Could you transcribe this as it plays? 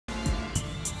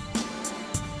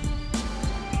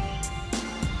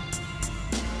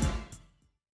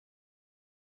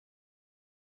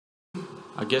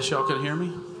I guess y'all can hear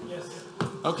me? Yes.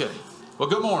 Okay. Well,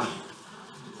 good morning.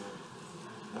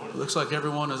 It looks like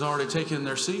everyone has already taken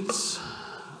their seats.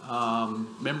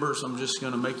 Members, I'm just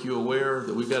going to make you aware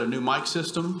that we've got a new mic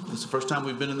system. It's the first time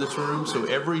we've been in this room, so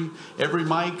every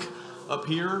mic up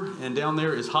here and down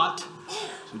there is hot.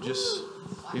 So just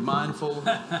be mindful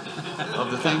of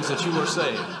the things that you are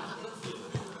saying.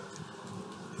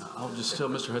 I'll just tell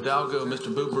Mr. Hidalgo,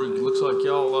 Mr. Buberg, it looks like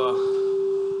y'all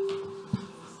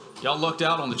lucked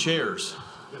out on the chairs.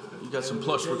 You got some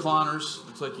plush recliners.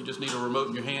 Looks like you just need a remote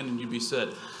in your hand and you'd be set.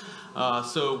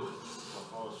 So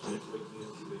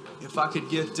if I could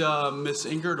get Miss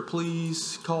Inger to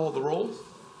please call the roll.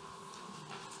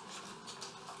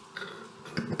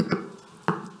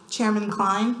 Chairman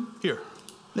Klein. Here.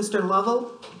 Mr.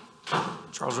 Lovell.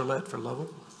 Charles Roulette for Lovell.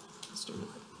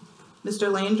 Mr.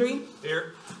 Landry.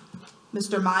 Here.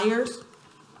 Mr. Myers.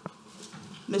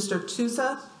 Mr.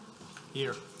 Tusa.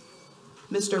 Here.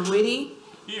 Mr. Whitty.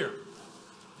 Here.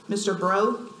 Mr.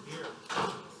 Bro. Here.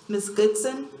 Ms.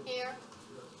 Goodson. Here.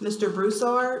 Mr.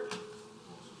 Broussard.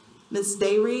 Ms.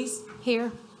 Dayries.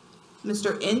 Here.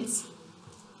 Mr. Ince.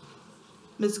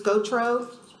 Ms. Gautreaux.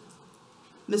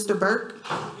 Mr. Burke.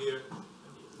 Here.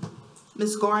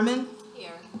 Ms. Gorman.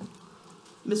 Here.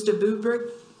 Mr. Bubrick.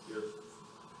 Here.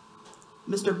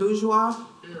 Mr. Bourgeois.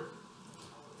 Here.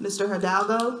 Mr.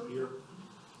 Hidalgo. Here.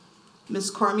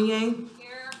 Ms. Cormier.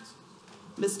 Here.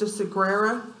 Mr.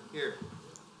 Segrera. Here.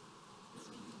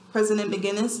 President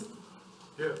McGinnis.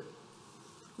 Here.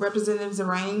 Representative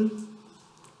Zerang.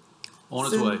 On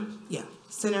its way. Yeah.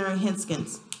 Senator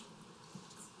Henskins.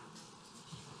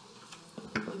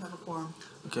 You have a quorum.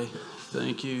 Okay.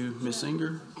 Thank you, Miss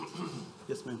Inger.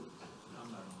 Yes, ma'am.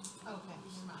 Okay.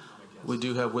 We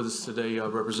do have with us today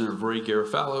Representative Ray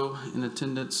Garofalo in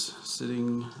attendance,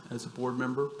 sitting as a board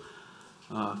member.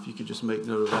 If you could just make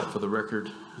note of that for the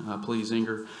record, please,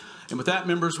 Inger. And with that,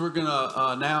 members, we're going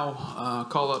to now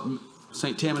call up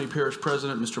St. Tammany Parish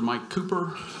President, Mr. Mike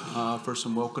Cooper, for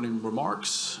some welcoming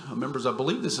remarks. Members, I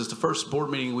believe this is the first board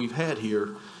meeting we've had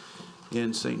here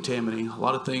in St. Tammany. A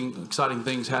lot of exciting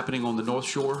things happening on the North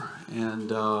Shore,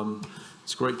 and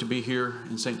it's great to be here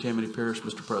in St. Tammany Parish,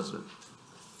 Mr. President.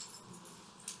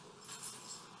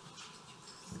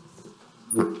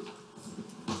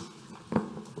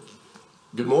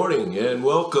 Good morning and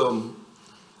welcome,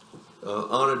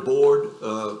 honored board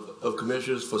of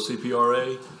commissioners for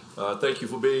CPRA. Thank you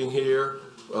for being here.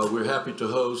 We're happy to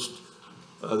host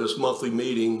this monthly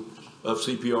meeting of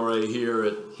CPRA here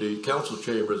at the council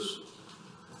chambers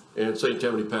in St.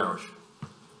 Tammany Parish.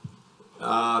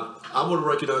 I want to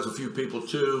recognize a few people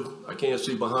too. I can't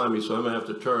see behind me, so I'm going to have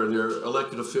to turn. There are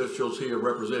elected officials here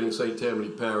representing St. Tammany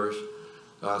Parish.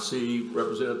 I see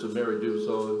Representative Mary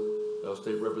Duzon,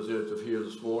 state representative here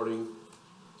this morning.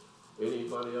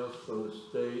 Anybody else from the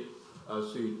state? I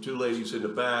see two ladies in the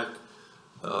back.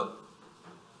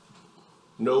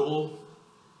 Noble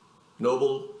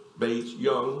Bates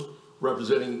Young,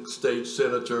 representing State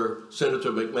Senator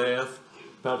McMath,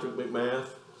 Patrick McMath.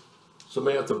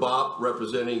 Samantha Bopp,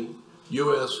 representing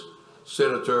U.S.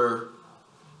 Senator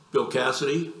Bill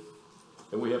Cassidy.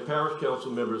 And we have parish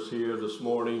council members here this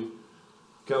morning.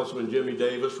 Councilman Jimmy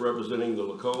Davis, representing the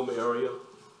Lacombe area,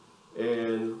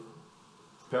 and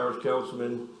Parish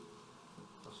Councilman,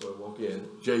 I saw him walk in,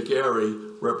 Jake Airy,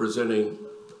 representing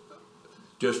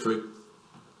District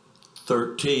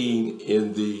 13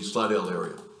 in the Slidell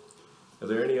area. Are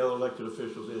there any other elected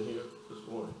officials in here this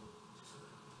morning?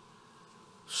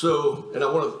 So, and I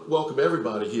want to welcome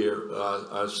everybody here.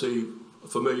 I see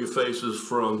familiar faces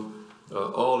from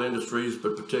all industries,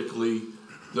 but particularly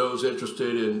those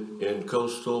interested in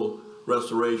coastal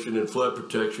restoration and flood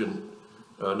protection,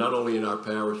 not only in our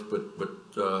parish, but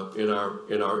in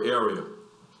our area.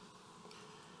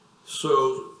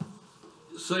 So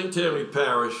St. Tammany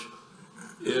Parish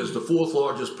is the fourth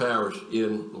largest parish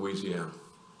in Louisiana.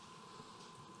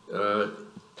 The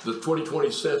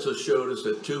 2020 census showed us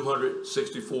at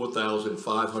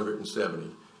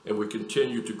 264,570, and we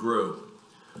continue to grow.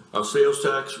 Our sales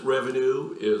tax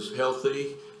revenue is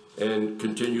healthy and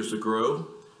continues to grow.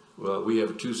 We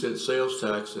have a 2-cent sales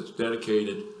tax that's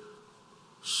dedicated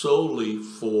solely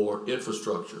for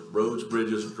infrastructure, roads,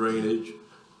 bridges, drainage,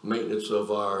 maintenance of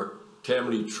our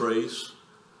Tammany Trace,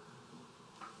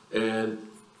 and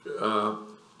our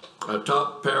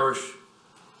top parish.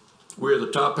 We're the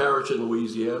top parish in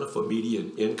Louisiana for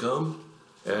median income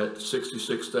at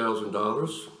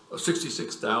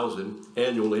 $66,000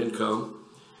 annual income.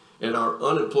 And our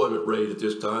unemployment rate at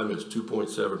this time is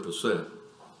 2.7%.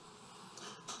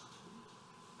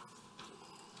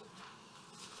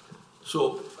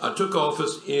 So I took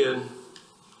office in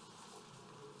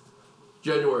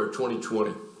January of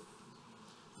 2020.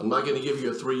 I'm not going to give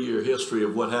you a 3-year history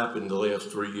of what happened in the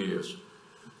last 3 years.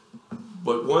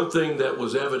 But one thing that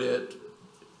was evident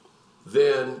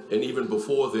then and even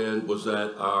before then was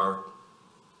that our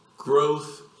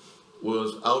growth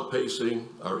was outpacing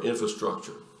our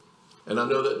infrastructure. And I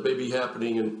know that may be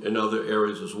happening in other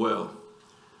areas as well.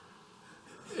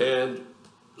 And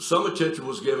some attention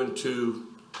was given to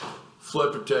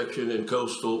flood protection and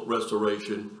coastal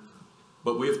restoration,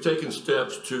 but we have taken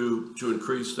steps to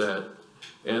increase that.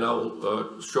 And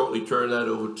I'll shortly turn that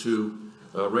over to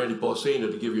Randy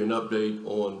Pausina to give you an update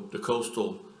on the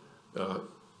coastal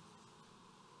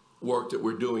work that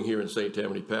we're doing here in St.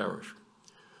 Tammany Parish.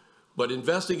 But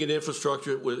investing in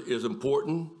infrastructure is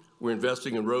important. We're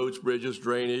investing in roads, bridges,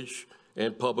 drainage,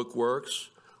 and public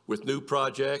works with new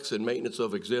projects and maintenance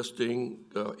of existing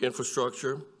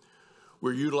infrastructure.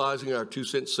 We're utilizing our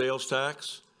 2-cent sales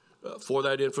tax for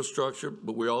that infrastructure,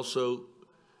 but we're also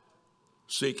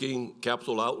seeking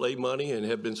capital outlay money and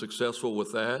have been successful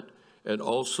with that, and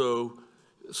also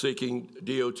seeking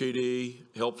DOTD,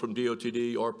 help from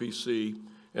DOTD, RPC,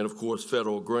 and of course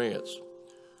federal grants.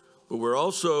 But we're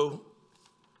also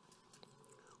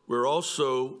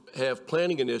have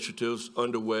planning initiatives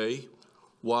underway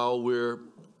while we're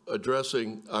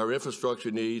addressing our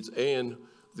infrastructure needs and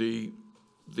the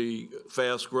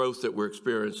fast growth that we're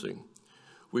experiencing.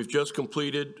 We've just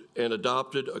completed and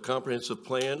adopted a comprehensive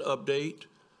plan update.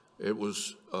 It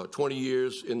was 20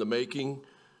 years in the making.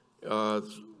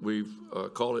 We've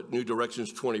called it New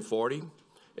Directions 2040.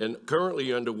 And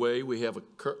currently underway, we have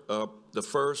the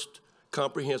first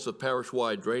comprehensive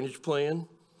parish-wide drainage plan,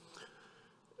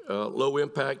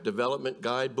 low-impact development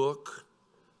guidebook,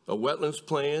 a wetlands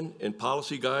plan and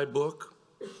policy guidebook,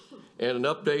 and an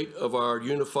update of our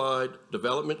Unified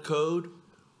Development Code,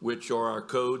 which are our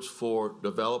codes for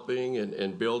developing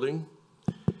and building,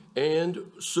 and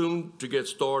soon to get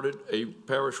started, a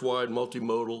parish-wide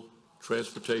multimodal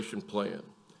transportation plan.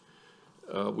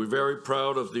 We're very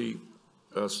proud of the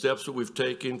steps that we've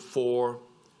taken for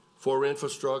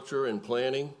infrastructure and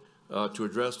planning to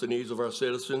address the needs of our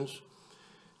citizens.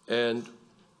 And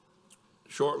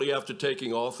shortly after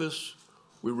taking office,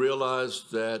 we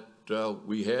realized that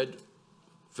we had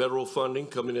federal funding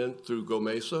coming in through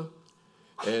GOMESA.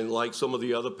 And like some of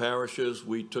the other parishes,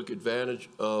 we took advantage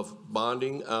of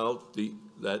bonding out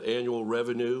that annual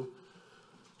revenue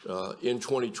in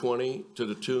 2020 to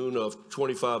the tune of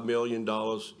 $25 million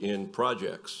in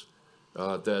projects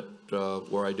that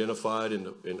were identified in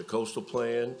the coastal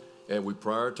plan, and we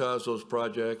prioritize those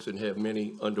projects and have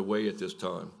many underway at this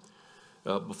time.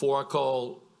 Before I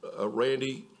call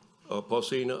Randy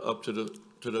Pausina up to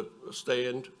the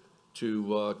stand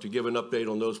to give an update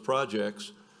on those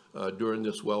projects during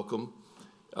this welcome,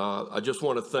 I just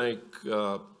want to thank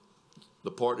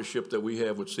the partnership that we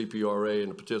have with CPRA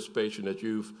and the participation that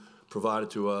you've provided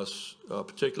to us,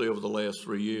 particularly over the last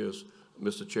 3 years,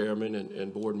 Mr. Chairman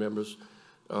and board members.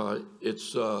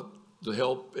 It's the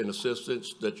help and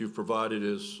assistance that you've provided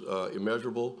is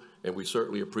immeasurable, and we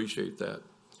certainly appreciate that.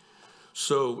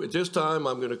 So at this time,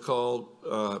 I'm going to call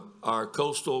our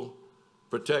Coastal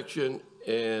Protection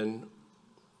and,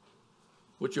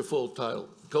 what's your full title?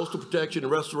 Coastal Protection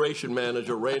and Restoration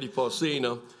Manager, Randy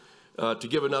Pausina, to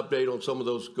give an update on some of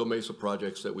those GOMESA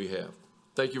projects that we have.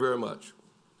 Thank you very much.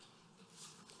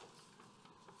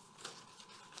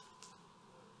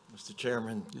 Mr.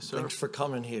 Chairman, Yes, sir. thanks for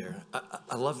coming here.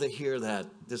 I love to hear that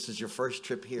this is your first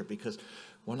trip here, because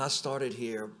when I started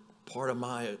here, part of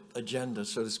my agenda,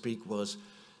 so to speak, was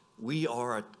we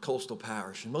are a coastal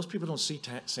parish, and most people don't see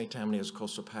St. Tammany as a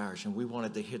coastal parish, and we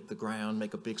wanted to hit the ground,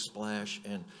 make a big splash,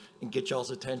 and get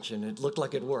y'all's attention. It looked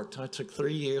like it worked. It took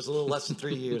 3 years, a little less than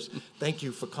 3 years. Thank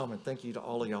you for coming. Thank you to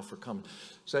all of y'all for coming.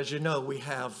 So as you know, we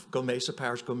have GOMESA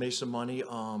Parish, GOMESA money.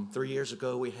 3 years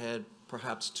ago, we had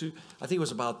perhaps I think it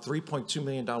was about $3.2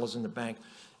 million in the bank.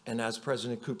 And as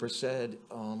President Cooper said,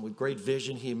 with great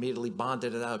vision, he immediately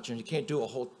bonded it out. You can't do a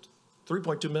whole,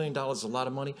 $3.2 million is a lot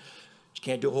of money. You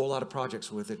can't do a whole lot of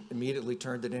projects with it. Immediately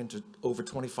turned it into over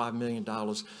 $25 million.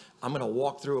 I'm going to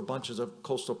walk through a bunch of the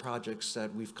coastal projects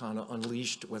that we've kind of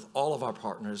unleashed with all of our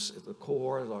partners, the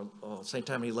Corps, the St.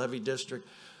 Tammany Levee District,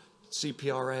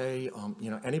 CPRA,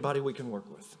 anybody we can work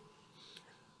with.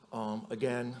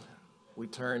 Again, we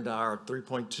turned our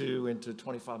 3.2 into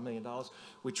 $25 million.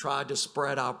 We tried to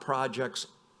spread our projects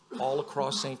all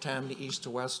across St. Tammany, east to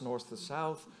west, north to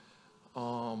south.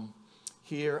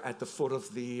 Here at the foot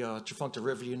of the Tchefuncte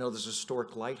River, there's a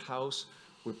historic lighthouse.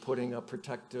 We're putting we're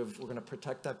going to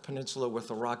protect that peninsula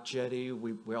with a rock jetty.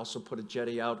 We also put a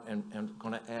jetty out and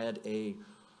going to add a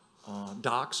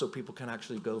dock so people can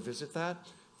actually go visit that.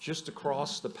 Just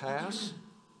across the pass,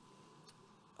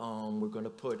 we're going to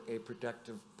put a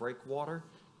protective breakwater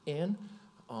in.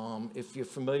 If you're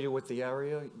familiar with the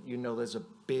area, you know there's a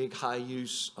big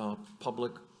high-use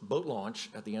public boat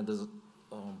launch at the end of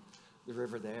the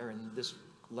river there, and this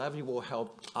levee will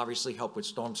obviously help with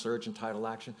storm surge and tidal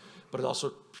action, but it also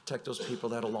protect those people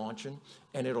that are launching,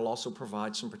 and it'll also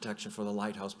provide some protection for the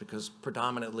lighthouse because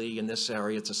predominantly in this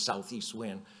area it's a southeast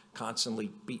wind constantly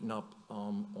beating up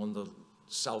on the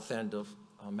south end of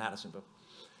Madisonville.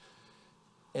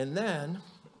 And then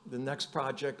the next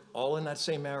project, all in that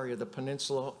same area, the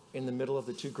peninsula in the middle of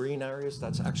the two green areas,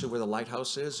 that's actually where the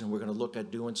lighthouse is, and we're going to look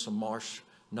at doing some marsh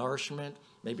nourishment,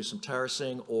 maybe some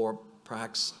terracing, or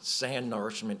perhaps sand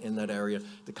nourishment in that area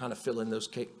to kind of fill in those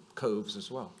coves as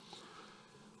well.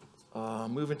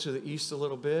 Moving to the east a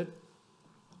little bit,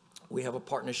 we have a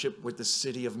partnership with the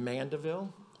city of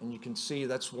Mandeville, and you can see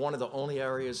that's one of the only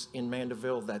areas in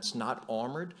Mandeville that's not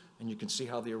armored, and you can see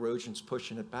how the erosion's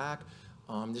pushing it back.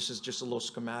 This is just a little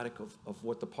schematic of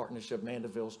what the partnership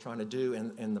Mandeville is trying to do,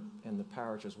 and the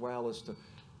parish as well, is to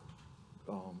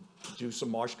do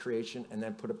some marsh creation and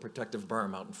then put a protective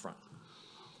berm out in front.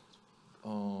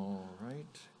 All right,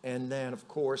 and then of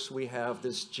course we have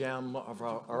this gem of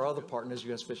our other partners,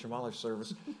 U.S. Fish and Wildlife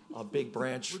Service, Big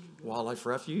Branch Wildlife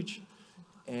Refuge,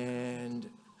 and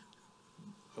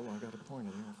oh, I got a pointer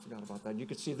there, I forgot about that. You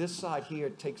can see this side here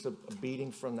takes a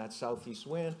beating from that southeast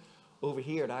wind. Over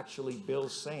here, it actually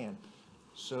builds sand.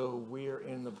 So we're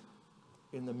in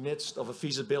the midst of a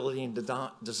feasibility and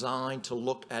design to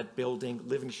look at building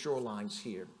living shorelines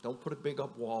here. Don't put a big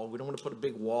up wall. We don't want to put a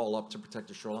big wall up to protect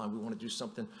the shoreline. We want to do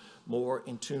something more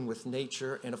in tune with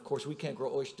nature. And of course, we can't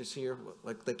grow oysters here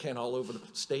like they can all over the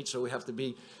state, so we have to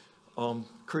be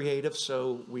creative.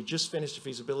 So we just finished a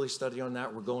feasibility study on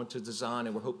that. We're going to design,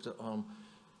 and we hope to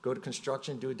go to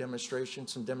construction, do a demonstration,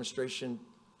 some demonstration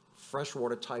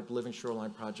freshwater type living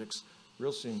shoreline projects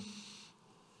real soon.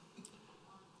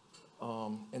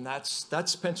 And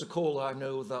that's Pensacola. I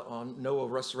know the NOAA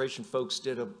restoration folks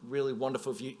did a really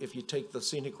wonderful, if you take the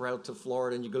scenic route to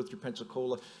Florida and you go through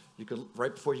Pensacola, you could,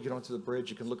 right before you get onto the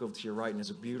bridge, you can look over to your right and there's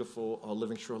a beautiful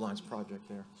living shorelines project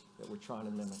there that we're trying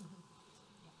to mimic.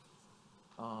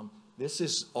 This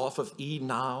is off of E.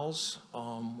 Niles.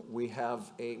 We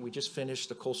just finished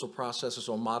the coastal processes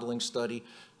or modeling study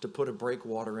to put a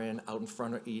breakwater in out in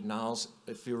front of E. Niles.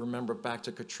 If you remember back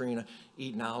to Katrina,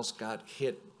 E. Niles got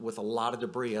hit with a lot of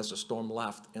debris as the storm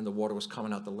left and the water was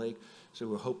coming out the lake. So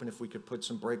we're hoping if we could put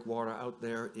some breakwater out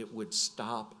there, it would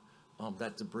stop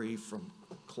that debris from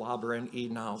clobbering E.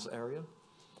 Niles area.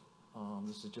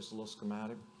 This is just a little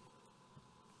schematic.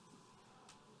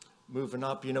 Moving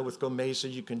up, you know, with Go Mesa,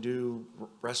 you can do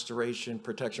restoration,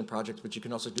 protection projects, but you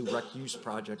can also do rec use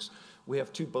projects. We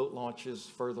have 2 boat launches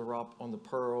further up on the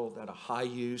Pearl that are high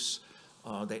use.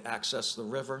 They access the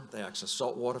river, they access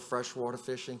saltwater, freshwater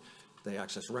fishing, they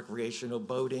access recreational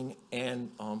boating,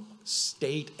 and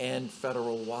state and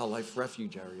federal wildlife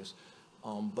refuge areas.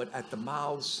 But at the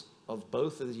mouths of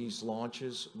both of these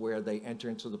launches, where they enter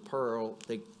into the Pearl,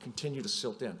 they continue to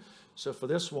silt in. So for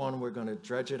this one, we're going to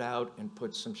dredge it out and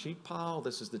put some sheet pile.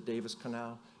 This is the Davis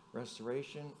Canal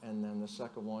restoration. And then the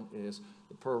second one is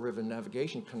the Pearl River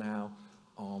Navigation Canal,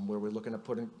 where we're looking at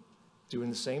doing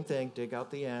the same thing, dig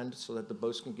out the end so that the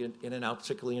boats can get in and out,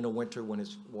 particularly in the winter when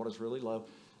water's really low,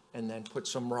 and then put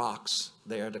some rocks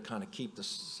there to kind of keep the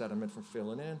sediment from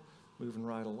filling in. Moving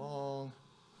right along.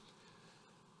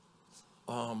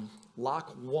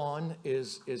 Lock 1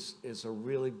 is a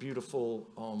really beautiful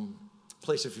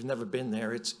place. If you've never been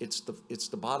there, it's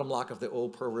the bottom lock of the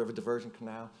old Pearl River Diversion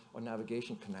Canal or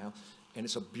Navigation Canal, and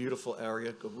it's a beautiful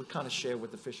area. We kind of share with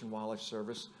the Fish and Wildlife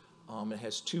Service. It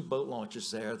has 2 boat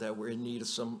launches there that were in need of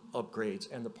some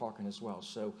upgrades, and the parking as well.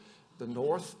 So the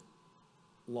north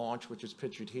launch, which is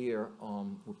pictured here,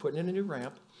 we're putting in a new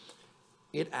ramp.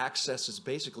 It accesses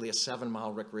basically a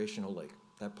 7-mile recreational lake,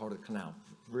 that part of the canal.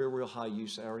 Real high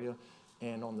use area.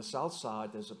 And on the south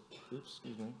side,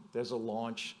 there's a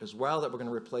launch as well that we're going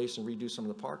to replace and redo some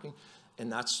of the parking,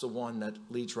 and that's the one that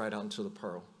leads right out into the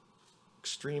Pearl.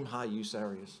 Extreme high use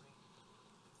areas.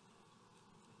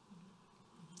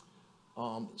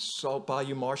 Salt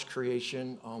Bayou Marsh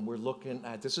creation, we're looking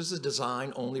at, this is a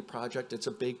design-only project. It's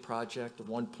a big project, a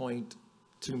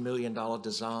 $1.2 million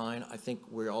design. I think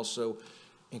we're also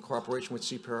in cooperation with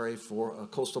CPRA for a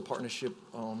coastal partnership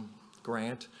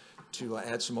grant to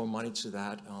add some more money to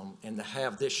that, and to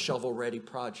have this shovel-ready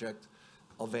project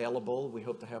available. We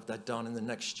hope to have that done in the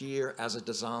next year as a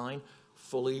design,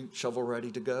 fully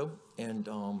shovel-ready to go. And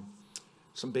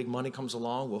some big money comes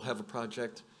along, we'll have a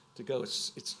project to go.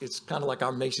 It's kind of like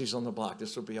our Macy's on the block.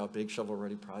 This will be our big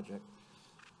shovel-ready project.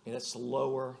 and it's the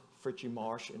lower Fritchie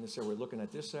Marsh in this area. We're looking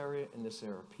at this area and this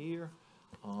area up here,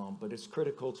 but it's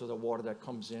critical to the water that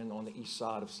comes in on the east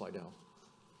side of Slidell.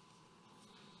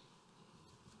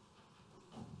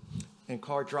 In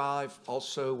Carr Drive,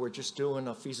 also, we're just doing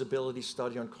a feasibility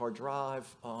study on Carr Drive.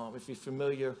 If you're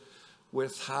familiar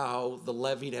with how the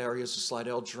leveed areas of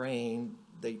Slidell drain,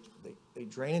 they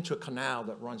drain into a canal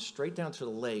that runs straight down to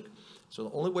the lake. So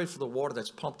the only way for the water that's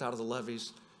pumped out of the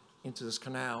levees into this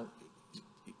canal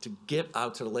to get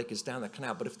out to the lake is down the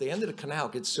canal. But if the end of the canal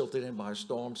gets silted in by a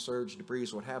storm, surge, debris,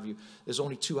 what have you, there's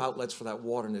only 2 outlets for that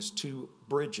water, and there's 2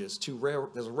 bridges,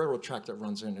 there's a railroad track that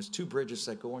runs in. There's 2 bridges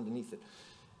that go underneath it.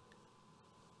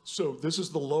 So this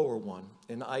is the lower one,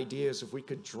 and the idea is if we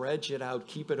could dredge it out,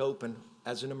 keep it open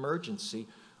as an emergency,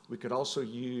 we could also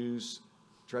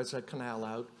dredge that canal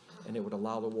out, and it would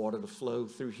allow the water to flow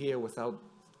through here without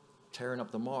tearing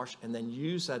up the marsh, and then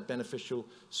use that beneficial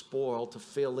spoil to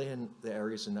fill in the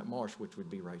areas in that marsh, which would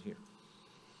be right here.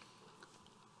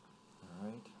 All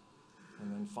right.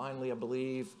 And then finally, I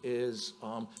believe, is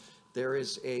there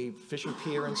is a fishing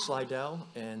pier in Slidell,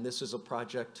 and this is a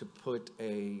project to put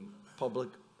a public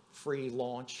free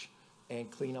launch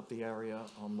and clean up the area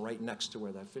right next to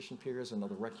where that fishing pier is,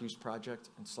 another rec use project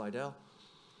in Slidell.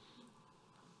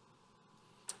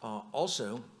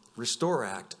 Also, Restore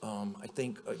Act. I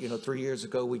think, 3 years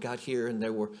ago we got here and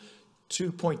there were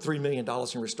 $2.3 million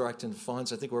in Restore Act in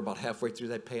funds. I think we're about halfway through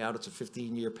that payout. It's a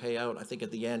 15-year payout. I think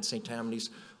at the end, St.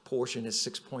 Tammany's portion is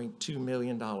 $6.2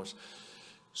 million.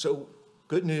 So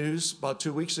good news, about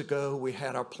 2 weeks ago, we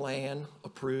had our plan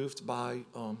approved by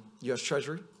U.S.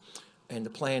 Treasury, and the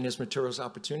plan is materials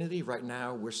opportunity. Right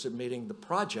now, we're submitting the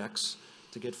projects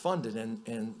to get funded,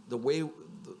 and the way,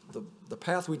 the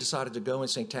path we decided to go in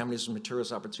St. Tammany's is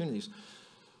materials opportunities.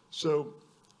 So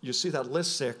you see that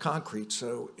list there, concrete.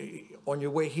 So on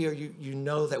your way here, you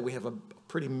know that we have a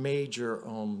pretty major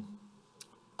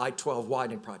I-12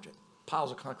 widening project,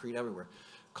 piles of concrete everywhere.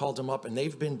 Called them up, and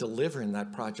they've been delivering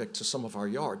that project to some of our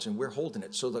yards, and we're holding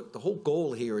it. So the whole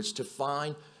goal here is to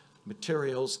find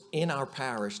materials in our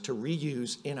parish to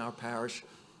reuse in our parish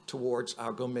towards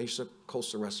our Go Mesa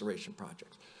Coastal Restoration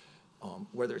Project.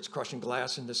 Whether it's crushing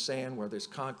glass into sand, whether it's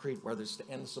concrete, whether it's the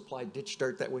end supply ditch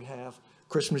dirt that we have,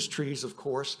 Christmas trees, of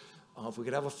course. If we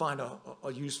could ever find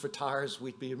a use for tires,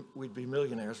 we'd be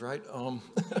millionaires, right?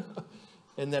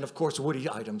 And then, of course, woody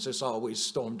items. There's always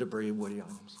storm debris, woody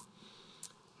items.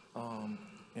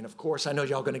 And of course, I know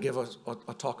y'all going to give us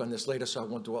a talk on this later, so I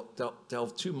won't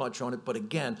delve too much on it. But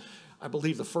again, I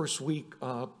believe the first week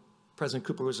President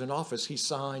Cooper was in office, he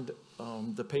signed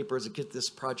the papers to get this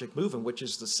project moving, which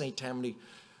is the St. Tammany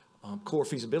Core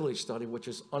Feasibility Study, which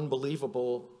is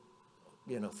unbelievable,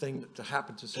 thing to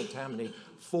happen to St. Tammany.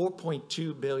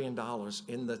 $4.2 billion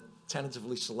in the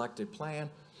tentatively selected plan.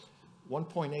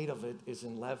 1.8 of it is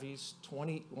in levees.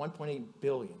 1.8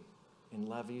 billion in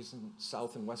levees in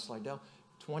South and West Slidell.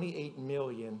 28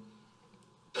 million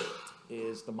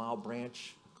is the Mile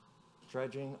Branch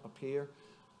dredging up here.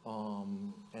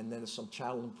 And then there's some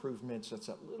channel improvements. That's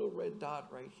that little red dot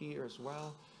right here as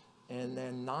well. And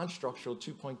then non-structural,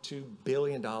 $2.2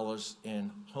 billion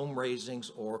in home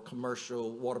raisings or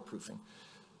commercial waterproofing.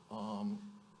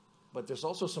 But there's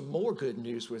also some more good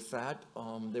news with that.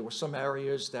 There were some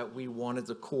areas that we wanted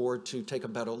the Corps to take a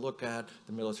better look at,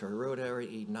 the Military Road area,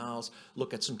 Eden Isles,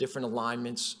 look at some different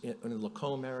alignments in the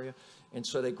Lacombe area. And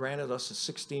so they granted us a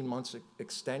 16-month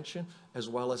extension, as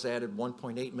well as added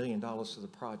 $1.8 million to the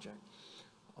project.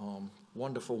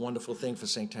 Wonderful, wonderful thing for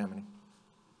St. Tammany.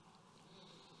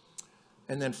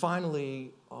 And then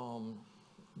finally,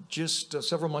 just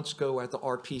several months ago at the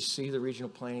RPC, the Regional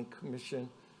Planning Commission,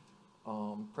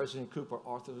 President Cooper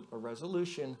authored a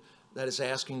resolution that is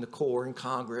asking the Corps and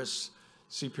Congress,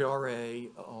 CPRA,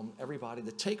 everybody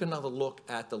to take another look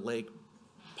at the Lake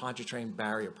Pontchartrain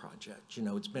Barrier Project.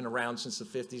 It's been around since the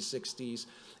 50s, 60s.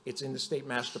 It's in the state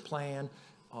master plan,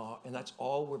 and that's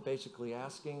all we're basically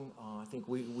asking. I think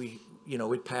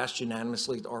it passed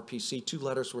unanimously at the RPC. 2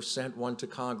 letters were sent, one to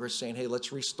Congress saying, hey,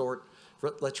 let's restart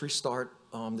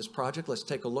this project. Let's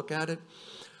take a look at it.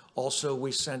 Also,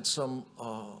 we sent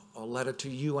a letter to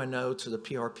UNO, to the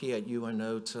PRP at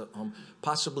UNO, to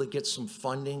possibly get some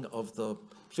funding of the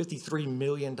 $53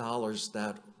 million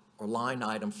that are line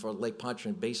item for Lake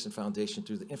Pontchartrain Basin Foundation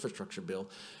through the infrastructure bill,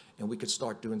 and we could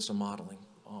start doing some modeling.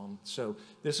 So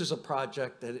this is a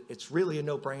project that it's really a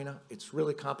no-brainer. It's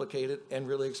really complicated and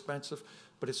really expensive,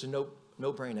 but it's a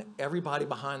no-brainer. Everybody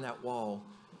behind that wall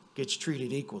gets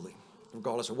treated equally,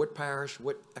 regardless of what parish,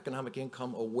 what economic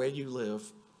income, or where you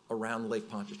live around Lake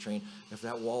Pontchartrain. If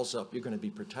that wall's up, you're going to be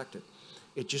protected.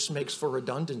 It just makes for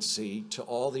redundancy to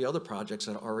all the other projects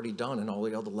that are already done and all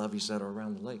the other levees that are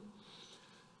around the lake.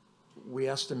 We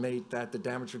estimate that the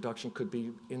damage reduction could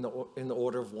be in the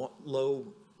order of low,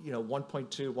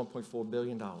 1.2, $1.4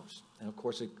 billion. And of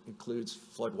course, it includes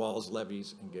flood walls,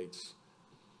 levees, and gates.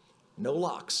 No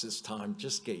locks this time,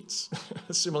 just gates,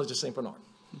 similar to St. Bernard.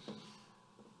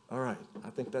 All right, I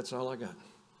think that's all I got.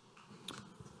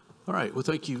 All right, well,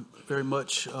 thank you very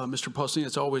much, Mr. Paulson.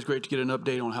 It's always great to get an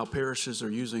update on how parishes are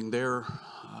using their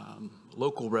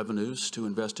local revenues to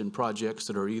invest in projects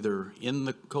that are either in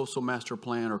the coastal master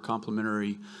plan or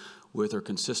complementary with or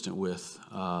consistent with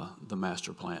the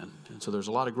master plan. And so there's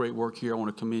a lot of great work here. I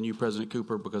want to commend you, President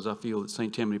Cooper, because I feel that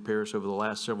St. Tammany Parish over the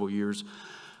last several years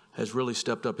has really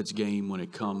stepped up its game when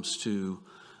it comes to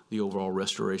the overall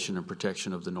restoration and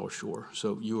protection of the North Shore.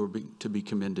 So you are to be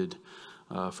commended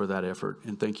for that effort,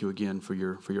 and thank you again for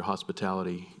your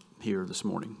hospitality here this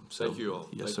morning. So, Thank you all.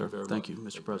 Yes, Thank you sir. very Thank much.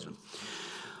 you, Mr. President.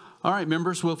 All right,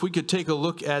 members. Well, if we could take a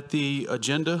look at the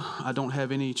agenda. I don't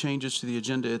have any changes to the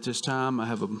agenda at this time. I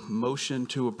have a motion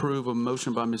to approve, a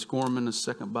motion by Ms. Gorman, a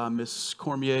second by Ms.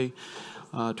 Cormier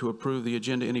to approve the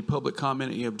agenda. Any public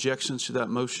comment, any objections to that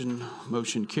motion?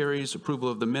 Motion carries. Approval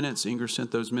of the minutes. Inger sent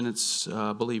those minutes,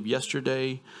 I believe,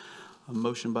 yesterday. A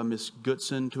motion by Ms.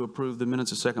 Goodson to approve the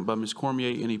minutes, a second by Ms.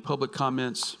 Cormier. Any public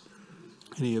comments?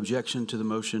 Any objection to the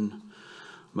motion?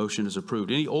 Motion is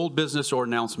approved. Any old business or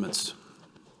announcements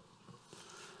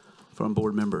from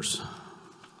board members?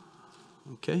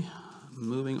 Okay,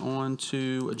 moving on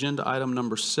to agenda item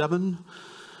number 7,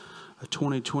 a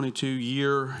 2022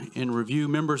 year in review.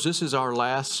 Members, this is our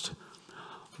last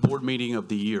board meeting of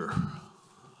the year.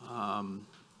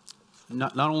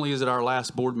 Not only is it our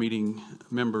last board meeting,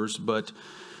 members, but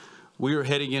we are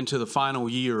heading into the final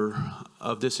year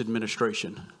of this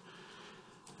administration.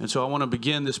 And so I want to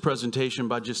begin this presentation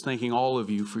by just thanking all of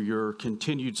you for your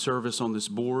continued service on this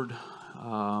board.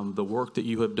 The work that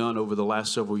you have done over the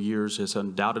last several years has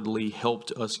undoubtedly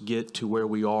helped us get to where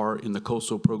we are in the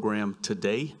coastal program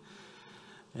today.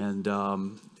 And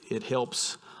it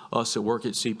helps us that work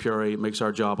at CPRA. It makes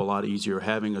our job a lot easier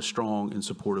having a strong and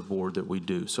supportive board that we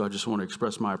do. So I just want to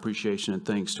express my appreciation and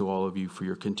thanks to all of you for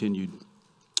your continued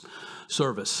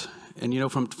service. And,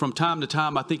 from time to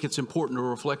time, I think it's important to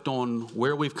reflect on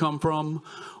where we've come from,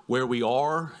 where we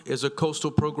are as a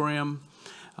coastal program,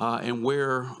 and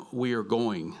where we are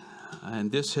going.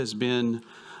 And this has been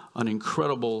an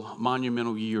incredible,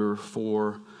 monumental year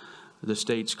for the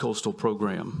state's coastal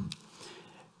program.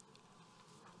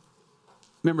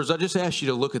 Members, I just asked you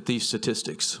to look at these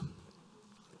statistics.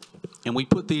 And we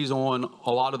put these on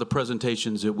a lot of the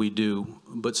presentations that we do,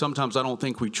 but sometimes I don't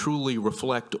think we truly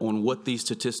reflect on what these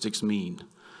statistics mean.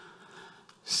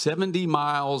 70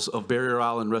 miles of barrier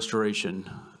island restoration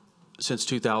since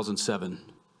 2007.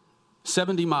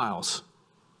 70 miles.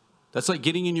 That's like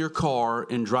getting in your car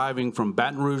and driving from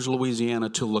Baton Rouge, Louisiana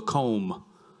to Lacombe,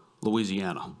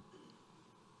 Louisiana.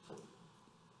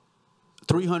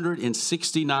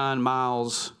 369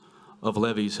 miles of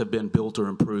levees have been built or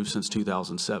improved since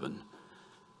 2007.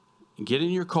 Get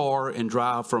in your car and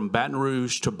drive from Baton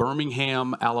Rouge to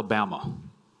Birmingham, Alabama,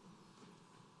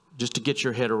 just to get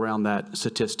your head around that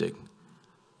statistic.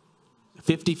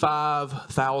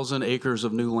 55,000 acres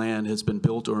of new land has been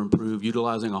built or improved,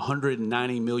 utilizing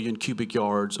 190 million cubic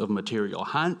yards of material.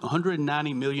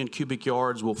 190 million cubic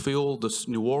yards will fill the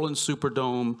New Orleans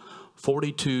Superdome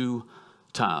 42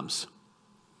 times.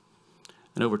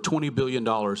 And over $20 billion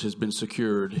has been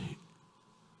secured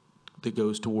that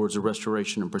goes towards the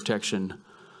restoration and protection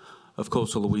of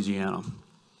coastal Louisiana.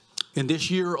 In this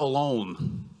year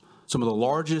alone, some of the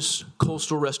largest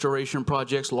coastal restoration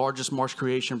projects, largest marsh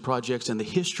creation projects in the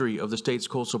history of the state's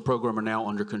coastal program are now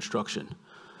under construction.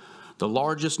 The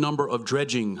largest number of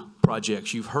dredging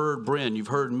projects. You've heard Bryn, you've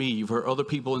heard me, you've heard other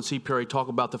people in CPRA talk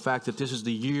about the fact that this is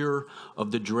the year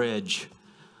of the dredge.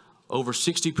 Over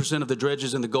 60% of the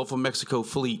dredges in the Gulf of Mexico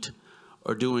fleet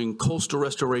are doing coastal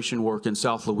restoration work in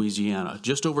South Louisiana.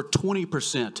 Just over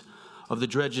 20% of the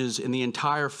dredges in the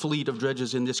entire fleet of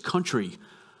dredges in this country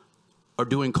are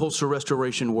doing coastal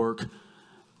restoration work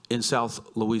in South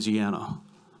Louisiana.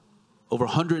 Over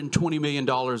 $120 million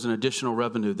in additional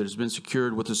revenue that has been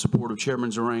secured with the support of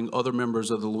Chairman Zerang, other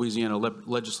members of the Louisiana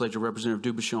legislature. Representative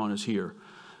Dubuchon is here,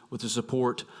 with the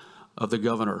support of the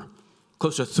governor.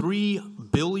 Close to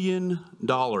 $3 billion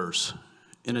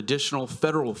in additional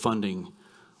federal funding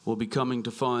will be coming to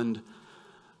fund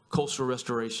coastal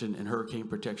restoration and hurricane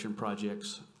protection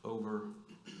projects over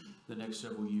the next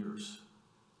several years.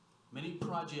 Many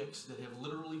projects that have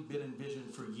literally been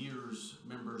envisioned for years,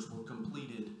 members, were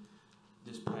completed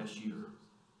this past year.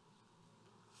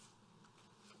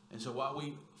 And so while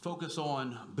we focus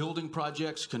on building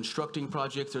projects, constructing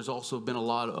projects, there's also been a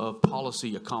lot of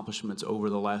policy accomplishments over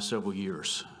the last several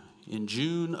years. In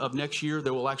June of next year,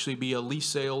 there will actually be a lease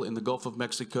sale in the Gulf of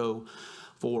Mexico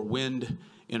for wind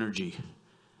energy.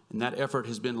 And that effort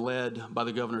has been led by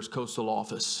the governor's coastal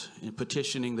office in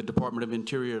petitioning the Department of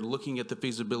Interior, looking at the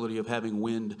feasibility of having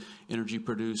wind energy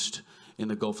produced in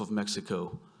the Gulf of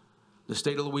Mexico. The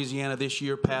state of Louisiana this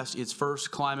year passed its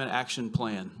first climate action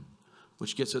plan,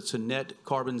 which gets us to net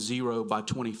carbon zero by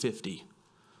 2050.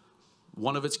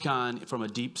 One of its kind from a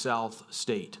deep South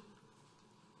state.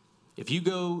 If you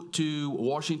go to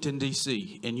Washington,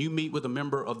 D.C., and you meet with a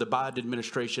member of the Biden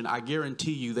administration, I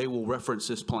guarantee you they will reference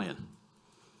this plan.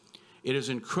 It is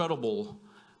incredible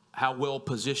how well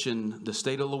positioned the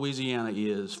state of Louisiana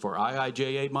is for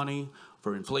IIJA money,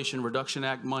 for Inflation Reduction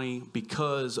Act money,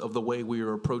 because of the way we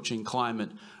are approaching climate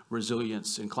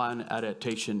resilience and climate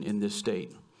adaptation in this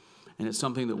state. And it's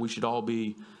something that we should all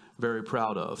be very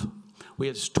proud of. We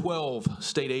had 12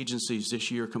 state agencies this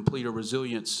year complete a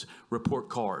resilience report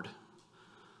card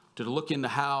to look into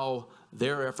how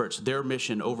their efforts, their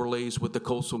mission overlays with the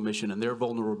coastal mission and their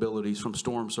vulnerabilities from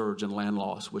storm surge and land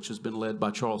loss, which has been led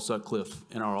by Charles Sutcliffe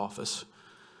in our office.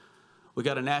 We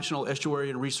got a National Estuary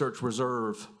and Research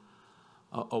Reserve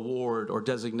award or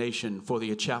designation for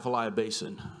the Atchafalaya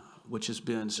Basin, which has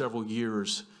been several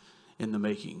years in the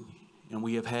making. And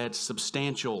we have had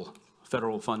substantial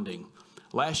federal funding.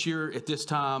 Last year at this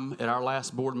time, at our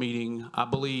last board meeting, I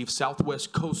believe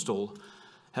Southwest Coastal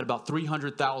had about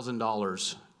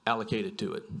 $300,000 allocated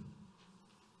to it.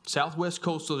 Southwest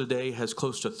Coastal today has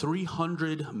close to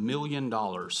 $300 million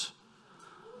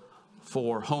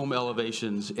for home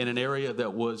elevations in an area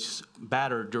that was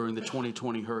battered during the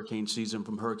 2020 hurricane season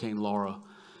from Hurricane Laura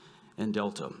and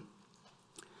Delta.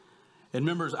 And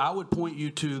members, I would point you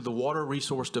to the Water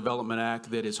Resource Development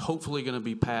Act that is hopefully going to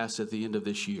be passed at the end of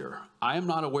this year. I am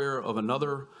not aware of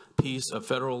another piece of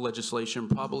federal legislation,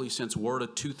 probably since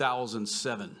WRDA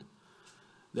 2007,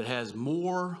 that has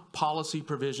more policy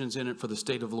provisions in it for the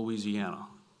state of Louisiana.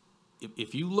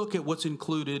 If you look at what's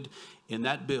included in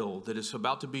that bill that is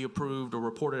about to be approved or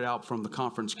reported out from the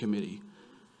conference committee,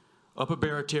 Upper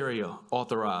Barataria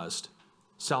authorized,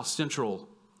 South Central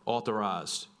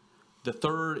authorized, the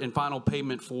third and final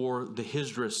payment for the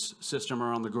HISDRIS system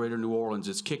around the greater New Orleans.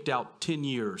 It's kicked out 10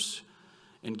 years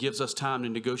and gives us time to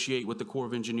negotiate with the Corps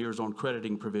of Engineers on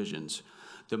crediting provisions.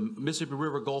 The Mississippi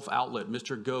River Gulf Outlet,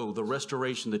 Mr. Go, the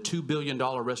restoration, the $2 billion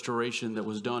restoration that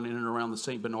was done in and around the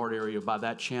St. Bernard area by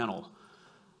that channel.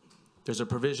 There's a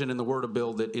provision in the WRDA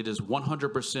bill that it is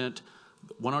 100%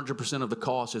 of the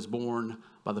cost is borne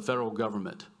by the federal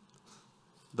government.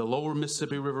 The Lower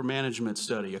Mississippi River Management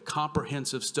Study, a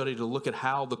comprehensive study to look at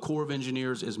how the Corps of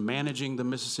Engineers is managing the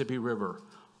Mississippi River.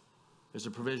 There's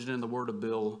a provision in the WRDA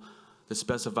bill that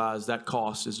specifies that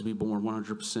cost is to be borne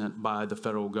 100% by the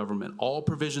federal government. All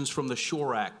provisions from the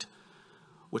SHORE Act,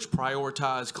 which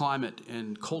prioritize climate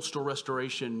and coastal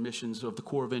restoration missions of the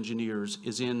Corps of Engineers,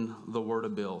 is in the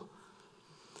WRDA bill.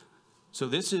 So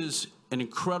this is an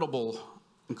incredible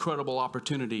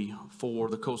opportunity for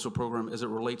the coastal program as it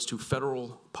relates to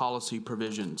federal policy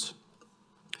provisions.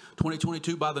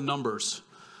 2022 by the numbers,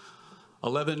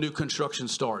 11 new construction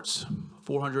starts,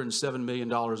 $407 million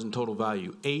in total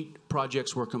value. 8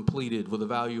 projects were completed with a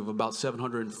value of about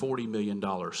 $740 million.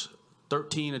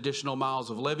 13 additional miles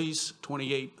of levees,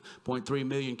 28.3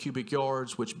 million cubic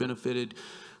yards, which benefited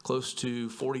close to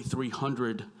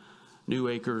 4,300 new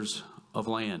acres of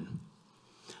land.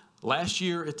 Last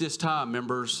year at this time,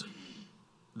 members,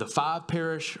 the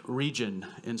 5-parish region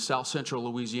in south central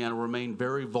Louisiana remained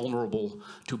very vulnerable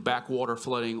to backwater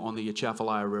flooding on the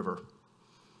Atchafalaya River.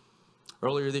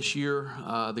 Earlier this year,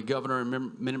 the governor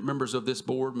and members of this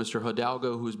board, Mr.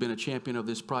 Hidalgo, who has been a champion of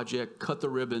this project, cut the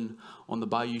ribbon on the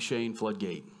Bayou Chene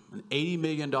floodgate. An $80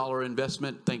 million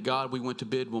investment. Thank God we went to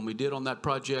bid when we did on that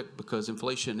project because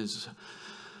inflation is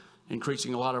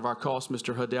increasing a lot of our costs,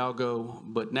 Mr. Hidalgo.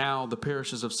 But now the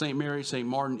parishes of St. Mary, St.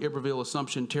 Martin, Iberville,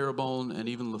 Assumption, Terrebonne, and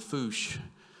even Lafourche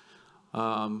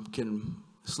can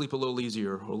sleep a little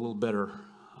easier or a little better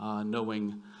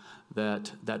knowing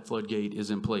that that floodgate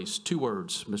is in place. 2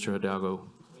 words, Mr. Hidalgo.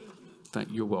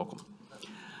 You're welcome.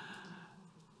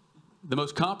 The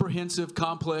most comprehensive,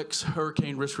 complex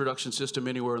hurricane risk reduction system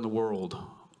anywhere in the world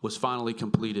was finally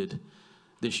completed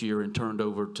this year and turned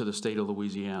over to the state of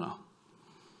Louisiana.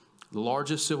 The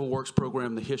largest civil works program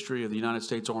in the history of the United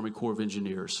States Army Corps of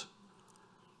Engineers.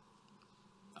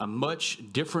 A much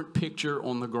different picture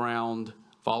on the ground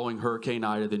following Hurricane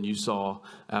Ida than you saw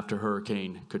after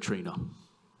Hurricane Katrina.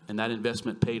 and that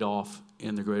investment paid off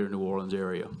in the greater New Orleans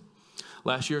area.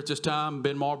 Last year at this time,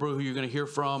 Ben Marlborough, who you're going to hear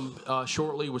from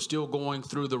shortly, was still going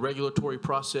through the regulatory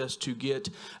process to get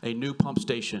a new pump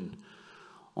station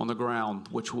on the ground,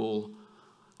 which will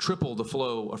triple the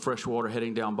flow of fresh water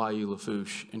heading down Bayou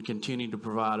Lafourche and continue to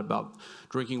provide about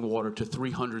drinking water to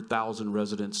 300,000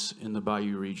 residents in the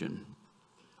Bayou region.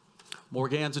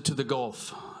 Morganza to the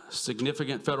Gulf.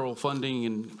 Significant federal funding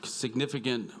and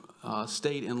significant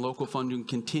state and local funding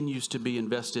continues to be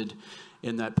invested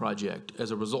in that project.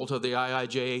 As a result of the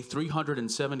IIJA,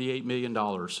 $378 million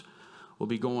will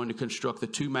be going to construct the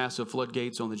two massive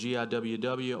floodgates on the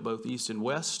GIWW, both east and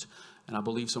west, and I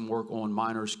believe some work on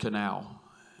Miners Canal.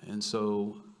 And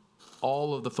so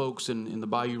all of the folks in the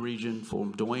Bayou region,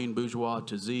 from Dwayne Bourgeois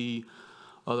to Z,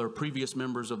 other previous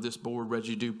members of this board,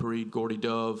 Reggie Dupree, Gordy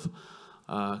Dove,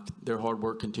 their hard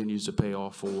work continues to pay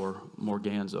off for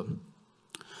Morganza.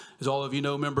 As all of you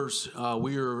know, members,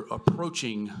 we are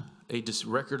approaching a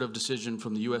record of decision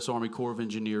from the U.S. Army Corps of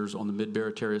Engineers on the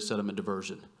Mid-Barataria sediment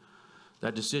diversion.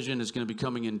 That decision is going to be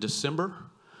coming in December,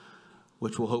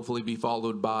 which will hopefully be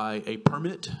followed by a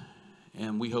permit,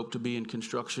 and we hope to be in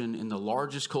construction in the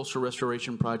largest coastal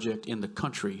restoration project in the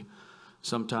country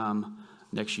sometime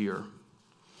next year.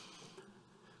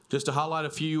 Just to highlight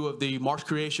a few of the marsh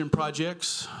creation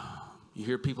projects, you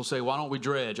hear people say, why don't we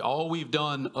dredge? All we've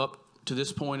done up to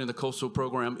this point in the coastal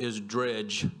program is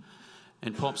dredge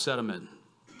and pump sediment.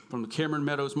 From the Cameron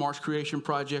Meadows Marsh Creation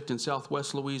Project in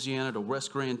southwest Louisiana to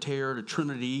West Grand Terre to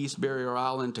Trinity East Barrier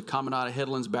Island to Caminada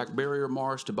Headlands Back Barrier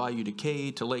Marsh to Bayou Decay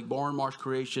to Lake Barn Marsh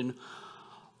Creation,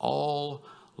 all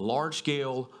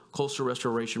large-scale coastal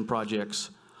restoration projects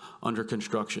under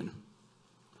construction.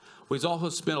 We've also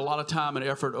spent a lot of time and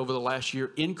effort over the last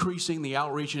year increasing the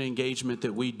outreach and engagement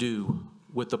that we do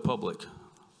with the public.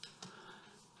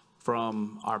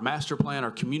 From our master plan,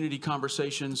 our community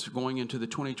conversations, going into the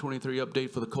 2023 update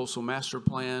for the Coastal Master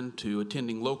Plan, to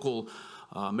attending local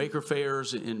maker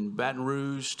fairs in Baton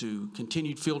Rouge, to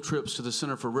continued field trips to the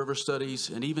Center for River Studies,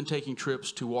 and even taking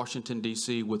trips to Washington,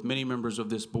 D.C. with many members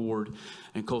of this board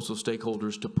and coastal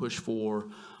stakeholders to push for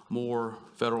more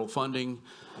federal funding,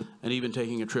 and even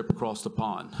taking a trip across the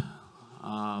pond.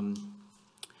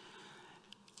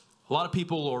 A lot of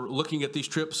people are looking at these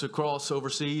trips across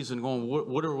overseas and going,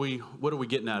 what are we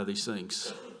getting out of these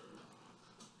things?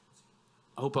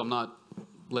 I hope I'm not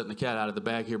letting the cat out of the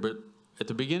bag here, but at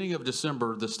the beginning of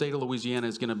December, the state of Louisiana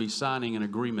is going to be signing an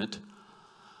agreement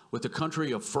with the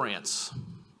country of France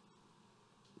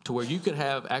to where you could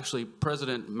have actually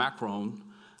President Macron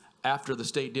after the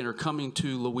state dinner coming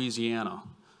to Louisiana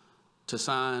to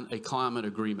sign a climate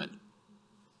agreement,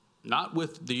 not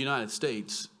with the United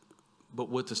States, but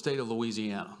with the state of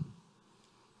Louisiana.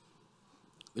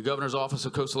 The Governor's Office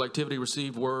of Coastal Activity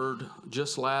received word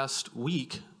just last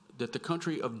week that the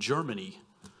country of Germany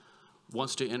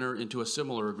wants to enter into a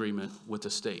similar agreement with the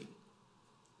state.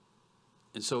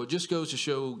 And so it just goes to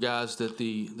show, guys, that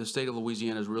the state of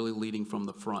Louisiana is really leading from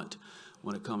the front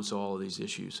when it comes to all of these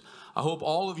issues. I hope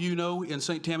all of you know in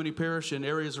St. Tammany Parish and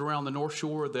areas around the North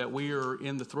Shore that we are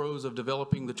in the throes of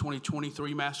developing the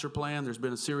 2023 master plan. There's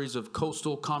been a series of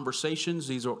coastal conversations.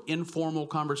 These are informal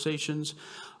conversations,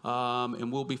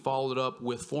 and will be followed up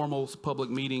with formal public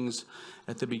meetings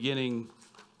at the beginning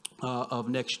of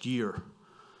next year.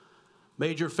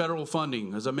 Major federal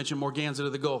funding, as I mentioned, Morganza to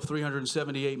the Gulf,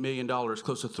 $378 million,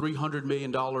 close to $300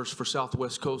 million for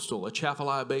Southwest Coastal,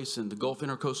 Atchafalaya Basin, the Gulf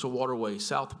Intercoastal Waterway,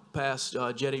 South Pass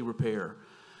jetty repair.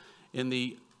 In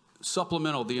the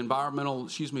supplemental, the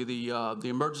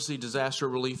emergency disaster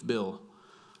relief bill,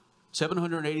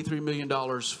 $783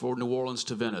 million for New Orleans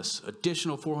to Venice,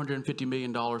 additional $450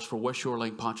 million for West Shore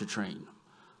Lake Pontchartrain.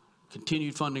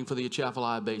 Continued funding for the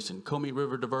Atchafalaya Basin, Comey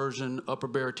River Diversion, Upper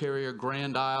Barataria,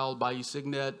 Grand Isle, Bayou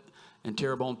Signet, and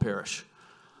Terrebonne Parish.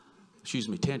 Excuse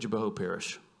me, Tangipahoa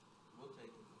Parish.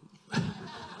 We'll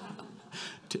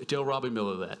take it. Tell Robbie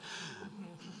Miller that.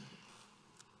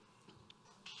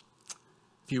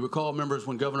 If you recall, members,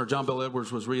 when Governor John Bel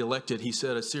Edwards was reelected, he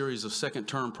set a series of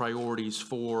second-term priorities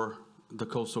for the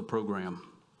coastal program.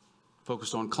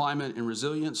 Focused on climate and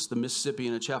resilience, the Mississippi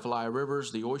and Atchafalaya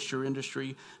rivers, the oyster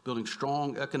industry, building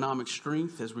strong economic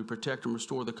strength as we protect and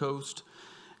restore the coast,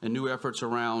 and new efforts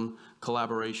around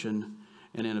collaboration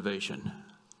and innovation.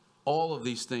 All of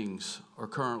these things are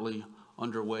currently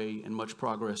underway, and much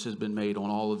progress has been made on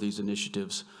all of these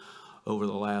initiatives over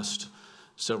the last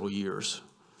several years.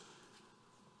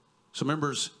 So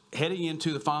members, heading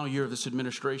into the final year of this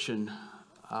administration,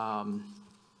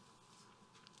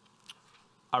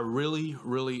 I really,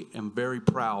 really am very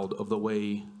proud of the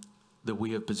way that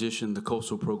we have positioned the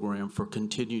coastal program for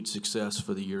continued success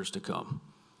for the years to come.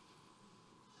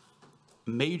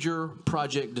 major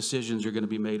project decisions are going to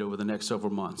be made over the next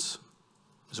several months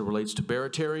as it relates to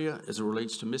Barataria, as it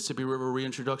relates to Mississippi River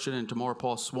reintroduction into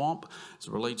Maurepas Swamp, as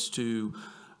it relates to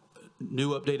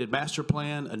new updated master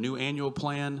plan, a new annual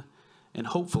plan, and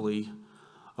hopefully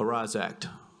a RISE Act,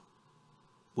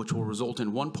 which will result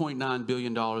in $1.9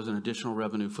 billion in additional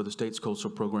revenue for the state's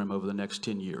coastal program over the next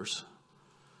 10 years.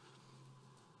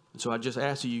 And so I just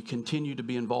ask that you continue to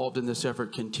be involved in this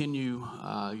effort, continue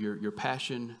your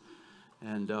passion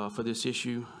and for this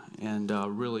issue, and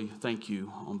really thank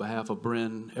you on behalf of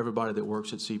Bren, everybody that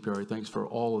works at CPRA. Thanks for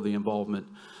all of the involvement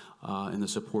and the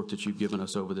support that you've given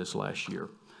us over this last year.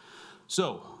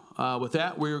 So with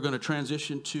that, we're going to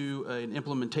transition to an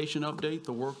implementation update,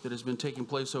 the work that has been taking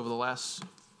place over the last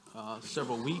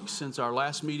several weeks since our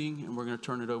last meeting, and we're going to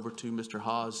turn it over to Mr.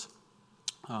 Haas,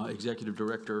 Executive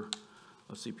Director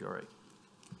of CPRA.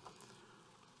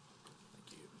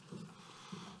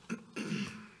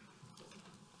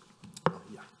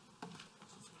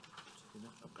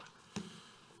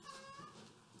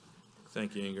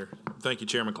 Thank you, Inger. Thank you,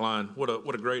 Chairman Klein. What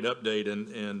a great update,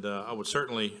 and I would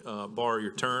certainly borrow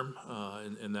your term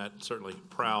in that. Certainly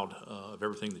proud of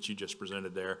everything that you just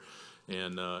presented there,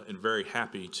 and very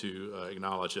happy to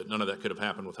acknowledge that none of that could have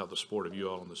happened without the support of you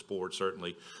all on this board,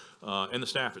 certainly, and the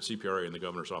staff at CPRA and the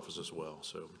governor's office as well.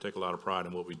 So we take a lot of pride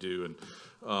in what we do, and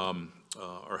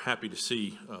are happy to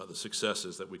see the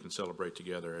successes that we can celebrate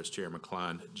together, as Chairman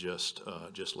Klein just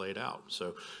laid out.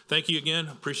 So thank you again.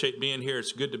 Appreciate being here.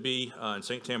 It's good to be in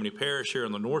St. Tammany Parish here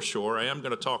on the North Shore. I am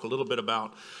going to talk a little bit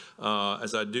about,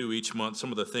 as I do each month,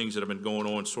 some of the things that have been going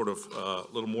on sort of a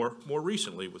little more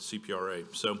recently with CPRA.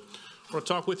 So I want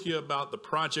to talk with you about the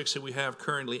projects that we have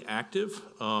currently active.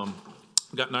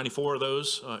 We've got 94 of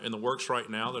those in the works right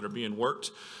now that are being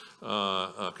worked.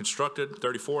 Constructed.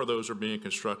 34 of those are being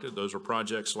constructed. Those are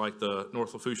projects like the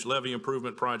North Lafourche Levee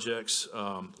Improvement Projects,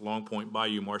 Long Point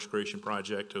Bayou Marsh Creation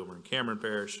Project over in Cameron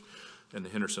Parish, and the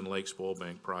Henderson Lake Spoil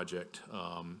Bank Project,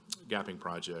 Gapping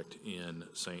Project in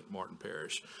St. Martin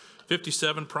Parish.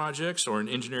 57 projects are in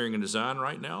engineering and design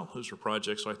right now. Those are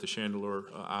projects like the Chandeleur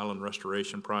Island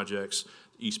Restoration Projects,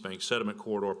 East Bank Sediment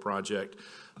Corridor Project,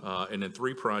 and then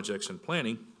 3 projects in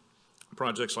planning.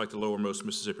 Projects like the Lowermost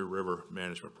Mississippi River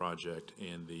Management Project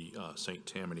and the St.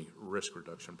 Tammany Risk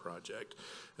Reduction Project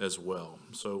as well.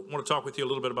 So I want to talk with you a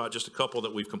little bit about just a couple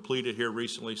that we've completed here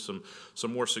recently, some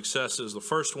more successes. The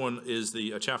first one is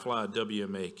the Atchafalaya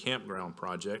WMA Campground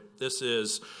Project. This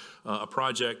is a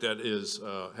project that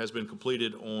has been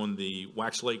completed on the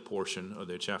Wax Lake portion of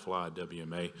the Atchafalaya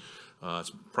WMA.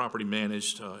 It's property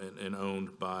managed and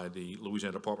owned by the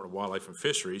Louisiana Department of Wildlife and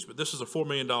Fisheries, but this is a $4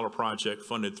 million project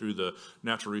funded through the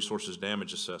Natural Resources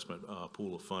Damage Assessment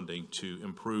pool of funding to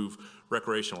improve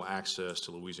recreational access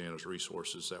to Louisiana's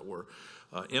resources that were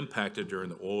impacted during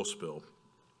the oil spill.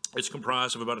 It's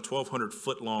comprised of about a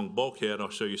 1,200-foot long bulkhead. I'll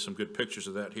show you some good pictures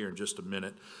of that here in just a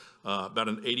minute. About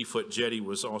an 80-foot jetty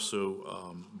was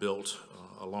also built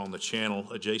along the channel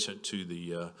adjacent to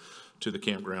the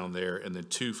campground there, and then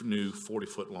 2 new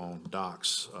 40-foot long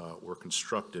docks were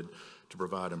constructed to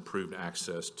provide improved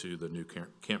access to the new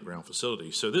campground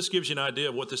facility. So this gives you an idea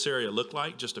of what this area looked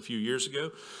like just a few years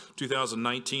ago.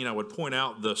 2019, I would point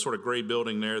out the sort of gray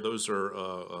building there. Those are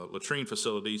latrine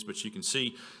facilities, but you can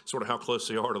see sort of how close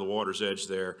they are to the water's edge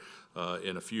there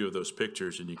in a few of those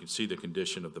pictures, and you can see the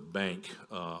condition of the bank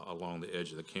along the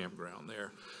edge of the campground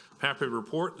there. Happy to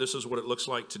report this is what it looks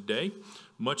like today.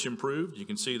 Much improved. You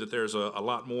can see that there's a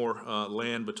lot more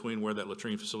land between where that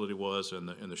latrine facility was and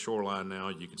the shoreline now.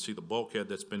 You can see the bulkhead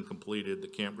that's been completed. The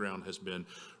campground has been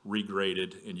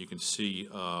regraded, and you can see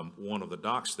one of the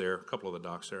docks there, a couple of the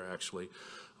docks there actually,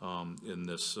 in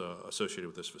this associated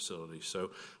with this facility.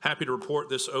 So happy to report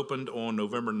this opened on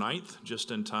November 9th, just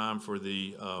in time for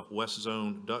the West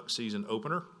Zone duck season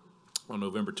opener. On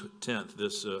November 10th,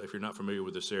 this, if you're not familiar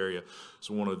with this area, is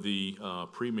one of the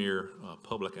premier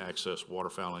public access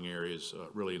waterfowling areas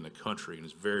really in the country, and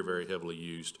is very, very heavily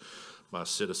used by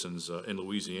citizens in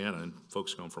Louisiana, and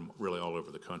folks come from really all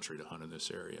over the country to hunt in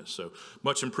this area. So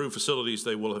much improved facilities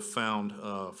they will have found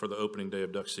for the opening day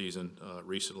of duck season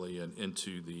recently and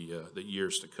into the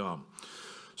years to come.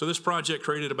 So this project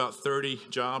created about 30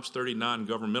 jobs, 30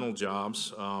 non-governmental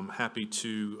jobs. Happy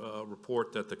to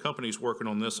report that the company's working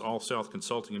on this, All South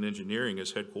Consulting and Engineering,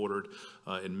 is headquartered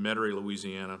in Metairie,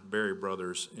 Louisiana, Berry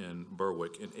Brothers in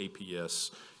Berwick, and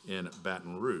APS in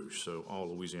Baton Rouge. So all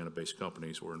Louisiana-based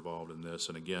companies were involved in this.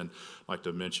 And again, I'd like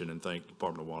to mention and thank the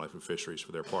Department of Wildlife and Fisheries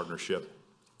for their partnership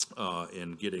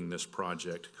in getting this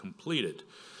project completed.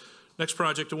 Next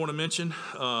project I want to mention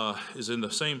is in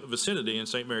the same vicinity in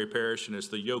St. Mary Parish, and it's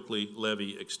the Yoakley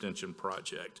Levee Extension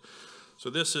Project. So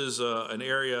this is an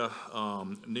area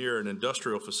near an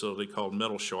industrial facility called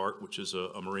Metal Shark, which is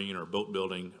a marine or boat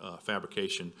building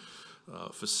fabrication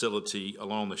facility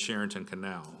along the Sharonton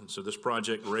Canal. And so this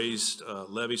project raised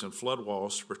levees and flood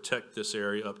walls to protect this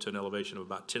area up to an elevation of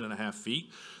about 10.5 feet.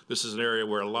 This is an area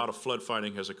where a lot of flood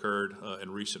fighting has occurred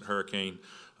in recent hurricane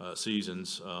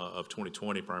seasons of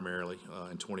 2020 primarily,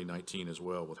 and 2019 as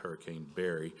well with Hurricane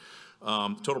Barry.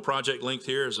 Total project length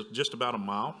here is just about a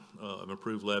mile of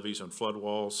improved levees and flood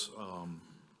walls.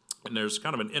 And there's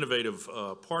kind of an innovative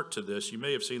part to this. You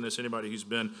may have seen this. Anybody who's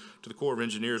been to the Corps of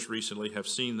Engineers recently have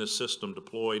seen this system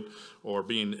deployed or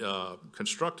being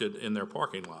constructed in their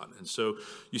parking lot. And so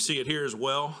you see it here as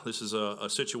well. This is a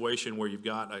situation where you've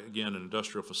got, again, an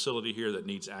industrial facility here that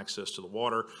needs access to the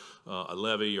water. A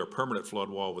levee or permanent flood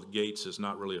wall with gates is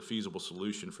not really a feasible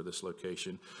solution for this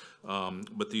location.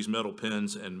 But these metal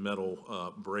pins and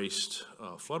metal braced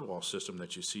flood wall system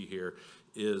that you see here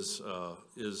is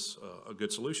a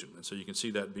good solution. And so you can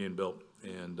see that being built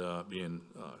and being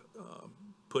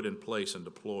put in place and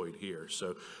deployed here.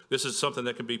 So this is something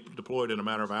that can be deployed in a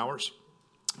matter of hours.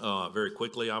 Very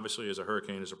quickly, obviously, as a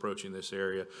hurricane is approaching this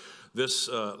area. This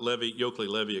Yoakley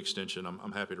levee extension,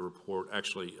 I'm happy to report,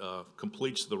 actually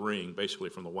completes the ring, basically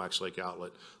from the Wax Lake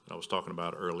outlet that I was talking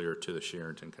about earlier to the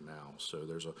Sharonton Canal. So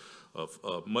there's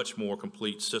a much more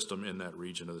complete system in that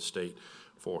region of the state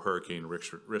for hurricane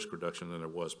risk reduction than there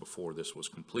was before this was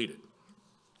completed.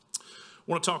 I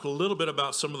want to talk a little bit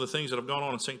about some of the things that have gone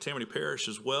on in St. Tammany Parish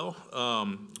as well. About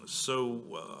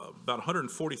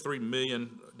 $143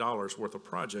 million worth of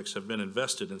projects have been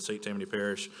invested in St. Tammany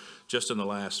Parish just in the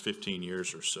last 15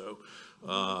 years or so.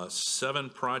 7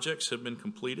 projects have been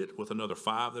completed, with another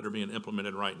 5 that are being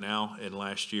implemented right now. And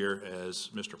last year,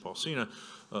 as Mr. Paulsina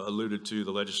alluded to,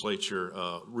 the legislature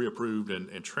reapproved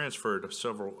and transferred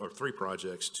 3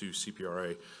 projects to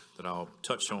CPRA that I'll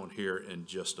touch on here in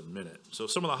just a minute. So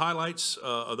some of the highlights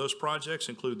of those projects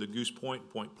include the Goose Point,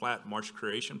 Point Platte Marsh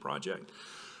Creation Project,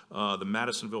 the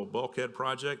Madisonville Bulkhead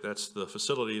Project. That's the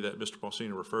facility that Mr.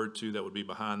 Paulsina referred to that would be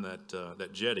behind that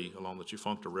jetty along the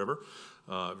Tchefuncte River.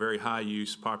 Very high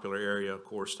use, popular area, of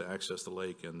course, to access the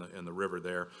lake and the river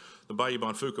there. The Bayou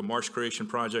Bonfouca Marsh Creation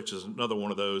Project is another one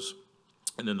of those.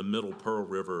 And then the Middle Pearl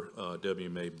River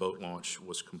WMA boat launch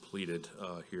was completed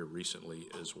here recently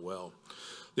as well.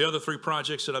 The other 3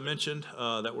 projects that I mentioned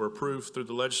that were approved through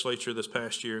the legislature this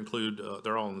past year include,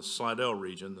 they're all in the Slidell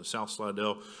region, the South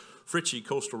Slidell Fritchie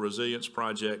Coastal Resilience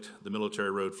Project, the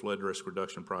Military Road Flood Risk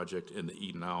Reduction Project, and the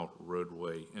Eden Isle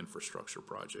Roadway Infrastructure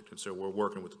Project. And so we're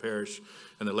working with the parish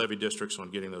and the levee districts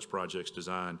on getting those projects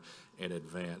designed and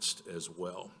advanced as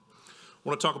well. I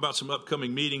want to talk about some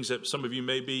upcoming meetings that some of you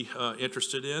may be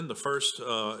interested in. The first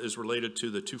is related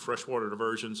to the 2 freshwater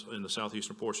diversions in the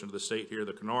southeastern portion of the state here,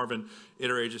 the Carnarvon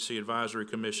Interagency Advisory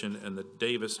Commission and the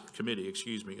Davis Committee, and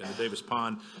the Davis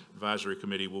Pond Advisory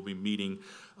Committee will be meeting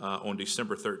on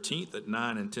December 13th at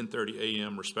 9 and 10:30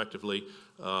 a.m. respectively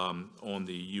on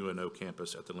the UNO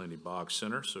campus at the Lindy Boggs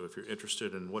Center. So if you're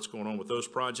interested in what's going on with those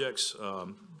projects,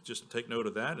 just take note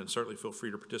of that and certainly feel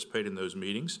free to participate in those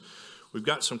meetings. We've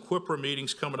got some QIPRA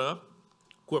meetings coming up.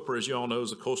 QIPRA, as you all know, is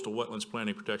the Coastal Wetlands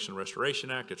Planning, Protection, and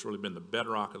Restoration Act. It's really been the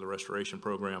bedrock of the restoration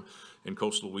program in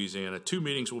coastal Louisiana. 2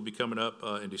 meetings will be coming up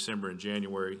in December and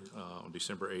January, on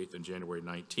December 8th and January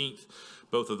 19th.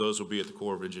 Both of those will be at the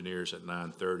Corps of Engineers at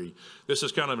 9:30. This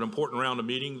is kind of an important round of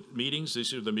meetings.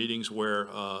 These are the meetings where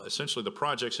essentially the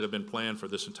projects that have been planned for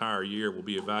this entire year will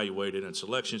be evaluated and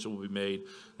selections will be made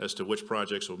as to which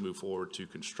projects will move forward to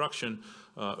construction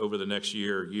over the next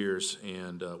years,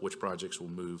 and which projects will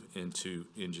move into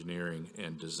engineering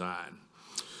and design.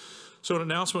 So an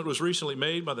announcement was recently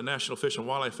made by the National Fish and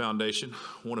Wildlife Foundation.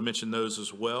 I want to mention those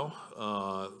as well.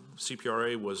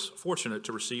 CPRA was fortunate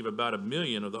to receive about $1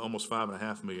 million of the almost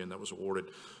 $5.5 million that was awarded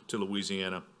to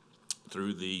Louisiana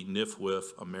through the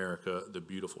NIFWIF America the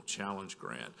Beautiful Challenge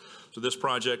grant. So this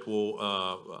project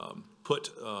will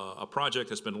put a project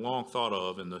that's been long thought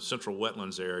of in the central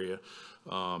wetlands area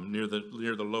near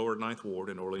the lower 9th Ward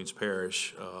in Orleans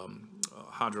Parish,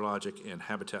 hydrologic and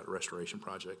habitat restoration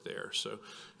project there. So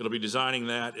it'll be designing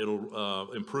that.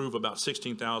 It'll improve about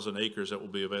 16,000 acres that will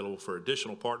be available for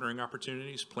additional partnering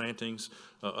opportunities, plantings,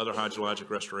 other hydrologic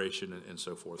restoration, and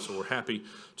so forth. So we're happy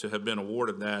to have been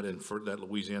awarded that, and for that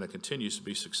Louisiana continues to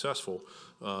be successful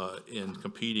in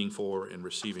competing for and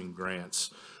receiving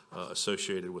grants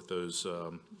associated with those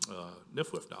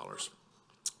NIFWIF dollars.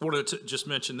 I wanted to just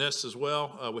mention this as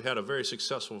well. We had a very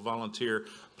successful volunteer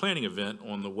planning event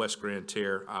on the West Grand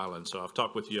Terre Island. So I've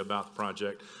talked with you about the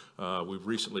project. We've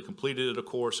recently completed it, of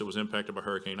course. It was impacted by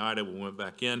Hurricane Ida. We went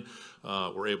back in.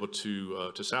 We're able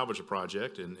to salvage the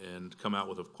project and come out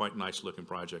with a quite nice looking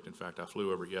project. In fact, I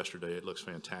flew over it yesterday. It looks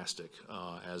fantastic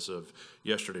as of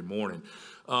yesterday morning.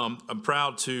 I'm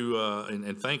proud to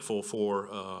and thankful for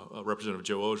Representative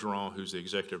Joe Ogeron, who's the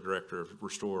Executive Director of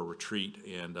Restore Retreat,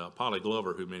 and Polly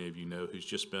Glover, who many of you know, who's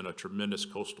just been a tremendous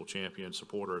coastal champion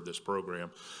supporter of this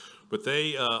program. But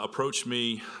they approached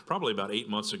me probably about 8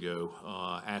 months ago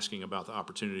asking about the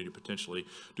opportunity to potentially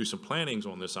do some plantings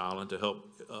on this island to help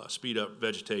speed up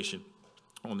vegetation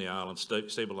on the island,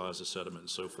 stabilize the sediment and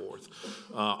so forth.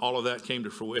 All of that came to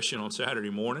fruition on Saturday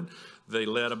morning. They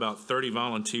led about 30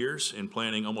 volunteers in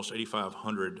planting almost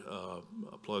 8,500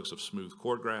 plugs of smooth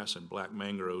cordgrass and black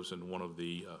mangroves in one of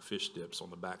the fish dips on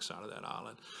the backside of that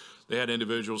island. They had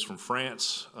individuals from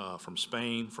France, from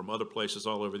Spain, from other places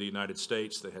all over the United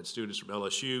States. They had students from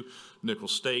LSU,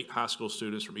 Nicholls State, high school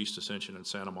students from East Ascension and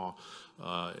Santa Ma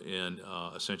in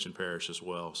Ascension Parish as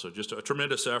well. So just a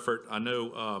tremendous effort. I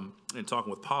know in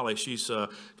talking with Polly, she's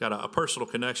got a personal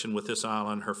connection with this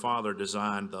island. Her father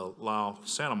designed the Lyle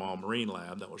Santa Ma Marine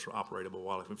Lab that was operated by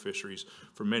Wildlife and Fisheries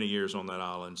for many years on that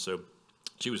island. So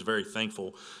she was very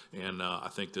thankful, and I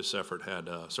think this effort had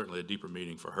certainly a deeper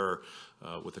meaning for her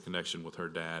with the connection with her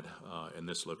dad in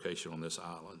this location on this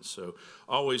island. So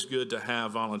always good to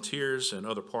have volunteers and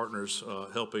other partners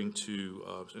helping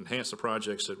to enhance the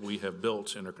projects that we have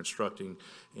built and are constructing,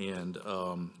 and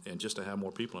just to have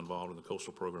more people involved in the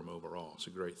coastal program overall. It's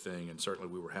a great thing, and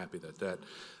certainly we were happy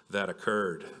that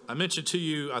occurred. I mentioned to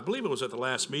you, I believe it was at the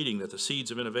last meeting, that the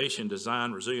Seeds of Innovation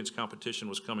Design Resilience Competition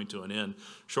was coming to an end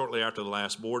shortly after the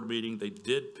last board meeting. They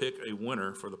did pick a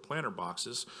winner for the planter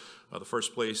boxes. The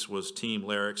first place was Team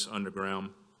Larix Underground.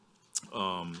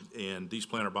 And these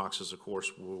planter boxes, of course,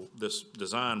 this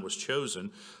design was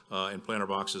chosen, and planter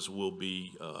boxes will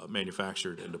be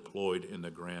manufactured and deployed in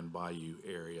the Grand Bayou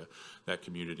area, that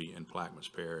community in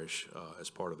Plaquemines Parish, as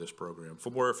part of this program. For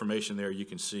more information there, you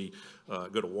can see,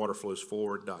 go to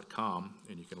waterflowsforward.com,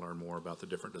 and you can learn more about the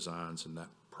different designs and that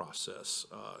process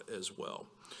as well.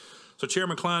 So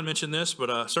Chairman Klein mentioned this, but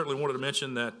I certainly wanted to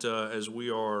mention that as we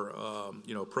are,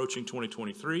 approaching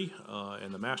 2023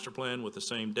 and the master plan with the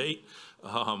same date, we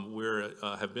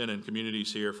have been in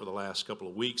communities here for the last couple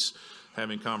of weeks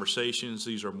having conversations.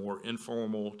 These are more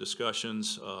informal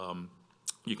discussions.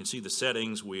 You can see the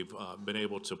settings. We've been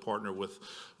able to partner with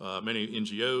many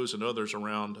NGOs and others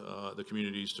around the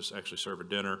communities to actually serve a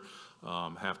dinner,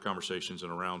 have conversations in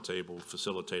a round table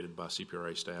facilitated by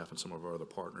CPRA staff and some of our other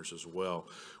partners as well.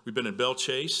 We've been in Belle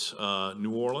Chase,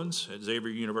 New Orleans, at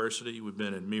Xavier University. We've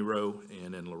been in Miro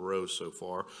and in LaRose so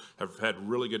far. Have had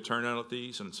really good turnout at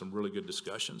these and some really good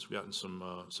discussions. We've gotten some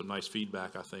nice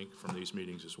feedback, I think, from these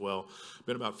meetings as well.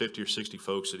 Been about 50 or 60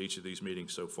 folks at each of these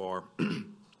meetings so far.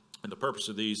 And the purpose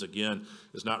of these, again,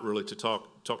 is not really to talk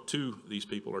to these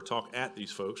people or talk at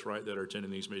these folks, right, that are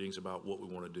attending these meetings about what we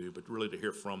want to do, but really to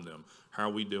hear from them. How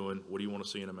are we doing? What do you want to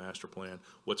see in a master plan?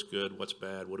 What's good? What's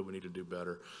bad? What do we need to do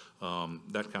better?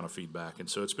 That kind of feedback. And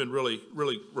so it's been really,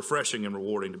 really refreshing and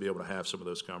rewarding to be able to have some of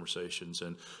those conversations,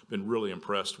 and been really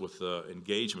impressed with the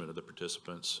engagement of the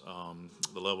participants,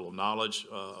 the level of knowledge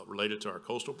related to our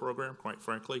coastal program, quite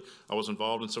frankly. I was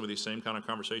involved in some of these same kind of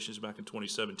conversations back in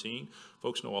 2017.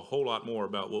 Folks know a whole lot more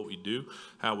about what we do,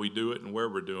 how we do it, and where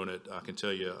we're doing it, I can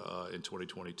tell you, in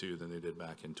 2022 than they did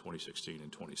back in 2016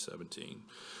 and 2017.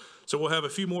 So we'll have a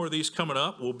few more of these coming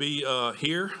up. We'll be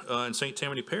here in St.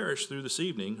 Tammany Parish through this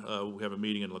evening. We have a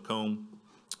meeting in Lacombe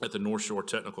at the North Shore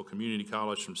Technical Community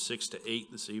College from 6 to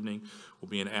 8 this evening. We'll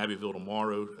be in Abbeville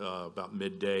tomorrow about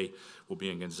midday. We'll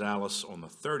be in Gonzales on the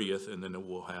 30th, and then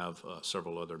we'll have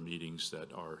several other meetings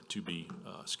that are to be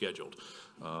scheduled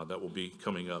that will be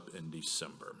coming up in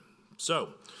December. So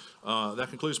that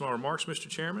concludes my remarks, Mr.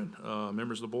 Chairman.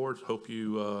 Members of the board, hope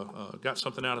you got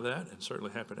something out of that, and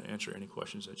certainly happy to answer any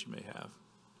questions that you may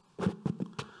have.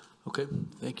 Okay,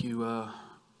 thank you,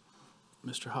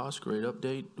 Mr. Haas. Great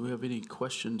update. Do we have any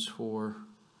questions for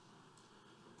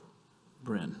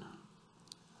Bryn?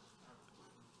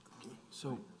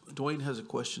 So Dwayne has a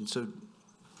question. So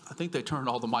I think they turned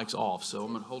all the mics off, so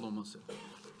I'm going to hold on one second.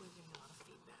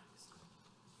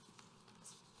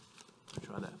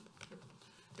 Try that.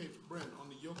 Hey, Brent, on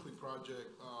the Yoakley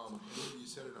project, maybe you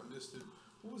said it, I missed it.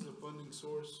 What was the funding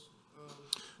source?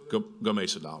 Go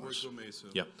Mesa dollars. Go Mesa.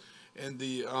 Yep. And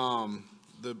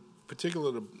the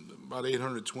particular, about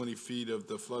 820 feet of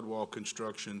the flood wall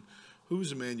construction, who's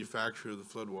the manufacturer of the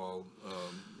flood wall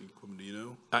equipment, do you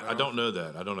know? I don't know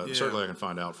that. I don't know. Yeah. Certainly I can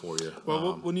find out for you.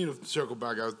 Well, we'll need to circle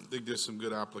back. I think there's some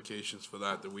good applications for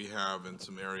that we have in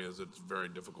some areas that's very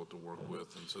difficult to work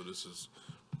with, and so this is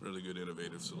really good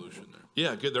innovative solution there.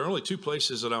 Yeah, good. There are only two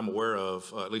places that I'm aware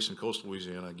of, at least in coastal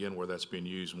Louisiana, again, where that's being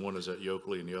used. One is at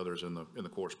Yoakley and the other is in the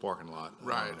course parking lot.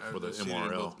 Right, For the I've seen it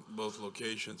in MRL. both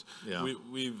locations. Yeah.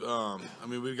 We've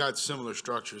got similar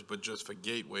structures, but just for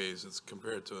gateways, it's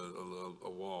compared to a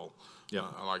wall. Yeah.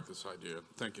 I like this idea.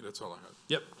 Thank you, that's all I had.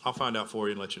 Yep, I'll find out for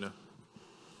you and let you know.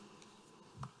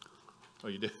 Oh,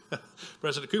 you did?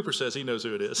 President Cooper says he knows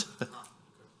who it is. I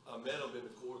met him in the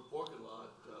court parking lot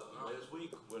last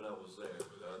week when I was there.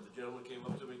 The gentleman came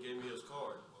up to me and gave me his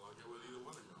card. Well, I'll get with either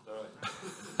one of you. All right.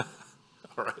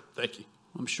 All right, thank you.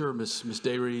 I'm sure Ms.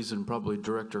 Dayries and probably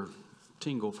Director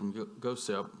Tingle from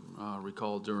GOSEP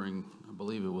recalled during, I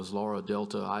believe it was Laura,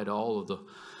 Delta, Ida, all of the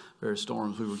various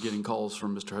storms, we were getting calls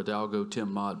from Mr. Hidalgo,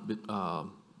 Tim Mott,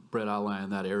 Brett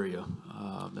Island, that area.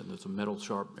 There's a metal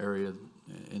sharp area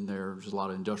in there. There's a lot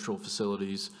of industrial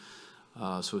facilities.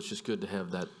 So it's just good to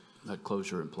have that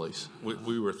closure in place.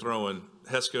 We were throwing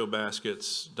HESCO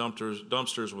baskets,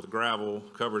 dumpsters with gravel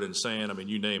covered in sand. I mean,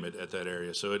 you name it at that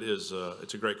area. So it is,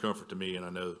 it's a great comfort to me, and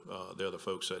I know the other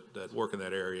folks that work in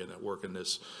that area and that work in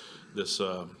this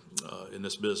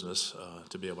business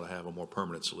to be able to have a more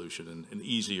permanent solution and an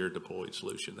easier deployed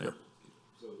solution there.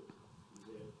 So, is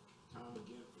there time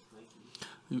again for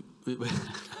thank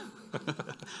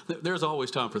you? There's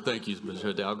always time for thank yous, Mr.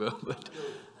 Hidalgo. But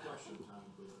Question time,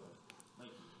 but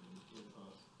thank you.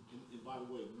 And by the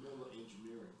way, Miller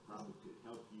Engineering probably could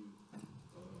help you,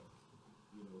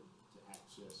 to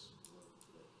access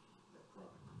that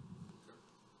product.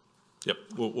 Yep,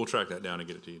 we'll track that down and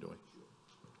get it to you, Dwayne.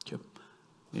 okay.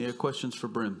 Any other questions for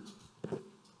Brim?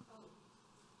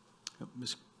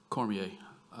 Ms. Cormier,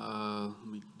 let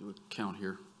me do a count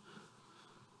here.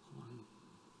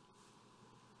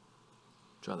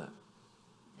 Try that.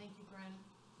 Thank you, Bren.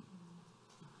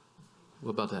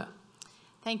 What about that?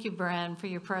 Thank you, Bren, for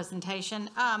your presentation.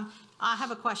 I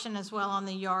have a question as well on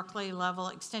the Yorkley level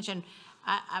extension.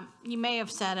 You may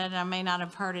have said it, I may not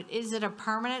have heard it. Is it a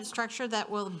permanent structure that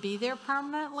will be there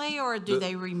permanently, or do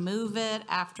they remove it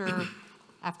after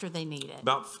they need it?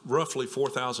 About roughly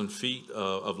 4,000 feet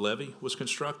of levee was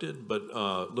constructed, but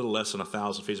a little less than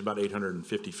 1,000 feet, about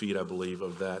 850 feet, I believe,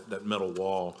 of that metal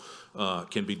wall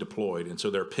can be deployed. And so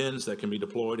there are pins that can be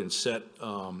deployed and set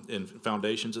in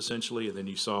foundations, essentially, and then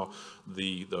you saw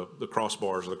the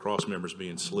crossbars or the cross members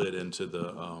being slid into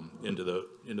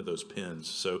those pins.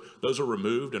 So those are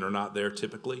removed and are not there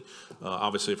typically.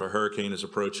 Obviously, if a hurricane is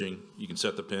approaching, you can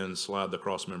set the pins, slide the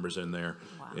cross members in there,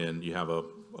 and you have a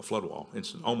flood wall,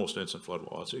 almost instant flood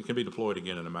wall. So it can be deployed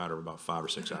again in a matter of about 5 or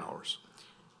 6 hours.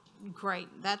 Great,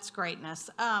 that's greatness.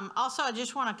 Also, I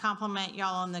just want to compliment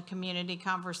y'all on the community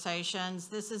conversations.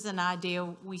 This is an idea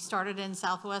we started in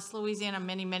Southwest Louisiana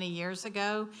many, many years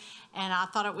ago, and I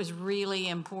thought it was really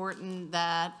important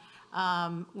that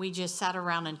we just sat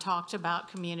around and talked about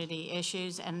community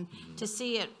issues, and to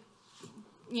see it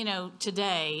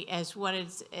today as what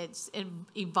it's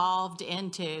evolved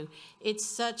into. It's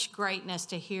such greatness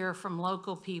to hear from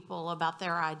local people about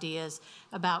their ideas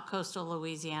about coastal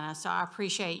Louisiana. So I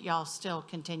appreciate y'all still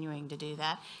continuing to do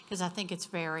that, because I think it's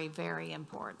very, very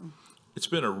important. It's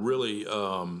been a really,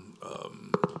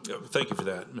 thank you for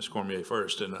that, Ms. Cormier,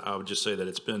 first. And I would just say that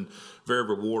it's been very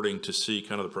rewarding to see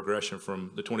kind of the progression from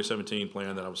the 2017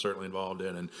 plan that I was certainly involved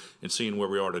in, and seeing where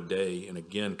we are today. And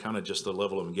again, kind of just the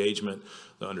level of engagement,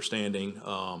 the understanding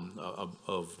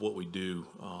of what we do,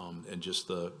 and just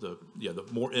the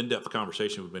more in-depth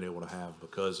conversation we've been able to have,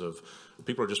 because of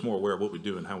people are just more aware of what we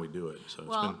do and how we do it.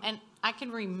 So And I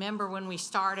can remember when we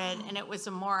started, and it was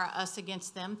a more us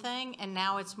against them thing, and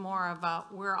now it's more of a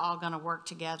we're all going to work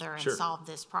together and Sure. solve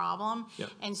this problem.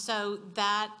 Yep. And so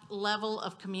that level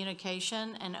of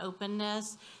communication and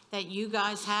openness that you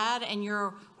guys had, and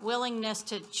your willingness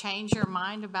to change your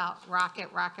mind about rocket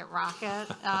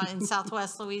in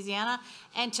Southwest Louisiana,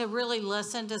 and to really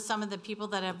listen to some of the people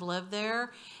that have lived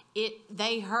there.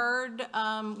 They heard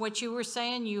what you were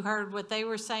saying, you heard what they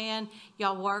were saying,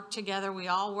 y'all worked together, we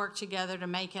all worked together to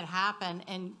make it happen,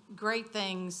 and great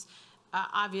things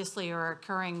obviously are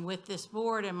occurring with this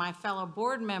board and my fellow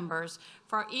board members,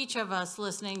 for each of us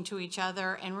listening to each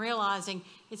other and realizing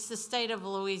it's the state of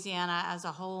Louisiana as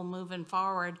a whole moving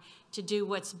forward to do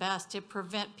what's best to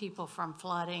prevent people from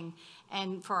flooding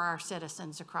and for our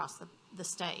citizens across the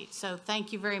state. So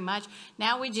thank you very much.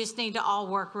 Now we just need to all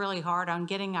work really hard on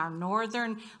getting our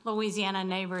northern Louisiana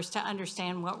neighbors to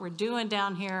understand what we're doing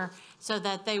down here, so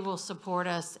that they will support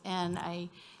us in a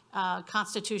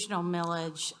constitutional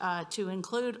millage to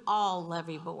include all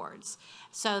levy boards.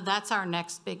 So that's our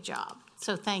next big job.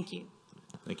 So thank you.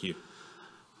 Thank you.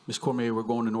 Ms. Cormier, we're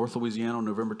going to North Louisiana on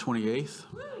November 28th,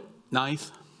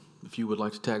 9th. If you would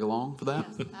like to tag along for that,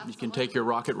 you can take your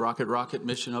rocket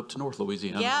mission up to North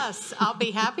Louisiana. Yes, I'll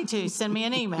be happy to. Send me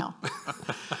an email.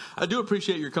 I do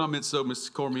appreciate your comments, though, Ms.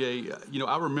 Cormier. You know,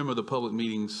 I remember the public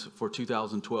meetings for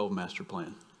 2012 master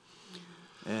plan,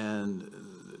 and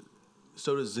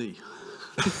so does Z.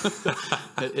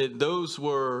 Those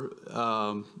were,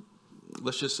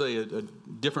 let's just say, a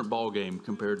different ballgame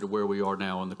compared to where we are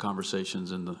now in the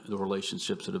conversations and the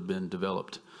relationships that have been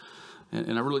developed.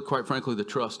 And I really, quite frankly, the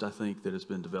trust, I think, that has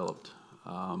been developed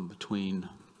between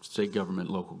state government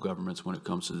and local governments when it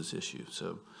comes to this issue.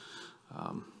 So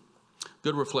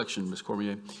good reflection, Ms.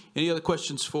 Cormier. Any other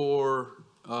questions for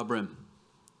Brim?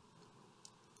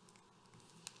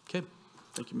 Okay.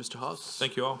 Thank you, Mr. Haas.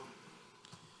 Thank you all.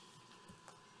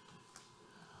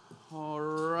 All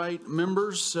right,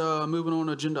 members, moving on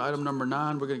to agenda item number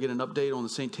 9, we're going to get an update on the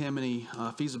St. Tammany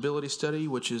feasibility study,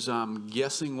 which is, I'm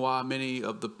guessing, why many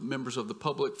of the members of the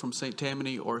public from St.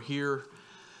 Tammany are here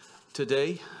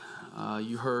today.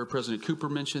 You heard President Cooper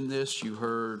mention this. You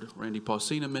heard Randy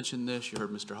Pausina mention this. You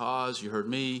heard Mr. Haas. You heard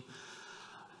me.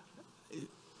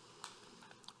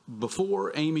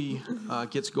 Before Amy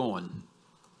gets going,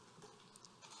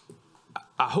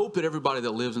 I hope that everybody that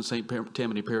lives in St.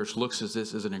 Tammany Parish looks at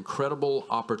this as an incredible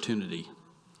opportunity.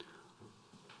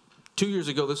 2 years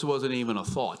ago, this wasn't even a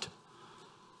thought.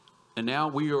 And now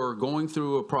we are going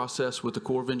through a process with the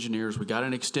Corps of Engineers. We got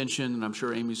an extension, and I'm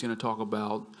sure Amy's going to talk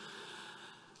about,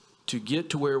 to get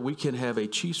to where we can have a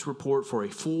chief's report for a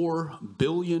 $4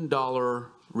 billion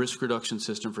risk reduction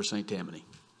system for St. Tammany.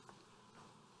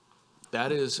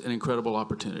 That is an incredible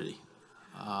opportunity.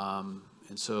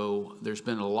 And so there's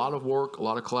been a lot of work, a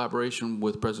lot of collaboration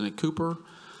with President Cooper,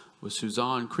 with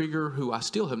Suzanne Krieger, who I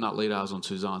still have not laid eyes on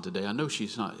Suzanne today. I know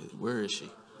she's not. Where is she?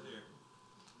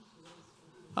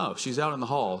 Oh, she's out in the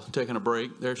hall taking a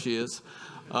break. There she is.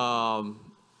 And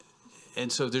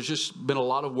so there's just been a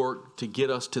lot of work to get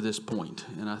us to this point.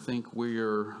 And I think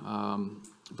we're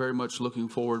very much looking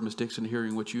forward, Ms. Dixon, to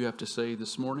hearing what you have to say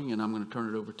this morning, and I'm going to turn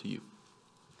it over to you.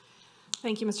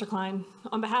 Thank you, Mr. Klein.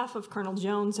 On behalf of Colonel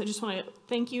Jones, I just want to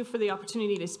thank you for the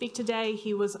opportunity to speak today.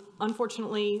 He was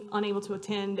unfortunately unable to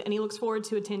attend, and he looks forward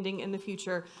to attending in the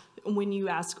future when you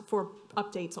ask for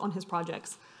updates on his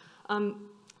projects.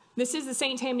 This is the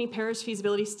St. Tammany Parish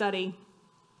Feasibility Study.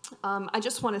 I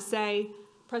just want to say,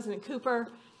 President Cooper,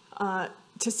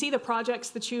 to see the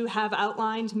projects that you have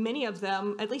outlined, many of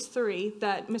them, at least 3,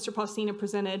 that Mr. Pausina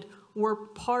presented, were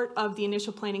part of the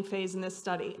initial planning phase in this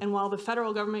study. And while the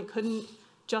federal government couldn't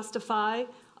justify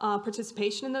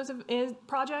participation in those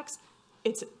projects,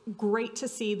 it's great to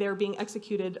see they're being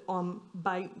executed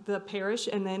by the parish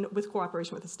and then with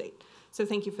cooperation with the state. So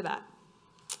thank you for that.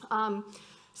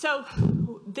 So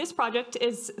this project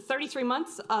is 33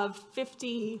 months of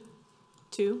 52.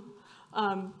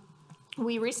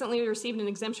 We recently received an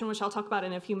exemption, which I'll talk about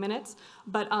in a few minutes,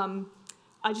 but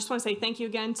I just want to say thank you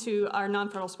again to our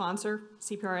non-federal sponsor,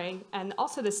 CPRA, and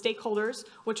also the stakeholders,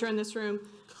 which are in this room,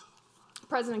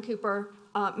 President Cooper,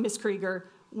 Ms. Krieger.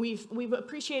 We've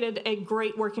appreciated a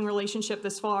great working relationship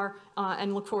this far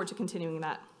and look forward to continuing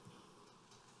that.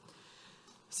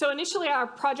 So initially, our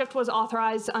project was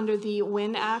authorized under the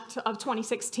WIN Act of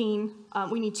 2016.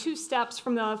 We need 2 steps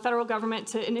from the federal government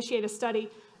to initiate a study.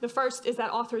 The first is that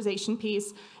authorization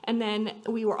piece, and then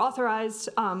we were authorized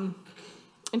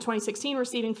in 2016,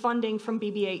 receiving funding from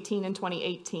BB18 in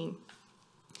 2018.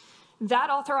 That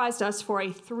authorized us for a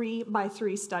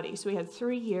 3-by-3 study. So we had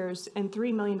 3 years and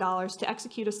 $3 million to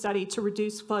execute a study to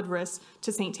reduce flood risk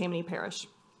to St. Tammany Parish.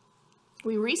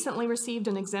 We recently received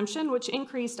an exemption, which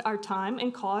increased our time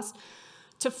and cost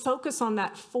to focus on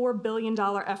that $4 billion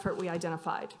effort we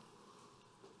identified.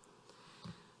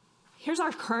 Here's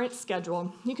our current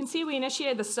schedule. You can see we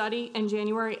initiated the study in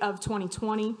January of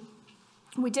 2020.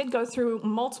 We did go through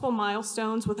multiple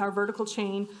milestones with our vertical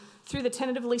chain through the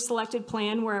tentatively selected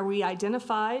plan where we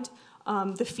identified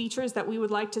the features that we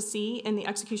would like to see in the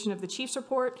execution of the chief's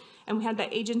report, and we had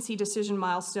that agency decision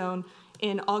milestone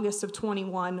in August of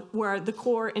 21 where the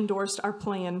Corps endorsed our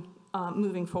plan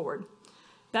moving forward.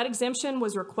 That exemption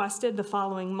was requested the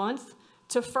following month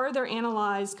to further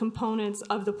analyze components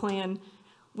of the plan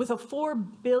with a $4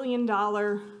 billion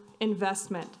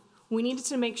investment. We needed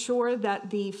to make sure that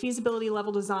the feasibility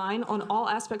level design on all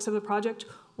aspects of the project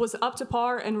was up to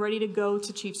par and ready to go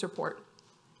to chief's report.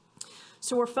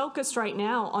 So we're focused right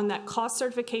now on that cost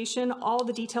certification. All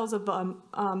the details of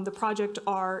the project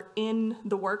are in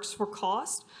the works for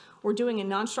cost. We're doing a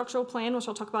non-structural plan, which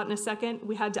I'll talk about in a second.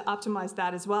 We had to optimize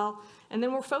that as well. And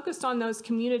then we're focused on those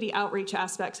community outreach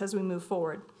aspects as we move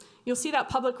forward. You'll see that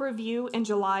public review in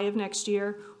July of next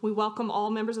year. We welcome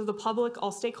all members of the public,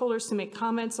 all stakeholders to make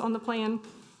comments on the plan,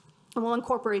 and we'll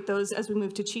incorporate those as we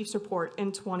move to Chief's report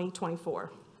in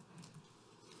 2024.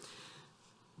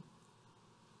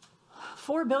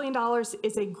 $4 billion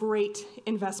is a great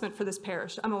investment for this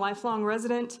parish. I'm a lifelong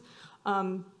resident.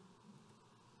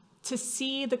 To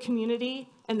see the community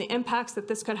and the impacts that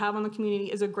this could have on the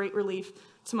community is a great relief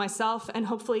to myself and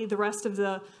hopefully the rest of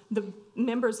the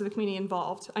members of the community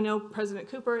involved. I know President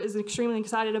Cooper is extremely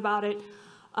excited about it.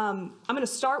 I'm going to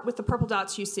start with the purple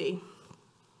dots you see.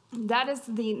 That is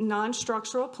the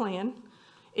non-structural plan.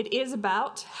 It is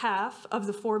about half of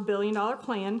the $4 billion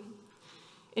plan.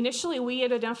 Initially, we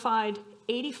had identified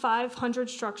 8,500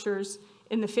 structures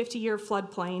in the 50-year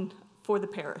floodplain for the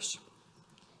parish.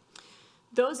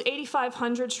 Those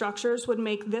 8,500 structures would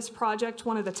make this project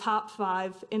one of the top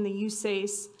 5 in the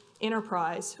USACE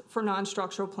enterprise for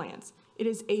non-structural plans. It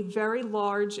is a very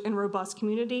large and robust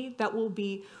community that will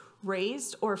be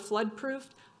raised or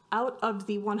flood-proofed out of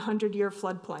the 100-year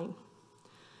floodplain.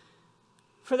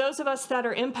 For those of us that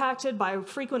are impacted by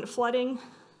frequent flooding,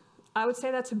 I would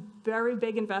say that's a very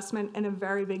big investment and a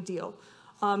very big deal.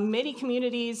 Many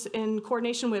communities, in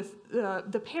coordination with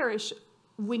the parish,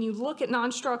 when you look at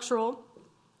non-structural,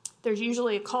 there's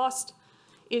usually a cost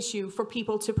issue for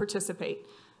people to participate.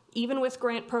 Even with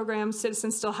grant programs,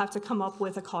 citizens still have to come up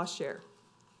with a cost share.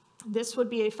 This would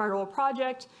be a federal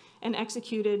project and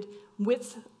executed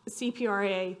with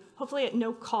CPRA, hopefully at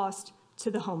no cost to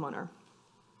the homeowner.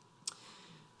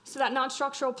 So that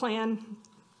non-structural plan,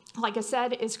 like I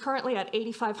said, is currently at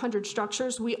 8,500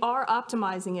 structures. We are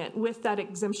optimizing it with that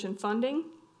exemption funding.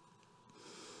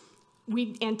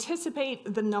 We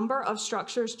anticipate the number of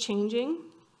structures changing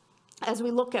as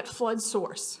we look at flood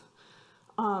source.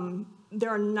 There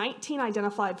are 19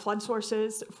 identified flood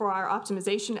sources for our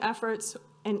optimization efforts,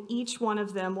 and each one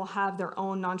of them will have their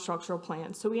own non-structural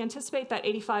plan. So we anticipate that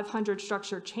 8,500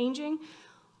 structure changing,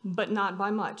 but not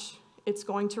by much. It's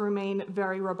going to remain a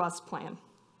very robust plan.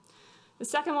 The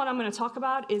second one I'm going to talk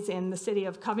about is in the city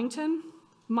of Covington.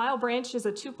 Mile Branch is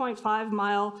a 2.5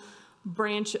 mile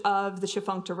branch of the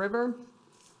Tchefuncte River.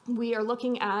 We are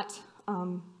looking at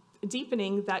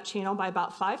deepening that channel by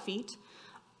about 5 feet.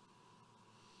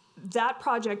 That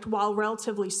project, while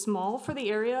relatively small for the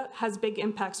area, has big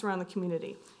impacts around the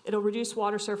community. It'll reduce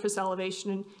water surface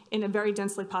elevation in a very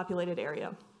densely populated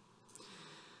area.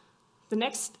 The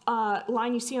next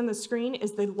line you see on the screen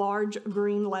is the large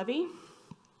green levee.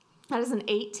 That is an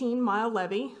 18-mile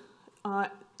levee.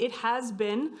 It has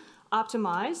been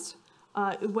optimized.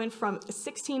 It went from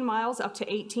 16 miles up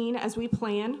to 18 as we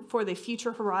plan for the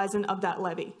future horizon of that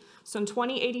levee. So in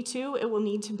 2082, it will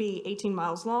need to be 18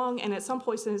 miles long and at some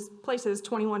places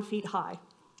 21 feet high.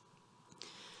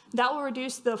 That will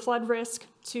reduce the flood risk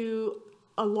to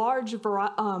a large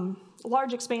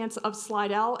expanse of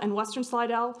Slidell and Western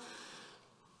Slidell.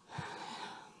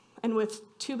 And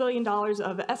with $2 billion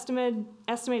of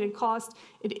estimated cost,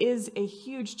 it is a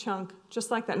huge chunk,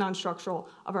 just like that non-structural,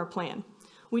 of our plan.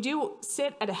 We do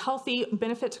sit at a healthy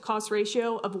benefit to cost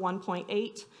ratio of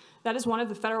 1.8. That is one of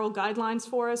the federal guidelines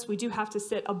for us. We do have to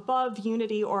sit above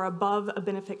unity or above a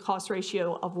benefit cost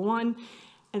ratio of 1,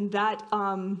 and that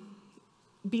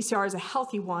BCR is a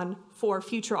healthy one for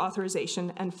future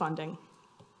authorization and funding.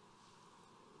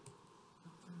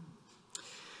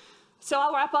 So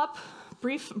I'll wrap up.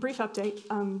 Brief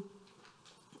update.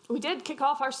 We did kick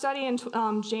off our study in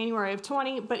January of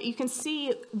 20, but you can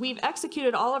see we've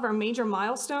executed all of our major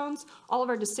milestones, all of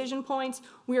our decision points.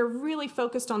 We are really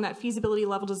focused on that feasibility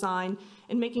level design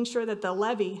and making sure that the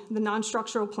levee, the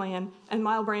non-structural plan, and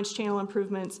Mile Branch channel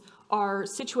improvements are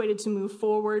situated to move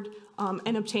forward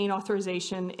and obtain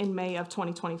authorization in May of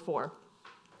 2024.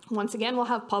 Once again, we'll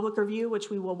have public review,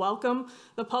 which we will welcome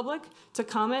the public to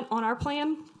comment on our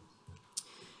plan.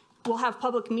 We'll have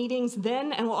public meetings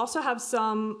then, and we'll also have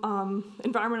some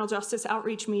environmental justice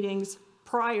outreach meetings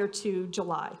prior to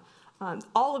July.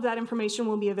 All of that information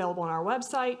will be available on our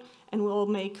website, and we'll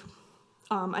make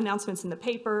announcements in the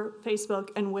paper, Facebook,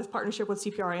 and with partnership with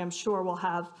CPRA, I'm sure we'll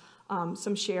have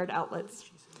some shared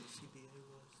outlets.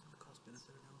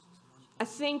 I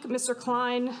think Mr.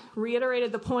 Klein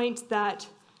reiterated the point that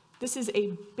this is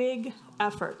a big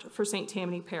effort for St.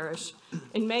 Tammany Parish.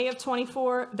 In May of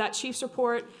 24, that Chief's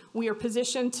report, we are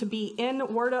positioned to be in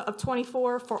WRDA of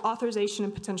 24 for authorization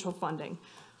and potential funding.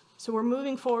 So we're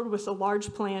moving forward with a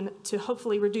large plan to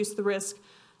hopefully reduce the risk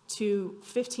to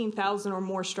 15,000 or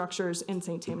more structures in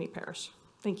St. Tammany Parish.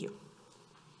 Thank you.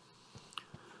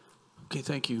 Okay,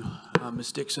 thank you,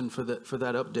 Ms. Dixon, for that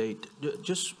update.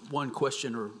 Just one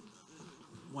question or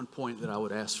one point that I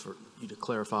would ask for you to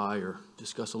clarify or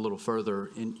discuss a little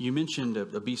further. And you mentioned a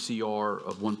BCR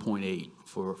of 1.8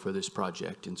 for this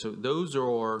project. And so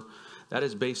that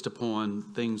is based upon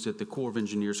things that the Corps of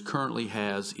Engineers currently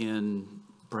has in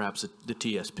perhaps the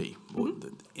TSP.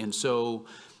 And so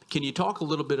can you talk a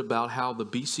little bit about how the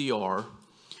BCR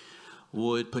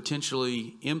would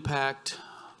potentially impact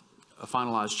a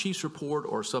finalized chief's report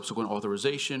or subsequent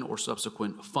authorization or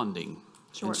subsequent funding?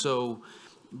 Sure. And so,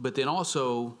 but then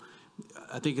also,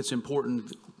 I think it's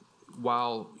important,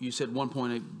 while you said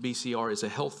 1.8 BCR is a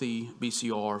healthy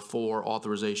BCR for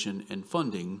authorization and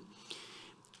funding,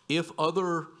 if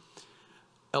other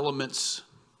elements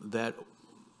that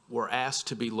were asked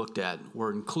to be looked at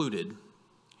were included,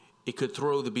 it could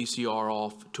throw the BCR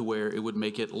off to where it would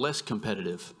make it less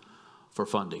competitive for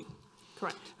funding.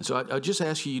 Correct. And so I just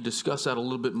ask you to discuss that a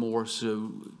little bit more.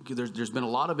 So there's been a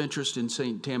lot of interest in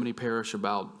St. Tammany Parish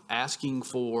about asking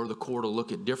for the Corps to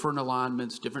look at different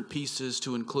alignments, different pieces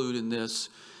to include in this.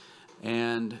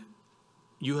 And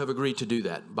you have agreed to do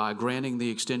that by granting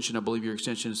the extension. I believe your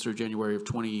extension is through January of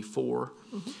 24.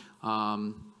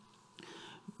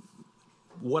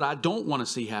 What I don't want to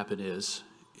see happen is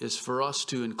for us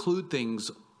to include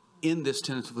things in this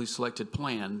tentatively selected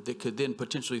plan that could then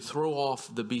potentially throw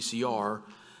off the BCR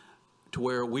to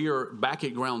where we are back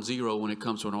at ground zero when it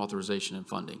comes to an authorization and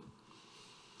funding.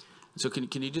 So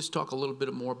can you just talk a little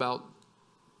bit more about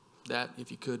that,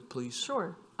 if you could, please?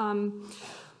 Sure.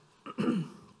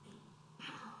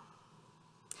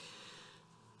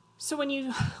 So when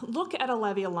you look at a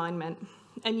levee alignment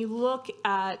and you look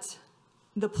at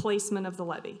the placement of the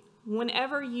levee,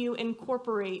 whenever you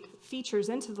incorporate features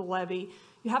into the levee,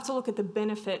 you have to look at the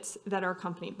benefits that are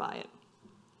accompanied by it.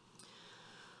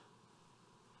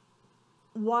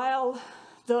 While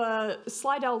the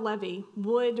Slidell levee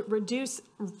would reduce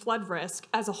flood risk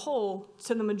as a whole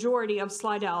to the majority of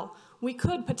Slidell, we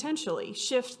could potentially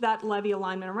shift that levee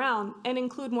alignment around and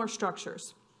include more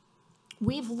structures.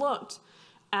 We've looked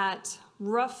at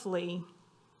roughly,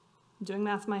 doing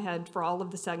math in my head for all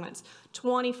of the segments,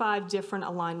 25 different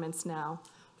alignments now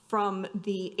from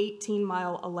the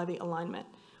 18-mile levee alignment.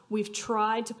 We've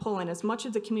tried to pull in as much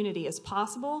of the community as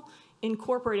possible,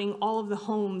 incorporating all of the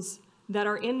homes that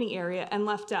are in the area and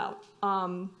left out.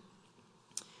 I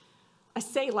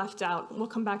say left out, we'll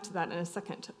come back to that in a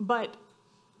second, but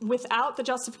without the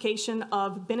justification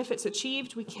of benefits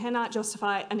achieved, we cannot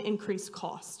justify an increased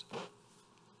cost.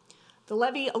 The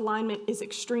levee alignment is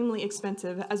extremely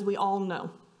expensive, as we all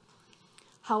know.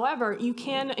 However, you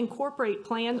can incorporate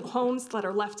planned homes that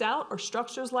are left out or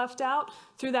structures left out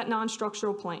through that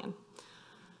non-structural plan.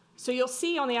 So you'll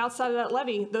see on the outside of that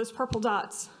levee, those purple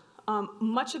dots.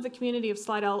 Much of the community of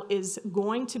Slidell is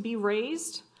going to be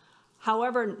raised.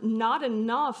 However, not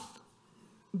enough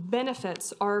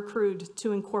benefits are accrued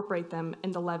to incorporate them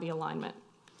in the levee alignment.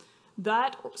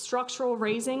 That structural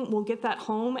raising will get that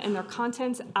home and their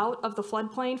contents out of the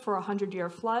floodplain for a 100-year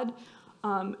flood.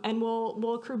 And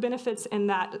we'll accrue benefits in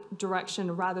that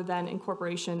direction rather than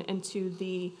incorporation into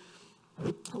the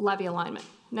levee alignment.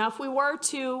 Now, if we were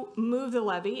to move the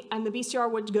levee and the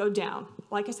BCR would go down,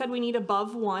 like I said, we need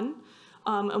above 1,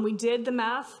 and we did the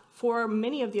math for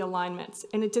many of the alignments,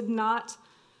 and it did not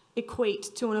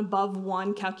equate to an above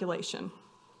 1 calculation.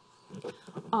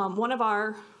 One of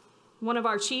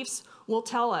our chiefs will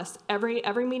tell us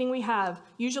every meeting we have,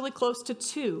 usually close to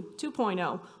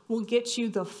 2.0, will get you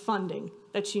the funding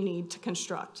that you need to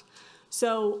construct.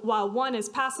 So while 1 is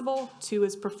passable, 2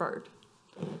 is preferred.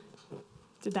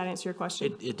 Did that answer your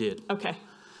question? It did. Okay.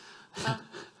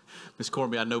 Ms.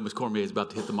 Cormier, I know Ms. Cormier is about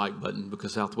to hit the mic button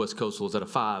because Southwest Coastal is at a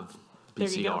 5 There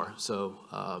you go. BCR.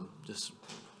 So just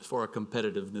for a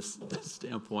competitiveness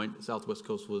standpoint, Southwest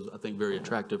Coastal is, I think, very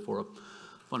attractive for a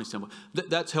funding standpoint.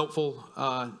 That's helpful,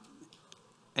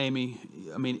 Amy.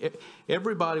 I mean,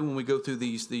 everybody, when we go through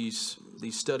these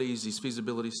studies, these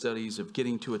feasibility studies of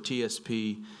getting to a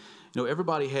TSP, you know,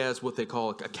 everybody has what they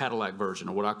call a Cadillac version,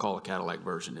 or what I call a Cadillac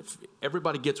version. If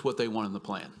everybody gets what they want in the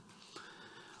plan.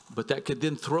 But that could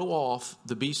then throw off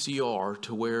the BCR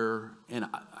to where, and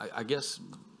I guess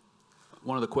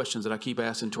one of the questions that I keep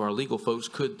asking to our legal folks,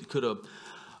 could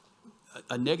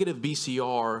a negative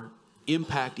BCR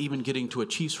impact even getting to a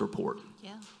chief's report?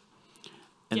 Yeah,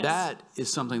 And Yes. that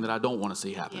is something that I don't want to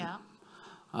see happen.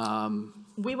 yeah.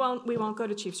 We won't go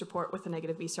to chief's report with a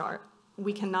negative BCR.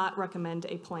 We cannot recommend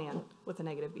a plan with a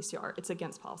negative BCR. It's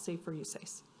against policy for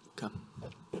USACE. Okay.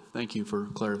 Thank you for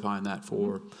clarifying that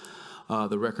for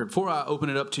the record. Before I open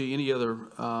it up to any other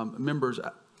members,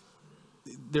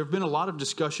 there have been a lot of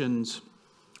discussions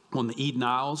on the Eden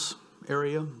Isles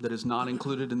area that is not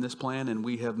included in this plan, and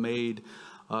we have made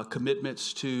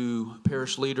commitments to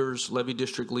parish leaders, levy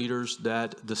district leaders,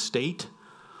 that the state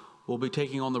will be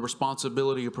taking on the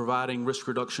responsibility of providing risk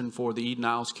reduction for the Eden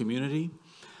Isles community.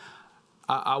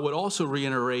 I would also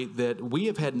reiterate that we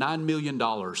have had $9 million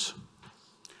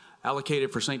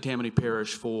allocated for St. Tammany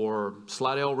Parish for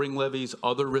Slidell ring levies,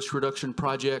 other risk reduction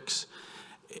projects.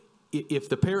 If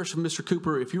the parish of Mr.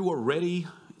 Cooper, if you are ready,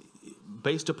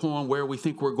 based upon where we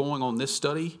think we're going on this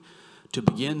study, to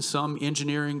begin some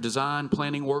engineering, design,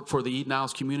 planning work for the Eden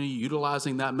Isles community,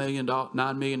 utilizing that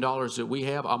 $9 million that we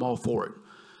have, I'm all for it.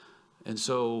 And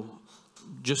so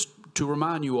just to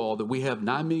remind you all that we have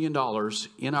 $9 million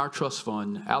in our trust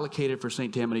fund allocated for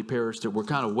St. Tammany Parish that we're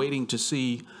kind of waiting to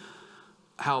see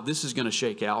how this is going to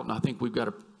shake out. And I think we've got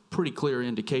a pretty clear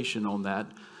indication on that.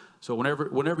 So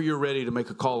whenever you're ready to make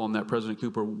a call on that, President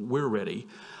Cooper, we're ready.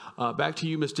 Back to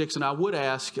you, Ms. Dixon. I would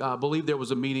ask, I believe there was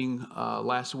a meeting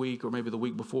last week or maybe the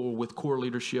week before with core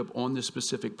leadership on this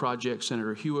specific project.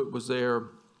 Senator Hewitt was there.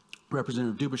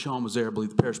 Representative Dubuchon was there. I believe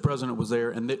the parish president was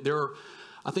there. And there are,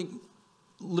 I think,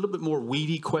 a little bit more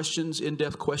weedy questions,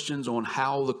 in-depth questions on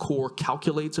how the Corps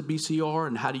calculates a BCR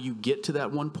and how do you get to that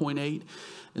 1.8.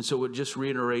 And so would just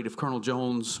reiterate, if Colonel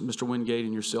Jones, Mr. Wingate,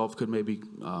 and yourself could maybe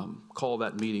call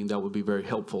that meeting, that would be very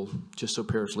helpful, just so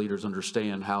parish leaders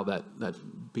understand how that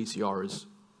BCR is,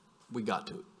 we got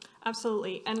to it.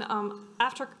 Absolutely. And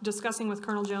after discussing with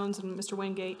Colonel Jones and Mr.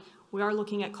 Wingate, we are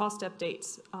looking at cost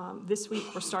updates. This week,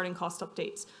 we're starting cost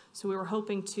updates. So we were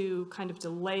hoping to kind of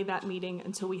delay that meeting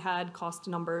until we had cost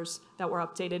numbers that were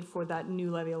updated for that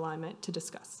new levy alignment to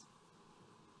discuss.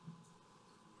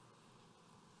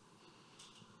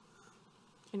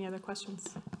 Any other questions?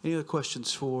 Any other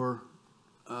questions for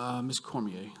Ms.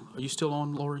 Cormier? Are you still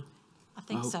on, Lori? I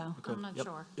think so. Okay. I'm not Yep.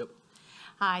 sure. Yep.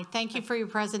 Hi, thank you for your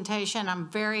presentation. I'm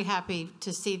very happy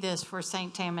to see this for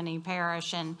St. Tammany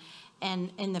Parish and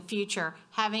in the future.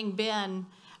 Having been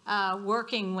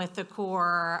working with the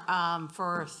Corps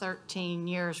for 13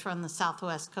 years from the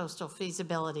Southwest Coastal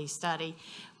Feasibility Study,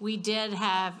 we did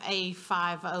have a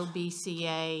 5.0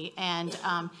 BCA, and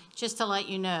just to let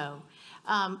you know,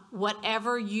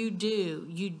 whatever you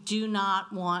do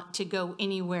not want to go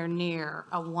anywhere near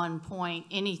a 1 point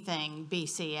anything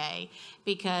BCA,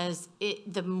 because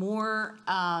the more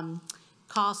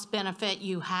cost benefit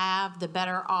you have, the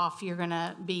better off you're going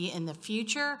to be in the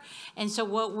future. And so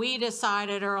what we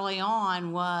decided early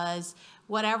on was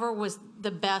whatever was the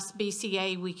best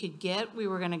BCA we could get, we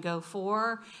were going to go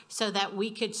for, so that we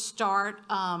could start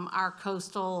our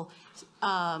coastal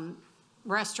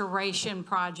restoration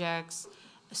projects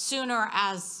sooner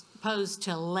as opposed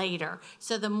to later.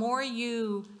 So the more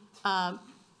you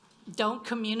don't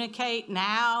communicate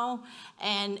now,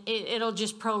 and it'll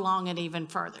just prolong it even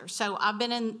further. So I've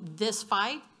been in this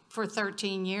fight for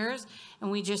 13 years, and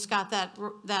we just got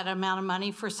that amount of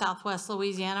money for Southwest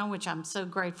Louisiana, which I'm so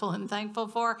grateful and thankful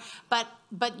for.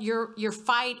 But your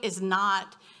fight is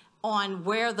not on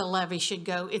where the levy should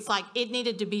go. It's like it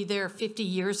needed to be there 50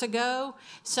 years ago.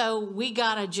 So we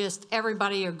gotta just,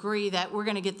 everybody agree that we're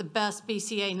gonna get the best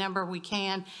BCA number we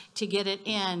can to get it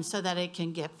in so that it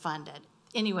can get funded.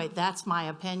 Anyway, that's my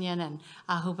opinion, and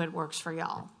I hope it works for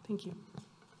y'all. Thank you.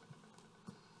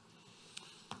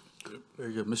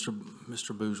 Very good. Mr.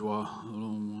 Bourgeois, hold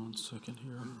on 1 second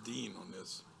here. I'm Dean on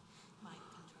this.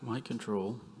 Mic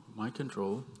control.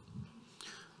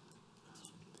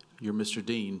 You're Mr.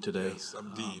 Dean today. Yes,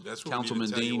 I'm Dean. That's what Councilman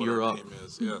we need to tell Dean, you you're what up. our name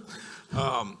is.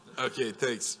 Yeah. Okay,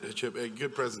 thanks, Chip. A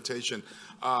good presentation.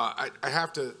 I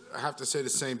have to say the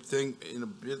same thing in a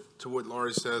bit to what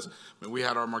Laurie says. When we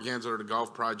had our Marganza to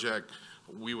Golf project,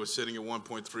 we were sitting at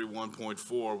 1.3,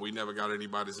 1.4. We never got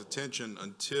anybody's attention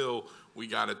until we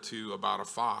got it to about a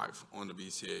 5 on the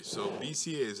BCA. So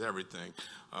BCA is everything,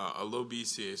 a low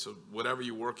BCA, so whatever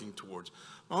you're working towards.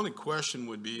 My only question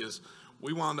would be is,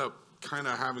 we wound up kind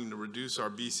of having to reduce our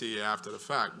BCA after the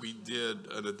fact. We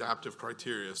did an adaptive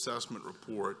criteria assessment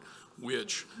report,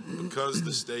 which, because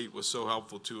the state was so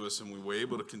helpful to us and we were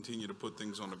able to continue to put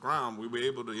things on the ground, we were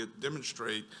able to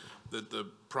demonstrate that the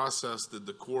process that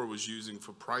the Corps was using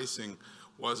for pricing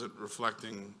wasn't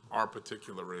reflecting our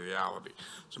particular reality.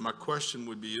 So my question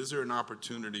would be, is there an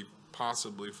opportunity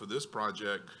possibly for this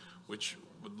project, which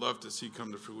would love to see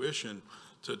come to fruition,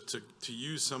 to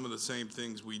use some of the same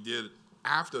things we did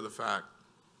after the fact,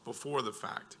 before the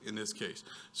fact in this case?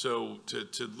 So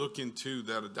to look into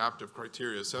that adaptive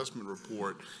criteria assessment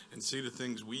report and see the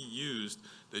things we used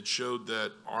that showed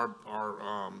that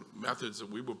our methods that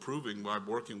we were proving by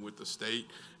working with the state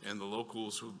and the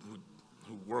locals who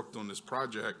worked on this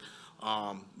project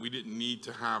We didn't need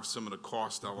to have some of the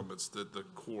cost elements that the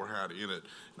core had in it.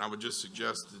 And I would just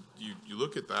suggest that you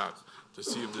look at that to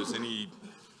see if there's anything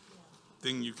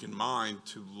you can mine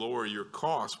to lower your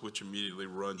cost, which immediately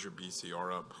runs your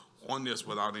BCR up on this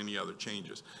without any other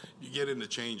changes. You get into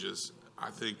changes, I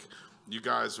think you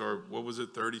guys are, what was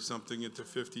it, 30-something into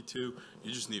 52?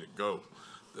 You just need to go.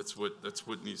 That's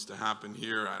what needs to happen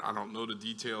here. I don't know the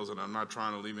details, and I'm not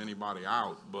trying to leave anybody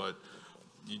out, but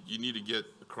you need to get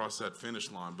across that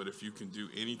finish line. But if you can do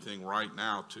anything right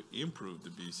now to improve the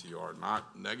BCR,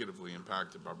 not negatively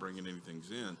impacted by bringing anything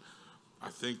in, I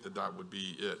think that would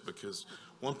be it, because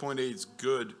 1.8 is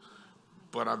good,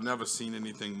 but I've never seen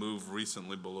anything move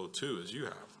recently below 2 as you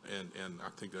have, and I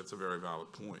think that's a very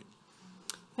valid point.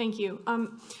 Thank you.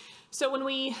 So when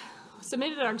we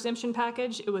submitted our exemption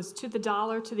package, it was to the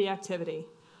dollar to the activity.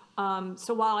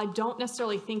 So while I don't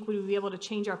necessarily think we would be able to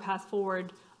change our path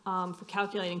forward for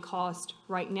calculating cost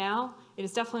right now, it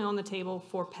is definitely on the table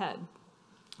for PED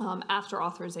after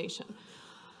authorization.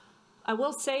 I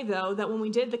will say, though, that when we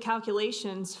did the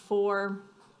calculations for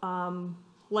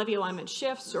levee alignment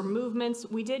shifts or movements,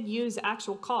 we did use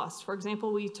actual costs. For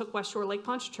example, we took West Shore Lake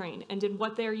Pontchartrain and did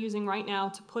what they're using right now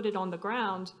to put it on the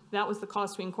ground. That was the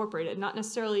cost we incorporated, not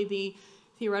necessarily the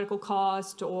theoretical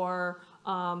cost or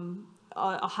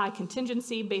a high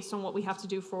contingency based on what we have to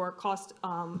do for cost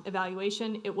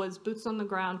evaluation. It was boots on the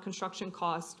ground, construction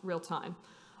cost, real time.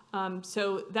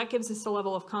 So that gives us a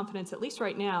level of confidence, at least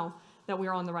right now, that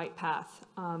we're on the right path.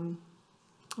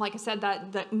 Like I said,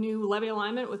 that new levee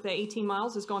alignment with the 18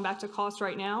 miles is going back to cost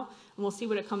right now, and we'll see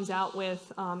what it comes out with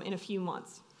in a few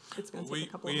months. It's going to take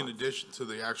a couple of months. In addition to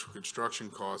the actual construction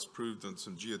costs, proved in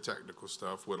some geotechnical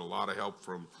stuff with a lot of help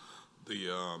from the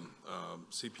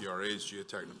CPRA's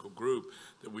geotechnical group,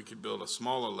 that we could build a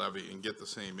smaller levee and get the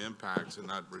same impacts and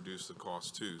not reduce the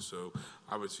cost too. So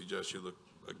I would suggest you look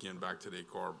again back to the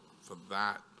ACAR for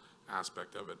that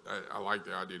aspect of it. I like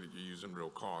the idea that you're using real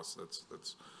costs.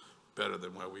 That's better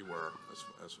than where we were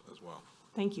as well.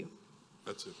 Thank you.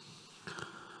 That's it.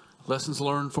 Lessons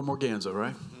learned from Morganza,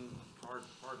 right? Hard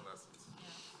lessons.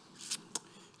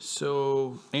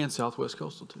 So, and Southwest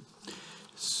Coastal too.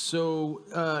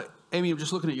 So, Amy, I'm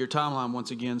just looking at your timeline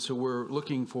once again. So we're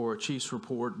looking for a chief's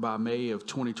report by May of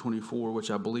 2024, which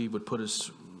I believe would put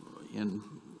us in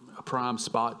a prime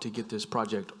spot to get this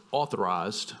project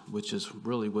authorized, which is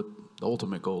really what the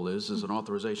ultimate goal is an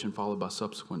authorization followed by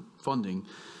subsequent funding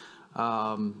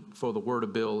for the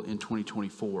WRDA bill in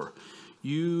 2024. Do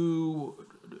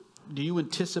you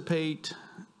anticipate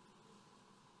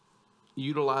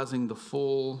utilizing the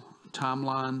full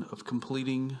timeline of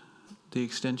completing the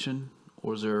extension,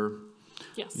 or is there?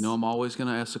 Yes. I'm always going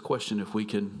to ask the question if we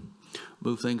can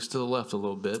move things to the left a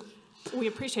little bit. We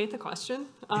appreciate the question.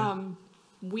 Yeah.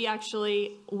 We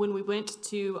actually, when we went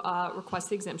to request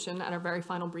the exemption at our very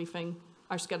final briefing,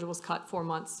 our schedule was cut 4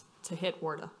 months to hit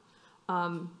WRDA.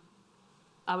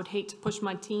 I would hate to push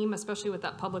my team, especially with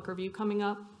that public review coming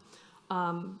up.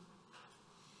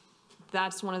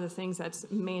 That's one of the things that's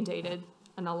mandated,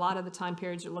 and a lot of the time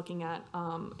periods you're looking at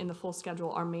in the full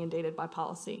schedule are mandated by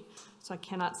policy. So I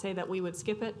cannot say that we would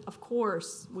skip it. Of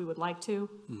course, we would like to,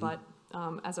 but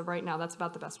as of right now, that's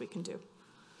about the best we can do.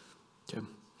 Okay.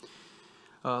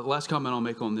 Last comment I'll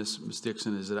make on this, Ms.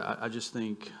 Dixon, is that I just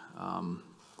think,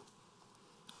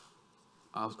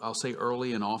 I'll say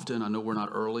early and often, I know we're not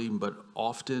early, but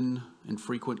often and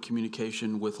frequent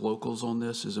communication with locals on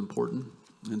this is important.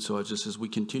 And so as we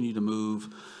continue to move,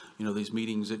 these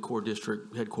meetings at core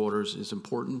district headquarters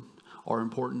are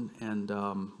important, and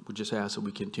we just ask that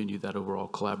we continue that overall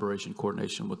collaboration,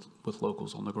 coordination with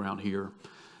locals on the ground here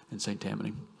in St.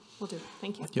 Tammany. Will do.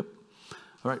 Thank you. Yep.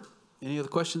 All right. Any other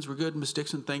questions? We're good. Ms.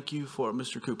 Dixon, thank you. For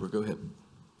Mr. Cooper, go ahead. You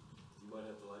might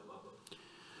have to light my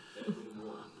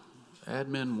book.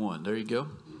 Admin 1. There you go.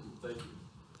 Thank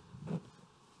you.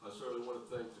 I certainly want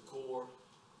to thank the Corps,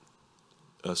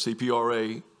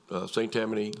 CPRA, St.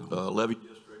 Tammany, Levee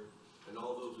District, and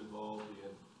all those involved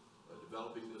in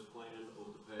developing this plan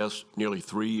over the past nearly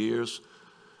 3 years.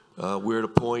 We're at a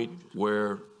point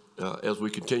where, as we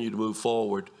continue to move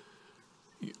forward,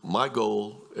 my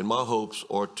goal and my hopes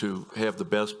are to have the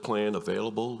best plan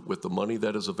available with the money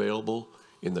that is available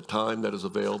in the time that is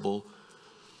available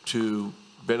to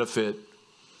benefit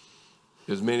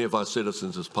as many of our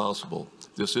citizens as possible.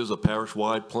 This is a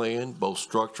parish-wide plan, both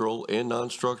structural and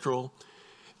non-structural,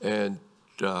 and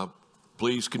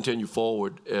please continue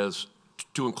forward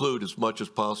to include as much as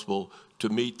possible to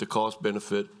meet the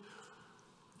cost-benefit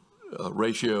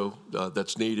ratio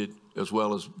that's needed, as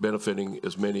well as benefiting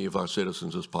as many of our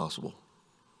citizens as possible.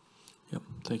 Yep.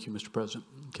 Thank you, Mr. President.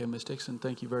 Okay, Ms. Dixon,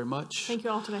 thank you very much. Thank you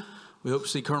all today. We hope to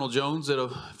see Colonel Jones at a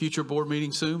future board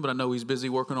meeting soon, but I know he's busy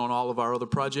working on all of our other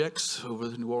projects over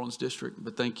the New Orleans district.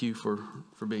 But thank you for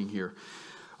being here.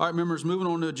 All right, members, moving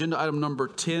on to agenda item number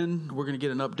 10, we're going to get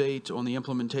an update on the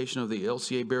implementation of the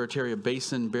LCA Barataria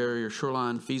Basin Barrier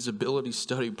Shoreline Feasibility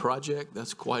Study Project.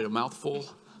 That's quite a mouthful.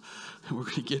 And we're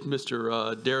going to get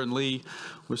Mr. Darren Lee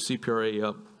with CPRA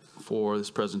up for this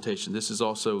presentation. This is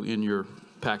also in your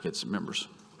packets, members.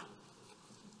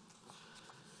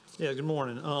 Yeah, good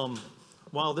morning.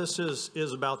 While this is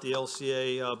about the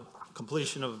LCA,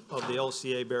 completion of the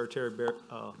LCA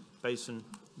Barataria Basin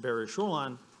Barrier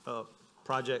Shoreline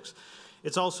projects,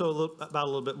 it's also about a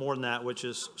little bit more than that, which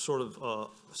is sort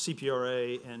of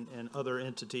CPRA and other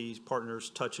entities, partners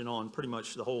touching on pretty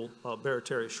much the whole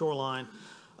Barataria shoreline.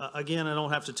 Again, I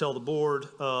don't have to tell the board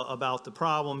about the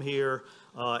problem here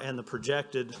and the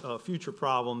projected future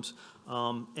problems.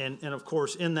 And of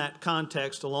course, in that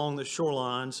context, along the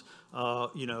shorelines,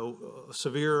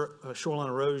 severe shoreline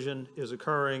erosion is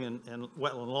occurring and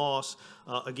wetland loss,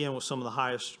 again, with some of the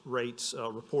highest rates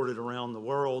reported around the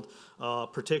world,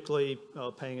 particularly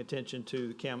paying attention to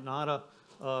the Caminata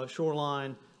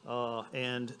shoreline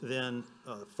and then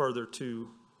further to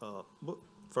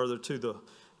the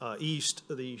east,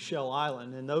 the Shell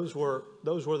Island, and those were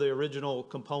the original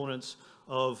components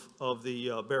of the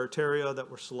Barataria that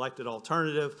were selected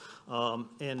alternative,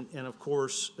 and of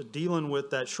course dealing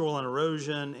with that shoreline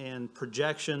erosion and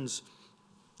projections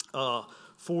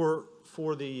for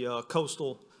the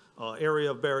coastal area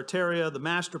of Barataria. The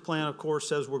master plan, of course,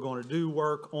 says we're going to do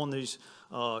work on these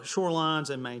shorelines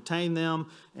and maintain them,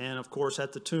 and of course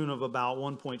at the tune of about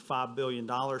 $1.5 billion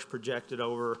projected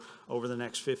over the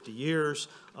next 50 years.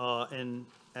 And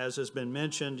as has been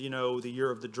mentioned, the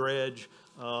year of the dredge,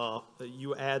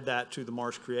 you add that to the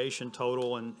marsh creation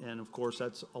total, and of course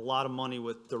that's a lot of money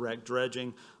with direct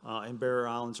dredging, and barrier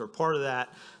islands are part of that.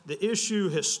 The issue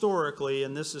historically,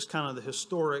 and this is kind of the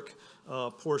historic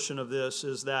portion of this,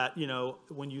 is that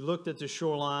when you looked at the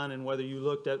shoreline, and whether you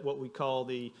looked at what we call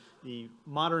the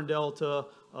modern delta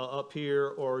up here,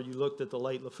 or you looked at the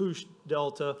late Lafourche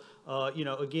delta,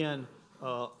 again,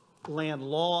 land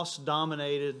loss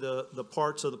dominated the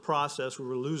parts of the process. We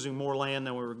were losing more land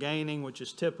than we were gaining, which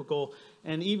is typical.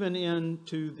 And even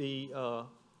into the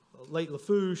late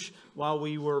Lafourche, while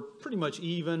we were pretty much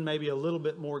even, maybe a little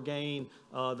bit more gain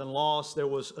than loss, there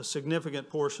was a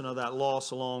significant portion of that loss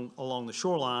along the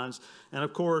shorelines. And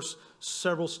of course,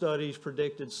 several studies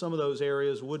predicted some of those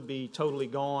areas would be totally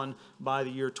gone by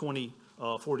the year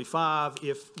 2045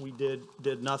 if we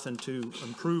did nothing to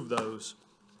improve those.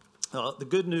 The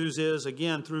good news is,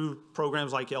 again, through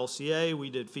programs like LCA, we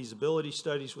did feasibility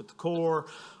studies with the Corps,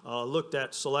 looked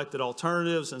at selected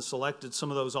alternatives and selected some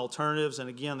of those alternatives. And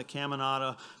again, the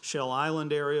Caminata Shell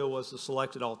Island area was the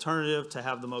selected alternative to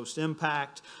have the most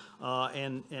impact.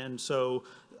 And so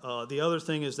the other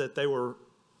thing is that they were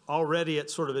already at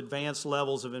sort of advanced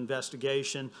levels of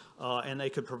investigation, and they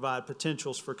could provide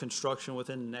potentials for construction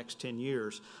within the next 10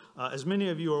 years. As many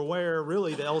of you are aware,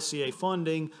 really the LCA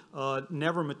funding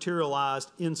never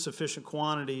materialized in sufficient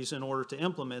quantities in order to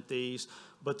implement these.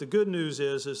 But the good news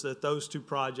is that those two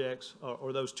projects,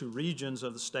 or those two regions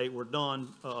of the state, were done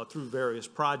through various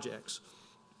projects.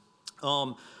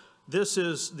 This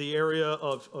is the area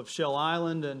of Shell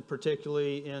Island, and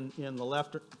particularly in the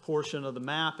left portion of the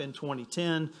map in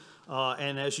 2010.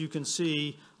 And as you can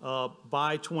see,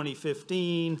 by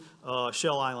 2015,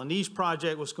 Shell Island East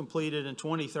project was completed. In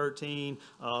 2013,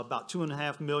 about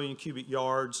 2.5 million cubic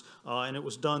yards, and it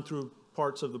was done through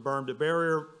parts of the berm to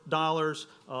barrier dollars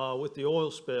with the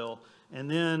oil spill.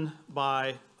 And then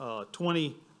by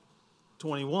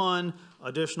 2021,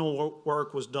 additional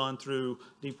work was done through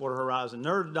Deepwater Horizon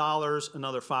NERDA dollars,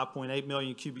 another 5.8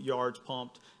 million cubic yards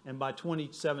pumped. And by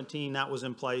 2017, that was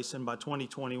in place. And by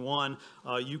 2021,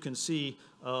 you can see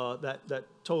that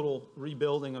total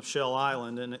rebuilding of Shell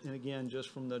Island. And again, just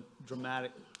from the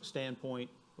dramatic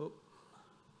standpoint, I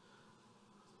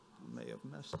may have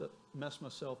messed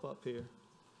myself up here.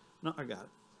 No, I got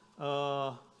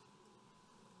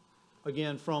it.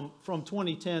 Again, from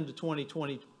 2010 to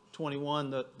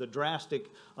 2021, the drastic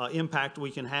impact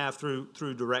we can have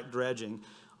through direct dredging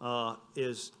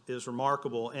is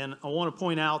remarkable. And I want to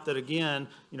point out that, again,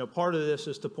 part of this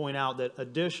is to point out that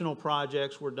additional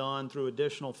projects were done through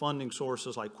additional funding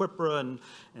sources like QIPRA and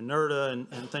NERDA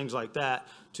and things like that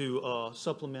to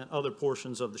supplement other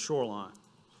portions of the shoreline.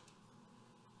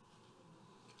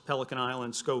 Pelican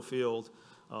Island, Schofield,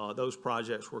 those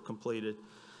projects were completed.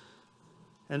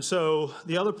 And so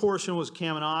the other portion was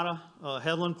Caminata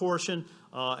headland portion.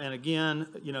 And again,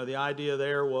 the idea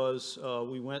there was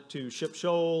we went to Ship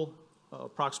Shoal,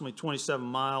 approximately 27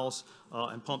 miles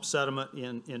and pump sediment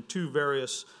in two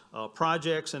various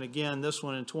projects. And again, this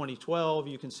one in 2012,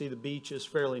 you can see the beach is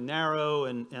fairly narrow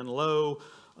and low.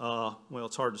 Well,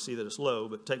 it's hard to see that it's low,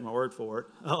 but take my word for it.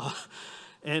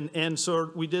 And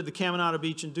so we did the Caminada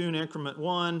Beach and Dune Increment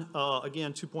 1,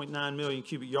 again, 2.9 million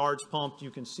cubic yards pumped.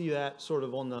 You can see that sort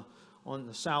of on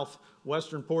the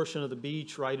southwestern portion of the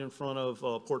beach, right in front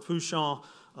of Port Fourchon,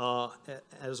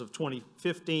 as of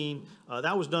 2015.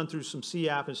 That was done through some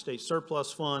CAP and state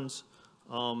surplus funds.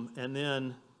 And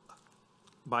then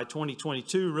by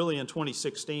 2022, really in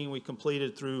 2016, we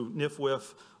completed through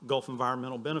NIFWIF, Gulf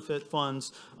Environmental Benefit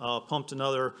Funds, pumped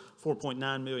another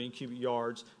 4.9 million cubic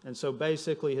yards. And so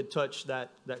basically had touched that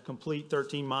complete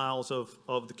 13 miles of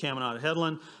the Caminada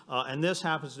Headland. And this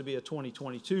happens to be a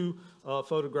 2022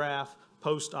 photograph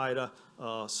post-Ida.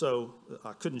 So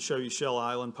I couldn't show you Shell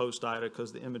Island post-Ida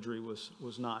because the imagery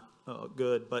was not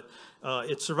good. But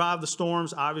it survived the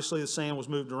storms. Obviously, the sand was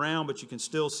moved around, but you can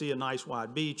still see a nice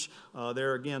wide beach.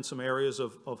 There are, again, some areas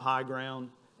of high ground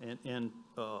and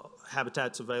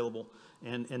habitats available,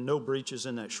 and no breaches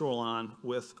in that shoreline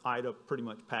with Ida pretty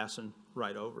much passing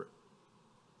right over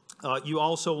it. You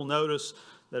also will notice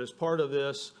that as part of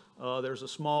this, there's a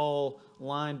small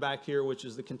line back here, which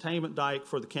is the containment dike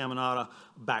for the Caminada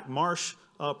Back Marsh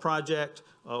project,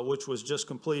 which was just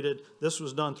completed. This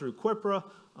was done through QIPRA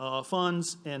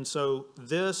funds, and so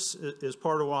this is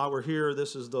part of why we're here.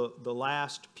 This is the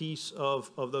last piece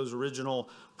of those original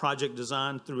project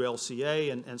design through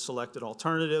LCA and selected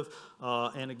alternative.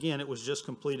 And again, it was just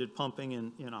completed pumping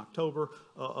in October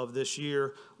of this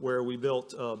year, where we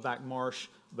built Back Marsh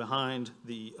behind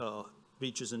the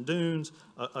beaches and dunes.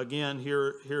 Again,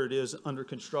 here it is under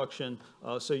construction.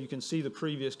 So you can see the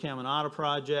previous Caminada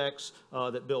projects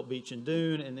that built beach and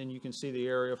dune, and then you can see the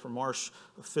area for marsh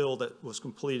fill that was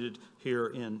completed here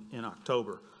in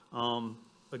October.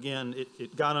 Again,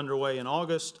 it got underway in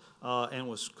August and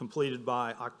was completed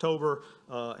by October,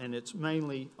 and it's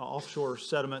mainly offshore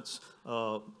sediments,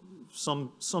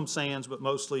 some sands, but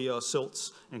mostly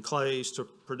silts and clays to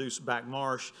produce back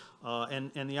marsh.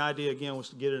 And the idea, again, was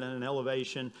to get it at an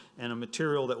elevation and a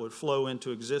material that would flow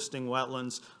into existing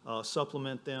wetlands,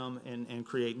 supplement them, and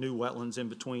create new wetlands in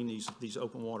between these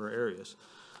open water areas.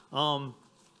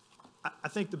 I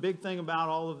think the big thing about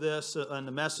all of this and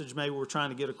the message maybe we're trying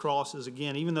to get across is,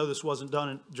 again, even though this wasn't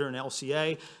done during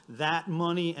LCA, that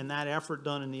money and that effort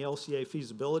done in the LCA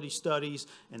feasibility studies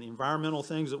and the environmental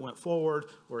things that went forward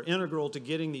were integral to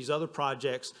getting these other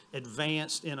projects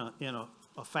advanced in a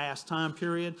fast time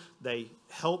period. They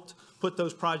helped put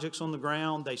those projects on the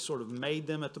ground. They sort of made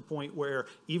them at the point where,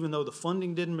 even though the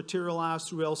funding didn't materialize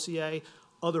through LCA,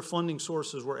 other funding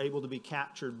sources were able to be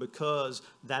captured because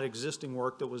that existing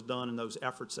work that was done and those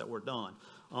efforts that were done.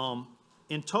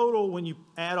 In total, when you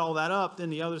add all that up, then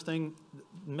the other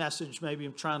message maybe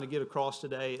I'm trying to get across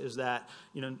today is that,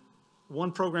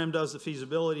 one program does the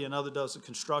feasibility, another does the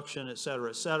construction, et cetera,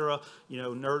 et cetera.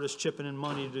 NERD is chipping in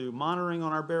money to do monitoring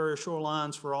on our barrier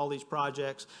shorelines for all these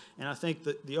projects. And I think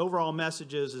that the overall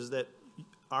message is that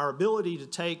our ability to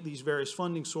take these various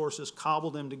funding sources,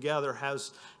 cobble them together,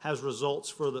 has results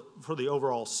for the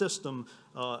overall system,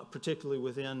 particularly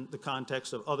within the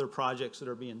context of other projects that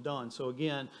are being done. So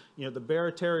again, the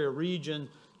Barataria region,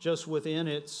 just within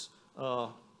its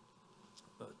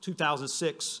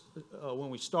 2006, when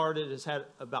we started, has had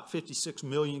about 56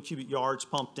 million cubic yards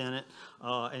pumped in it.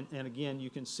 And again, you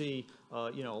can see,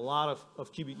 a lot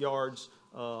of cubic yards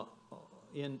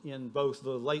in both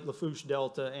the late Lafourche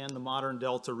Delta and the modern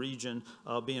Delta region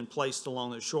being placed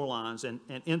along those shorelines. And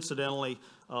incidentally,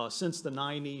 since the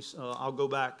 90s, I'll go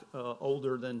back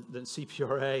older than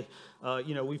CPRA,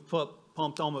 we've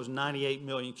pumped almost 98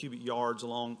 million cubic yards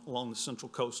along the central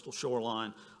coastal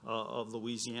shoreline of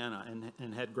Louisiana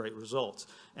and had great results.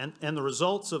 And the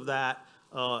results of that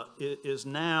is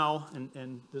now,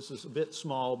 and this is a bit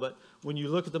small, but when you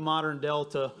look at the modern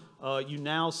Delta, you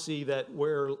now see that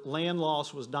where land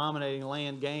loss was dominating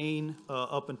land gain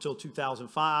up until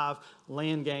 2005,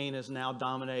 land gain is now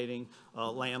dominating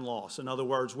land loss. In other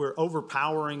words, we're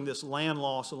overpowering this land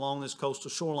loss along this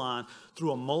coastal shoreline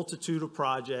through a multitude of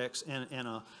projects and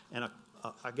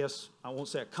I guess I won't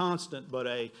say a constant, but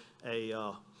a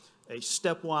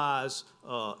stepwise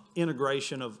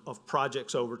integration of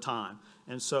projects over time.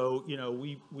 And so,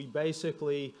 we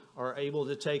basically are able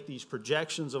to take these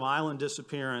projections of island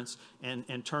disappearance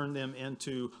and turn them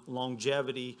into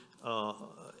longevity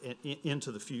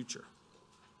into the future.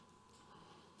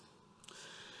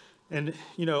 And,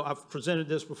 you know, I've presented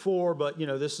this before, but, you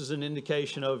know, this is an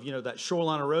indication of, you know, that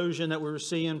shoreline erosion that we were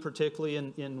seeing, particularly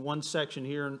in one section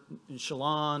here in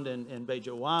Chelan and Bay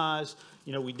Joe Wise.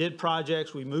 You know, we did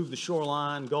projects, we moved the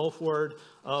shoreline Gulfward,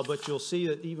 but you'll see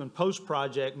that even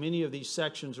post-project, many of these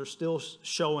sections are still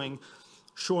showing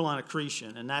shoreline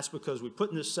accretion, and that's because we put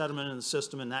in this sediment in the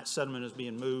system, and that sediment is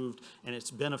being moved, and it's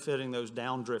benefiting those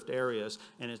downdrift areas,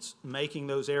 and it's making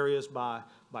those areas by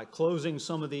closing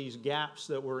some of these gaps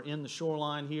that were in the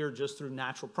shoreline here just through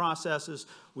natural processes.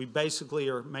 We basically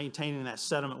are maintaining that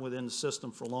sediment within the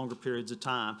system for longer periods of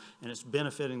time, and it's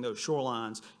benefiting those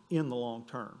shorelines in the long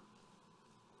term.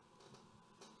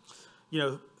 You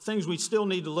know, things we still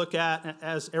need to look at,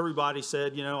 as everybody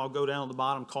said, you know, I'll go down to the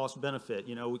bottom, cost benefit.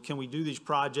 You know, can we do these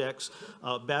projects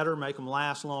better, make them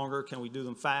last longer? Can we do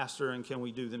them faster, and can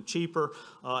we do them cheaper?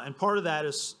 And part of that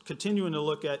is continuing to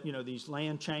look at, you know, these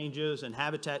land changes and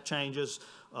habitat changes,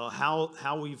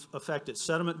 how we've affected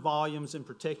sediment volumes in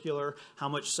particular, how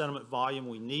much sediment volume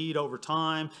we need over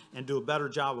time, and do a better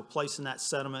job of placing that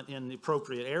sediment in the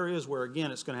appropriate areas where,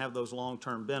 again, it's going to have those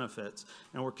long-term benefits.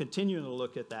 And we're continuing to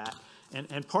look at that.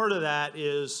 And part of that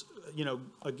is, you know,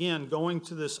 again, going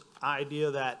to this idea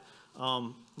that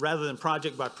rather than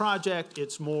project by project,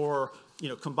 it's more, you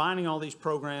know, combining all these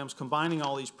programs, combining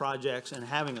all these projects, and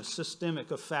having a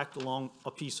systemic effect along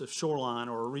a piece of shoreline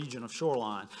or a region of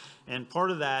shoreline. And part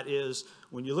of that is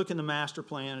when you look in the master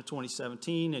plan of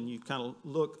 2017 and you kind of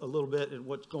look a little bit at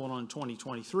what's going on in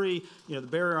 2023, you know, the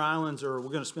barrier islands we're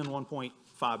going to spend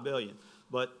 $1.5 billion.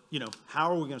 But, you know, how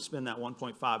are we going to spend that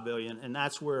 $1.5 billion? And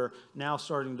that's where now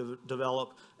starting to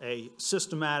develop a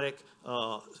systematic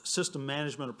system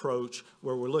management approach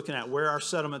where we're looking at where our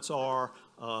sediments are,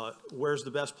 where's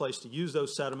the best place to use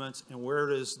those sediments, and where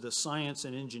is the science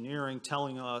and engineering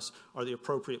telling us are the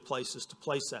appropriate places to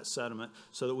place that sediment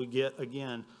so that we get,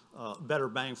 again, better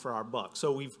bang for our buck.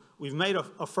 So we've made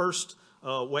a first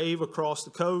wave across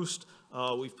the coast.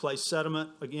 We've placed sediment,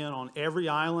 again, on every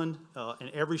island and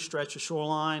every stretch of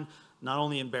shoreline, not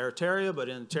only in Barataria, but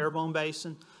in the Terrebonne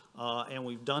Basin. And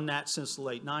we've done that since the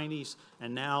late 90s.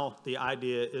 And now the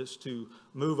idea is to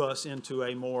move us into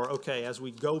a more, okay, as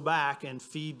we go back and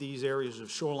feed these areas of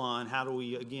shoreline, how do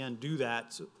we, again, do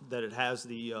that so that it has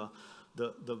the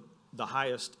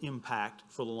highest impact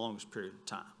for the longest period of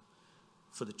time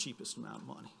for the cheapest amount of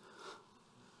money.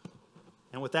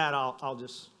 And with that, I'll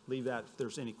just leave that if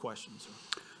there's any questions.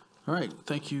 All right,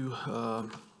 thank you,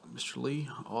 Mr. Lee.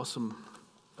 Awesome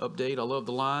update. I love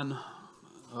the line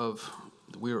of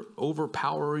we're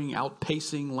overpowering,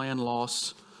 outpacing land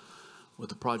loss with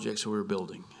the projects that we're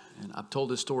building. And I've told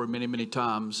this story many, many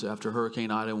times after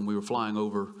Hurricane Ida when we were flying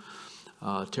over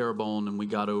Terrebonne and we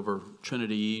got over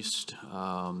Trinity East.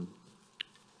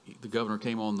 The governor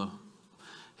came on the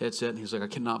headset and he was like, I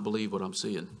cannot believe what I'm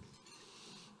seeing.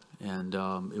 And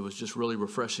it was just really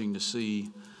refreshing to see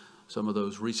some of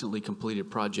those recently completed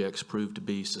projects prove to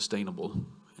be sustainable.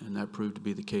 And that proved to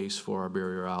be the case for our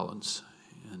barrier islands.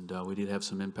 And we did have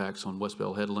some impacts on West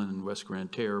Bell Headland and West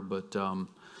Grand Terre, but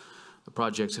the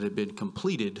projects that had been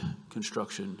completed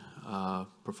construction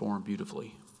performed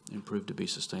beautifully and proved to be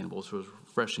sustainable. So it was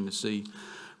refreshing to see.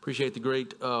 Appreciate the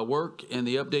great work and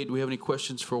the update. Do we have any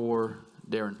questions for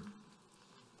Darren?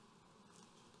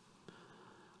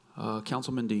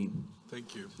 Councilman Dean.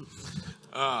 Thank you.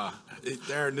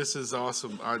 Darren, this is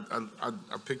awesome.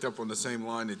 I picked up on the same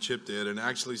line that Chip did and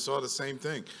actually saw the same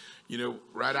thing. You know,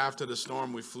 right after the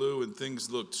storm, we flew and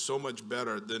things looked so much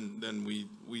better than we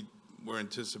were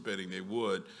anticipating they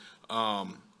would.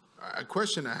 A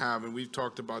question I have, and we've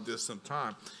talked about this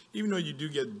sometime, even though you do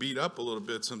get beat up a little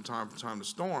bit from time to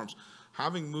storms,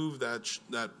 having moved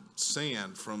that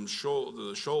sand from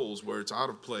the shoals where it's out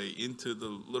of play into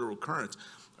the littoral currents,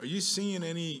 are you seeing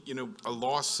any, you know, a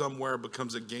loss somewhere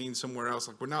becomes a gain somewhere else?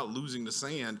 Like, we're not losing the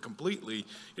sand completely.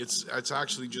 It's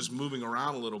actually just moving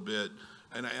around a little bit.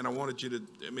 And I wanted you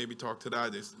to maybe talk to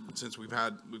that since we've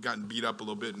gotten beat up a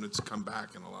little bit and it's come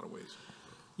back in a lot of ways.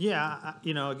 Yeah,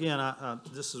 you know, again,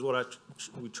 this is what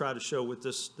we try to show with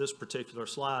this particular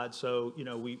slide. So, you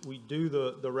know, we do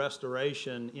the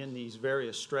restoration in these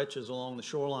various stretches along the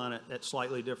shoreline at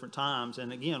slightly different times.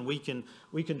 And again, we can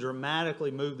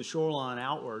dramatically move the shoreline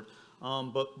outward.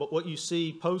 But what you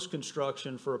see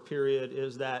post-construction for a period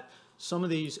is that some of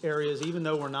these areas, even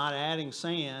though we're not adding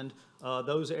sand,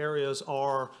 those areas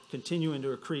are continuing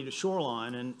to accrete a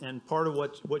shoreline. And part of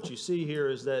what you see here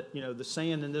is that, you know, the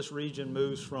sand in this region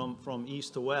moves from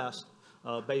east to west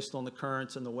based on the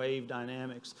currents and the wave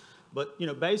dynamics. But, you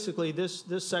know, basically this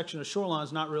section of shoreline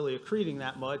is not really accreting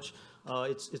that much.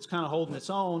 It's kind of holding its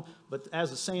own, but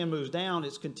as the sand moves down,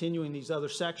 it's continuing these other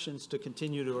sections to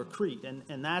continue to accrete.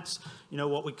 And that's,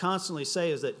 what we constantly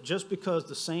say is that just because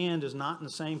the sand is not in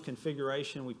the same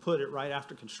configuration we put it right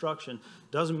after construction,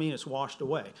 doesn't mean it's washed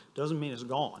away, doesn't mean it's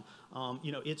gone.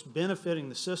 It's benefiting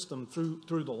the system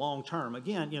through the long term.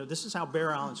 Again, this is how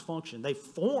barrier islands function. They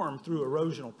form through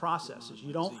erosional processes.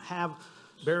 You don't have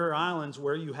barrier islands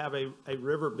where you have a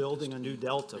river building a new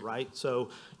delta, right? So,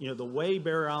 the way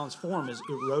barrier islands form is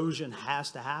erosion has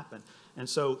to happen. And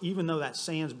so even though that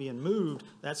sand's being moved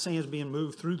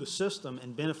through the system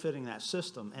and benefiting that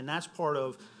system. And that's part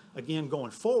of, again,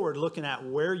 going forward, looking at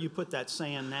where you put that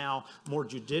sand now more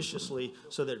judiciously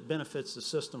so that it benefits the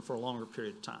system for a longer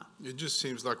period of time. It just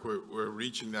seems like we're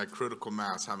reaching that critical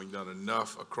mass, having done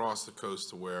enough across the coast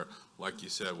to where, like you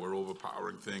said, we're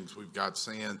overpowering things. We've got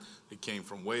sand that came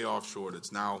from way offshore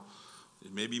that's now,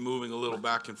 it may be moving a little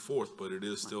back and forth, but it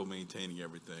is still maintaining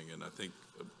everything. And I think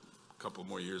a couple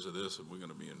more years of this and we're going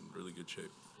to be in really good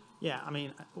shape. Yeah,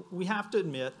 we have to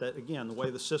admit that, again, the way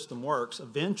the system works,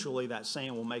 eventually that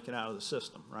sand will make it out of the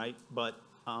system, right? But,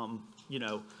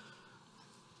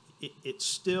 it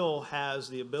still has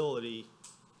the ability,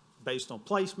 based on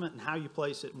placement and how you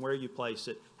place it and where you place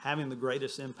it, having the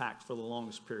greatest impact for the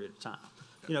longest period of time.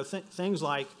 Things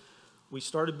like we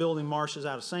started building marshes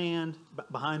out of sand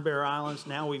behind barrier islands.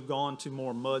 Now we've gone to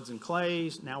more muds and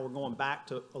clays. Now we're going back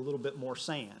to a little bit more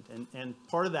sand. And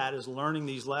part of that is learning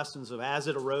these lessons of as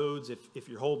it erodes, if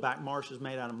your whole back marsh is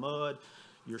made out of mud,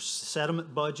 your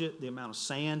sediment budget, the amount of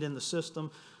sand in the system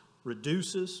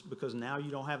reduces because now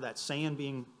you don't have that sand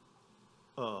being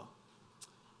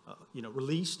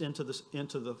released into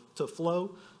the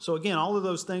flow. So again, all of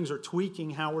those things are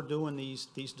tweaking how we're doing these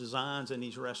designs and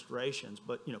these restorations.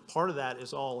 But part of that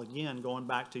is all, again, going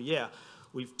back to,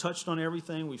 we've touched on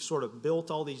everything. We've sort of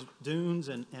built all these dunes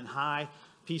and high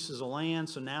pieces of land.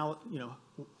 So now,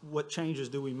 what changes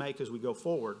do we make as we go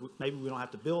forward? Maybe we don't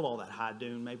have to build all that high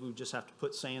dune. Maybe we just have to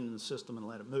put sand in the system and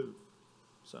let it move.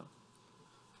 So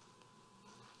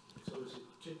So is it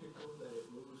typical that it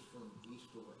moves from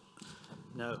east to west?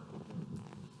 no.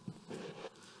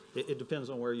 It depends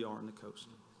on where you are on the coast.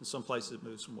 In some places it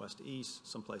moves from west to east.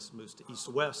 Some places it moves to east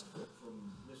to west. From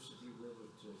Mississippi River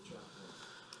to Chapel,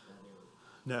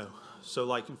 that area? No. So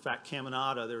like, in fact,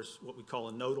 Caminada, there's what we call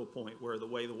a nodal point where the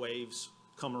waves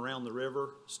come around the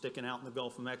river, sticking out in the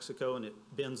Gulf of Mexico, and it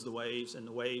bends the waves, and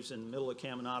the waves in the middle of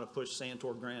Caminada push sand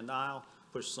toward Grand Isle,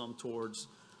 push some towards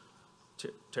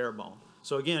Terrebonne.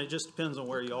 So again, it just depends on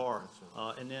where you are.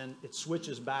 And then it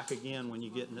switches back again when you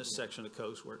get in this section of the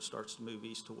coast where it starts to move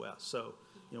east to west. So,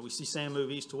 we see sand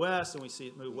move east to west, and we see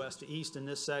it move west to east in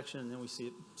this section, and then we see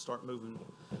it start moving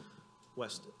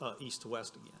east to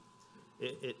west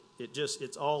again.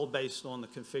 It's all based on the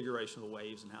configuration of the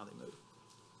waves and how they move.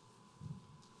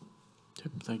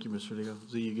 Thank you, Mr. Digo.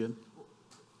 Z, you good?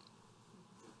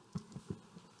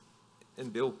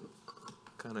 And Bill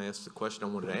kind of asked the question I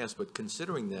wanted to ask, but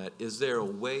considering that, is there a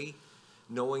way,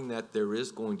 knowing that there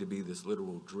is going to be this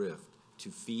literal drift, to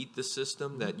feed the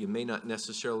system that you may not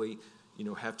necessarily,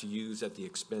 have to use at the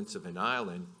expense of an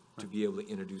island to be able to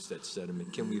introduce that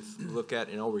sediment? Can we look at,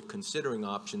 and are we considering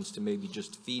options to maybe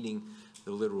just feeding the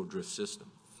literal drift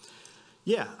system?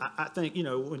 Yeah, I think,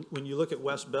 when you look at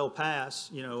West Bell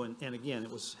Pass, and again,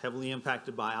 it was heavily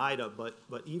impacted by Ida, but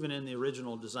even in the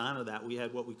original design of that, we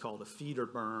had what we called a feeder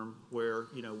berm where,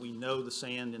 we know the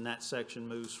sand in that section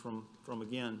moves from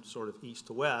again, sort of east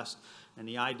to west. And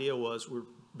the idea was we're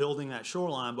building that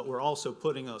shoreline, but we're also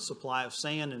putting a supply of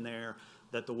sand in there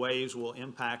that the waves will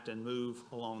impact and move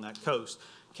along that coast.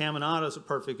 Caminada is a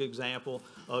perfect example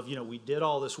of, we did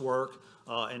all this work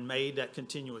and made that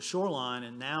continuous shoreline,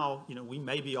 and now, we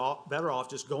may be better off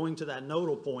just going to that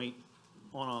nodal point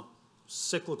on a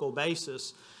cyclical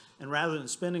basis, and rather than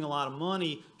spending a lot of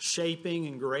money shaping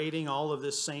and grading all of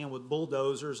this sand with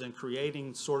bulldozers and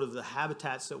creating sort of the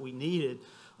habitats that we needed,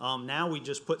 now we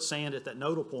just put sand at that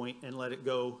nodal point and let it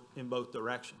go in both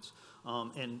directions.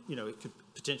 And, it could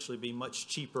potentially be much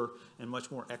cheaper and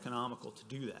much more economical to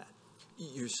do that.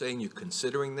 You're saying you're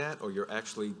considering that, or you're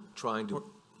actually trying to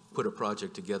put a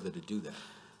project together to do that?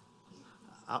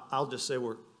 I'll just say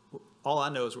all I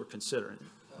know is we're considering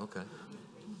it. Okay.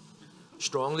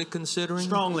 Strongly considering?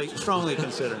 Strongly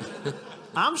considering it.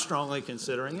 I'm strongly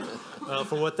considering it,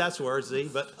 for what that's worth, Z.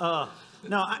 But,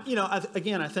 no, I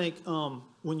think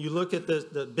when you look at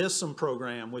the BISM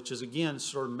program, which is, again,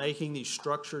 sort of making these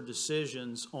structured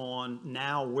decisions on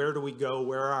now where do we go,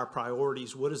 where are our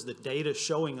priorities, what is the data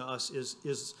showing us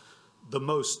is the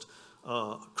most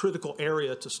critical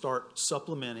area to start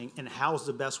supplementing, and how's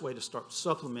the best way to start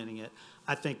supplementing it.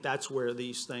 I think that's where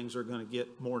these things are going to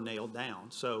get more nailed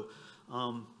down. So,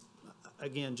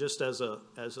 again, just as a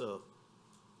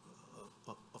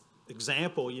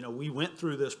example, you know, we went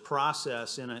through this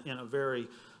process in a very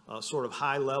sort of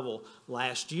high level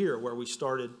last year, where we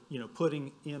started, you know,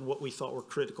 putting in what we thought were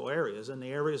critical areas, and the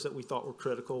areas that we thought were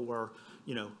critical were,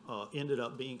 you know, ended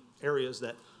up being areas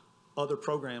that other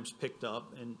programs picked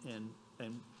up and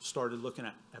started looking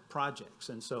at projects.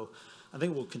 And so I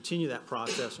think we'll continue that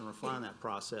process and refine that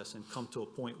process and come to a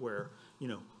point where, you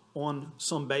know, on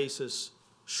some basis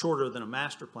shorter than a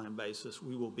master plan basis,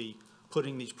 we will be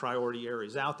putting these priority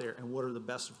areas out there and what are the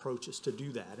best approaches to do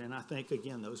that. And I think,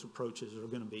 again, those approaches are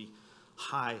going to be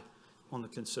high on the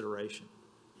consideration.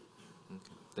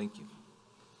 Okay, thank you.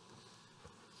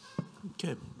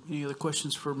 Okay, any other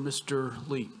questions for Mr.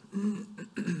 Lee?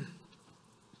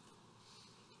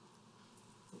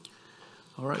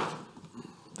 All right,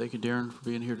 thank you, Darren, for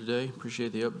being here today.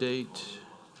 Appreciate the update.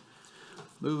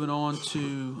 Moving on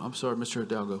to, I'm sorry, Mr.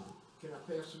 Hidalgo. Can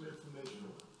I pass some information?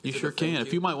 You sure can.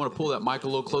 If you might want to pull that mic a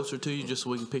little closer to you, just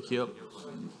so we can pick you up.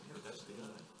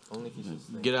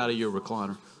 Get out of your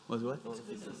recliner. What?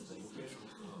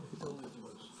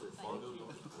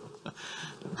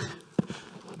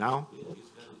 Now?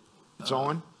 It's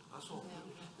on?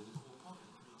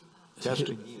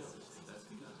 Testing?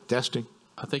 Testing?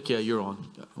 I think, yeah, you're on.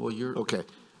 Well, you're, Okay.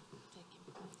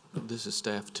 this is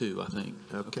staff too, I think.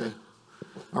 Okay.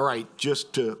 All right,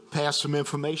 just to pass some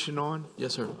information on.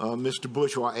 Yes, sir. Mr.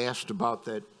 Bourgeois asked about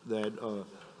that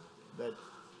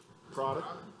product.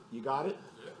 You got it?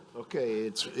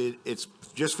 Okay, it's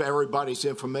just for everybody's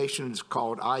information. It's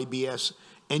called IBS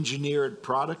Engineered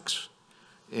Products,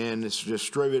 and it's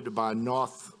distributed by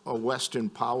Northwestern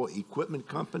Power Equipment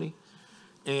Company,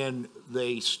 and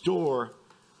they store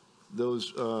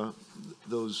those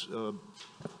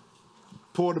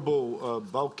portable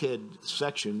bulkhead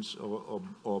sections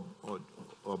or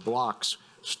blocks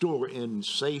store in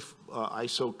safe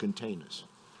ISO containers.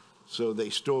 So they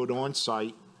store it on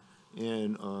site,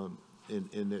 and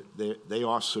they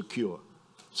are secure.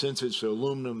 Since it's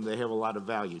aluminum, they have a lot of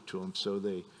value to them, so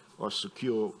they are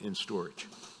secure in storage.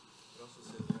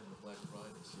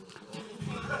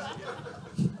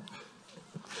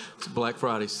 It's a Black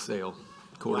Friday sale,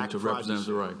 according to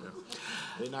Representative Wright.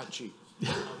 They're not cheap.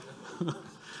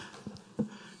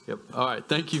 Yep. All right.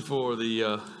 Thank you for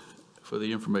the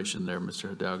information there, Mr.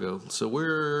 Hidalgo. So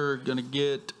we're going to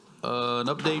get an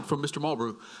update from Mr.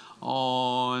 Marlbrew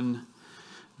on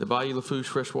the Bayou Lafourche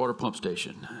Freshwater Pump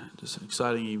Station. Just an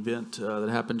exciting event that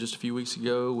happened just a few weeks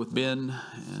ago with Ben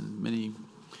and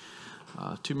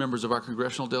two members of our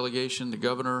congressional delegation, the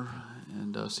governor,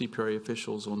 and CPRA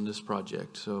officials on this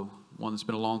project. So one that's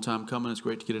been a long time coming. It's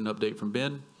great to get an update from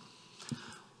Ben.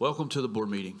 Welcome to the board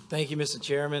meeting. Thank you, Mr.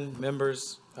 Chairman,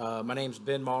 members. My name's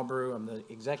Ben Marlbrew. I'm the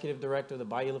Executive Director of the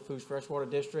Bayou Lafourche Freshwater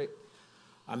District.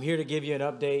 I'm here to give you an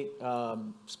update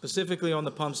specifically on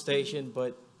the pump station,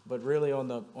 but really on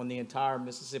the entire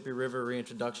Mississippi River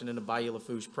reintroduction in the Bayou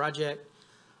Lafourche project.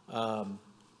 We'll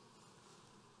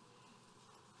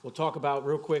talk about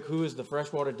real quick who is the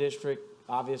Freshwater District,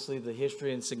 obviously the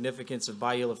history and significance of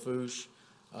Bayou Lafourche.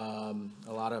 A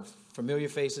lot of familiar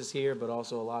faces here, but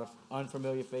also a lot of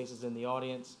unfamiliar faces in the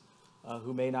audience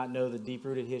who may not know the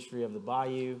deep-rooted history of the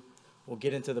bayou. We'll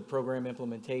get into the program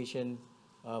implementation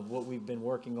of what we've been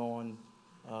working on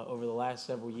over the last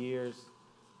several years,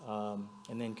 and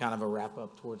then kind of a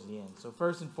wrap-up towards the end. So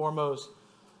first and foremost,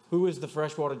 who is the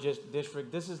Freshwater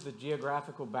District? This is the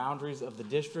geographical boundaries of the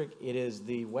district. It is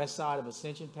the west side of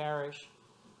Ascension Parish,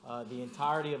 the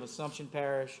entirety of Assumption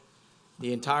Parish,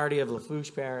 the entirety of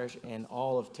Lafourche Parish, and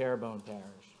all of Terrebonne Parish.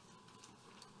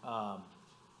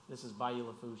 This is Bayou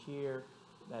Lafourche here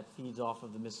that feeds off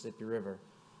of the Mississippi River.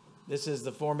 This is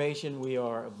the formation. We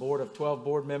are a board of 12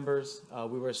 board members.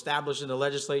 We were established in the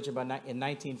legislature in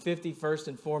 1950, first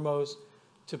and foremost,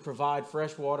 to provide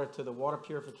fresh water to the water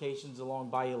purifications along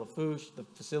Bayou Lafourche, the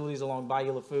facilities along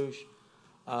Bayou Lafourche.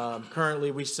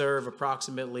 Currently, we serve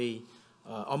approximately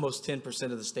almost 10%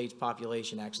 of the state's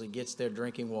population actually gets their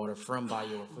drinking water from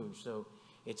Bayou Lafourche. So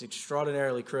it's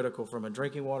extraordinarily critical from a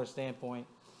drinking water standpoint.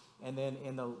 And then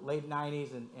in the late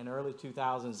 90s and early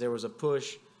 2000s, there was a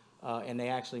push, and they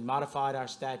actually modified our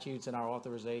statutes and our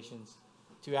authorizations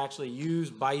to actually use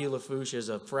Bayou Lafourche as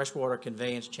a freshwater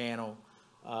conveyance channel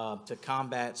to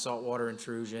combat saltwater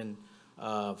intrusion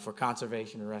for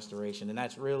conservation and restoration. And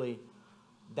that's really,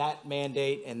 that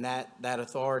mandate and that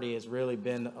authority has really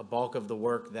been a bulk of the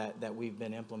work that we've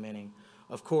been implementing.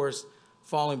 Of course,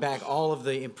 falling back, all of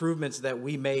the improvements that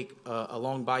we make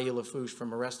along Bayou Lafourche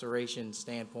from a restoration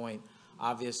standpoint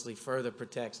obviously further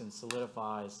protects and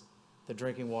solidifies the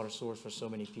drinking water source for so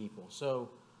many people. So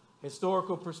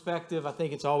historical perspective, I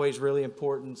think it's always really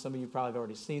important. Some of you probably have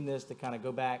already seen this, to kind of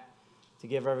go back to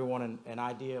give everyone an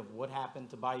idea of what happened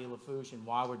to Bayou Lafourche and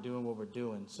why we're doing what we're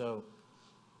doing. So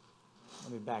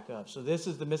let me back up. So this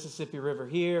is the Mississippi River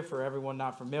here, for everyone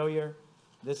not familiar.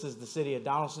 This is the city of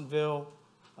Donaldsonville.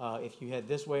 If you head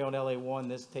this way on LA 1,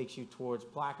 this takes you towards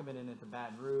Plaquemine and into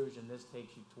Baton Rouge, and this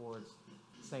takes you towards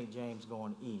St. James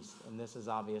going east. And this is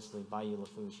obviously Bayou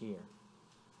Lafourche here.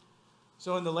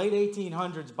 So in the late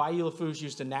 1800s, Bayou Lafourche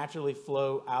used to naturally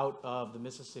flow out of the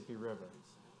Mississippi River.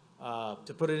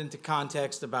 To put it into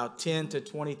context, about 10 to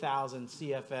 20,000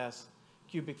 CFS,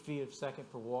 cubic feet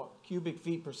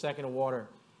per second of water,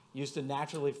 used to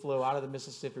naturally flow out of the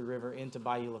Mississippi River into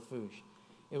Bayou Lafourche.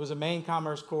 It was a main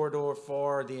commerce corridor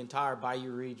for the entire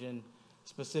Bayou region,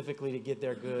 specifically to get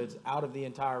their goods out of the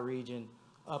entire region,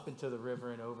 up into the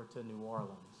river and over to New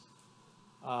Orleans.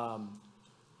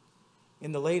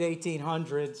 In the late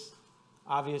 1800s,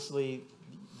 obviously,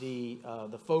 the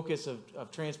focus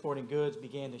of transporting goods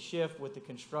began to shift with the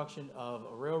construction of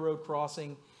a railroad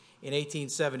crossing in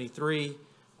 1873.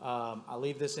 I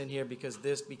leave this in here because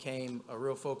this became a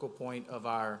real focal point of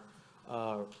our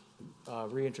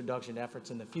reintroduction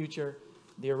efforts in the future.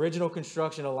 The original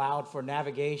construction allowed for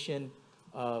navigation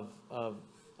of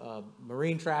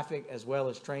marine traffic as well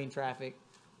as train traffic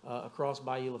across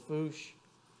Bayou Lafourche.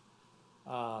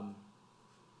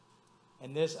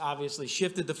 And this obviously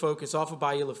shifted the focus off of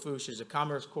Bayou Lafourche as a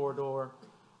commerce corridor.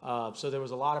 So there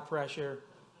was a lot of pressure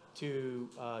to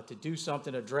do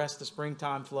something to address the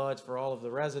springtime floods for all of the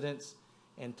residents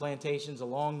and plantations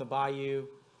along the bayou.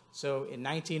 So in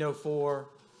 1904,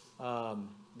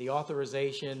 the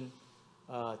authorization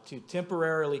to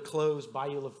temporarily close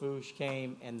Bayou Lafourche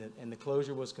came, and the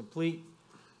closure was complete.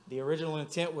 The original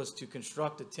intent was to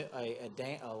construct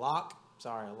a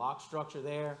lock structure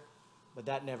there, but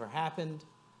that never happened.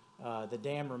 The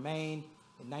dam remained.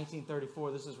 In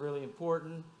 1934, this is really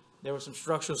important, there were some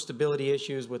structural stability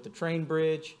issues with the train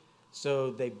bridge,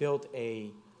 so they built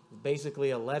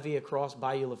basically a levee across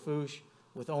Bayou Lafourche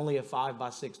with only a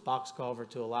 5x6 box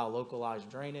culvert to allow localized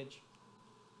drainage.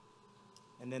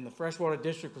 And then the freshwater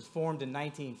district was formed in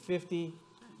 1950.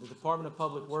 The Department of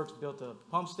Public Works built a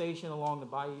pump station along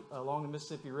the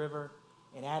Mississippi River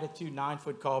and added 2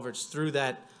 9-foot culverts through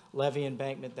that levee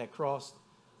embankment that crossed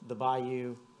the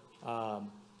bayou.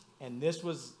 And this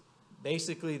was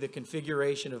basically the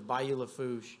configuration of Bayou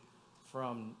Lafourche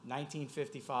from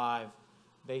 1955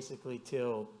 basically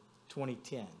till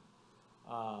 2010.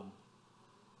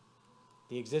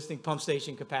 The existing pump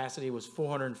station capacity was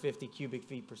 450 cubic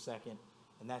feet per second,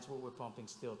 and that's what we're pumping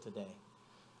still today.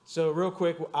 So real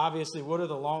quick, obviously, what are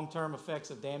the long-term effects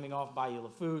of damming off Bayou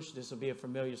Lafourche? This will be a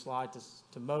familiar slide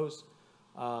to most.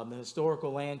 The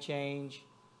historical land change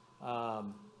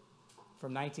from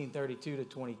 1932 to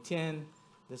 2010.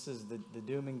 This is the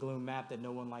doom and gloom map that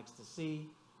no one likes to see.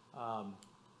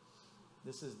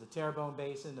 This is the Terrebonne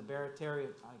Basin, the Barataria.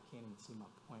 I can't even see my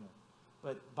pointer.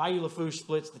 But Bayou Lafourche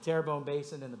splits the Terrebonne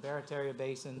Basin and the Barataria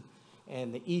Basin,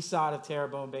 and the east side of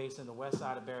Terrebonne Basin, the west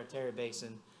side of Barataria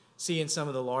Basin, seeing some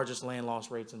of the largest land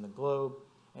loss rates in the globe.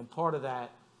 And part of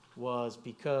that was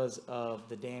because of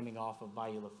the damming off of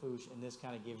Bayou Lafourche, and this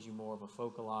kind of gives you more of a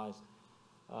focalized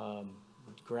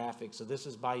graphic. So this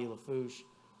is Bayou Lafourche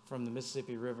from the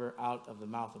Mississippi River out of the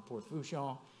mouth of Port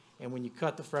Fourchon. And when you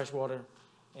cut the freshwater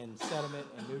and sediment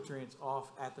and nutrients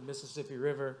off at the Mississippi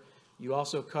River, you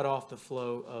also cut off the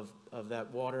flow of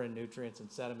that water and nutrients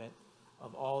and sediment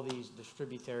of all these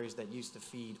distributaries that used to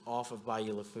feed off of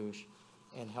Bayou Lafourche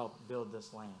and help build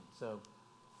this land. So,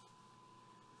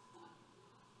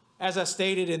 as I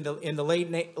stated, in the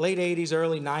late 80s,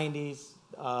 early 90s,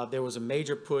 there was a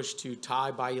major push to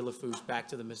tie Bayou Lafourche back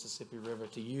to the Mississippi River,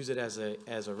 to use it as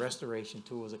a restoration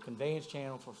tool, as a conveyance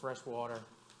channel for fresh water,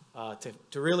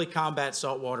 to really combat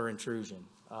saltwater intrusion.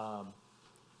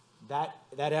 That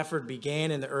effort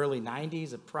began in the early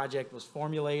 90s. A project was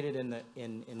formulated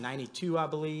in 92, I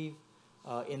believe,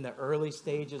 in the early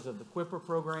stages of the QIPR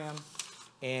program.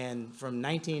 And from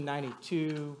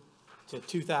 1992 to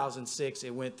 2006,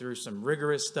 it went through some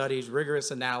rigorous studies,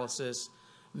 rigorous analysis,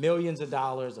 millions of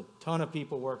dollars, a ton of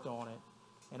people worked on it.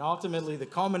 And ultimately, the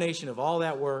culmination of all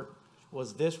that work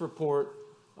was this report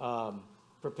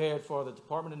prepared for the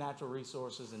Department of Natural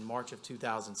Resources in March of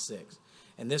 2006.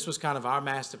 And this was kind of our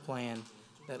master plan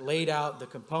that laid out the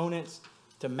components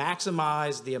to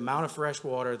maximize the amount of fresh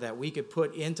water that we could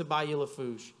put into Bayou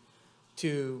Lafourche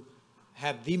to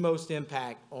have the most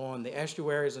impact on the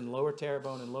estuaries in Lower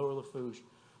Terrebonne and Lower Lafourche,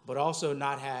 but also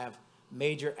not have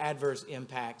major adverse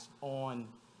impacts on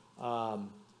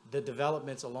the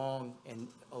developments along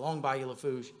Bayou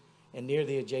Lafourche and near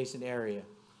the adjacent area.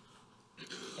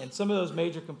 And some of those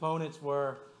major components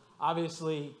were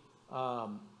obviously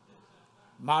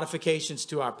modifications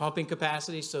to our pumping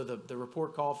capacity. So the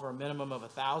report called for a minimum of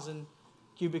 1,000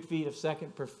 cubic feet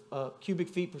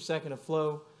per second of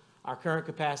flow. Our current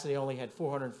capacity only had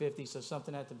 450, so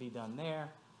something had to be done there.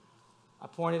 I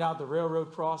pointed out the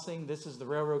railroad crossing. This is the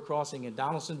railroad crossing in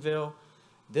Donaldsonville.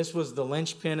 This was the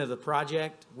linchpin of the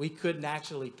project. We couldn't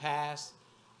actually pass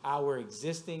our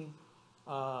existing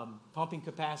pumping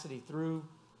capacity through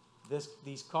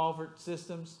these culvert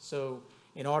systems. So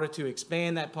in order to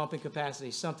expand that pumping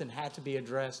capacity, something had to be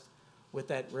addressed with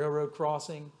that railroad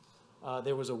crossing.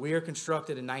 There was a weir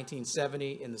constructed in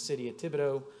 1970 in the city of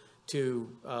Thibodaux to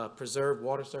preserve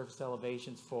water surface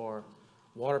elevations for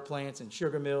water plants and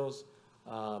sugar mills.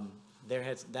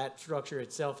 That structure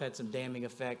itself had some damming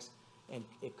effects, and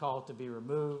it called to be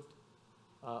removed.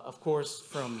 Of course,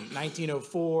 from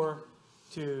 1904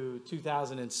 to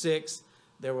 2006,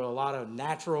 there were a lot of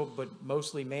natural but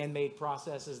mostly man-made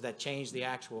processes that changed the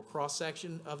actual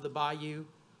cross-section of the bayou,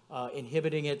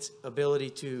 inhibiting its ability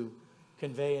to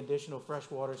convey additional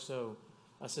fresh water. So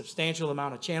a substantial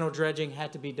amount of channel dredging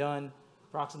had to be done,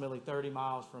 approximately 30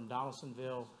 miles from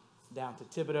Donaldsonville down to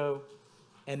Thibodaux.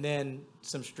 And then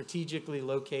some strategically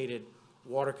located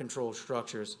water control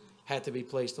structures had to be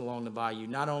placed along the bayou,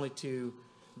 not only to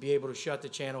be able to shut the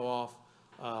channel off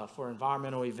for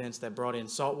environmental events that brought in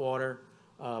salt water,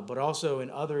 but also in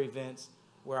other events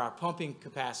where our pumping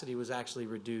capacity was actually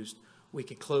reduced, we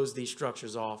could close these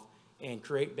structures off and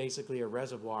create basically a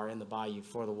reservoir in the bayou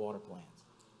for the water plants.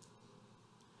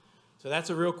 So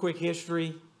that's a real quick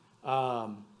history.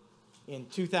 In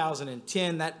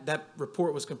 2010, that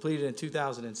report was completed in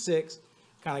 2006,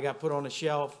 kind of got put on the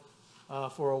shelf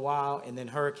for a while, and then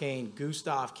Hurricane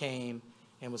Gustav came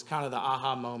and was kind of the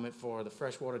aha moment for the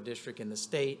freshwater district in the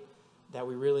state that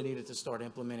we really needed to start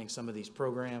implementing some of these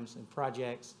programs and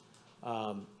projects.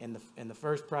 And the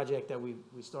first project that we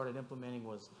started implementing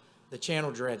was the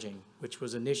channel dredging, which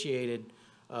was initiated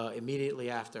immediately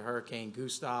after Hurricane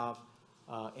Gustav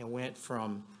and went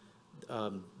from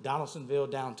Donaldsonville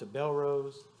down to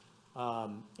Belrose,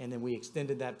 and then we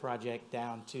extended that project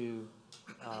down to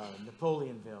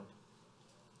Napoleonville.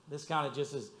 This kind of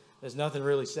just is, there's nothing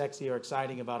really sexy or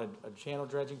exciting about a channel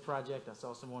dredging project. I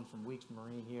saw someone from Weeks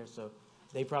Marine here, so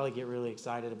they probably get really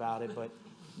excited about it. But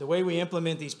the way we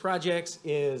implement these projects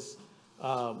is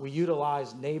we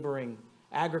utilize neighboring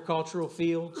agricultural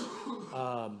fields,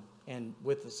 and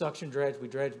with the suction dredge, we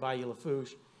dredge Bayou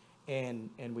Lafourche, and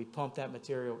we pump that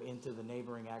material into the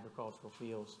neighboring agricultural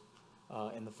fields,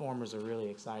 and the farmers are really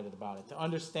excited about it. To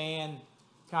understand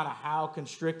kind of how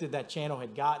constricted that channel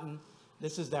had gotten,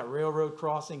 this is that railroad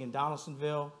crossing in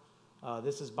Donaldsonville.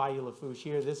 This is Bayou Lafourche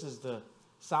here. This is the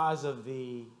size of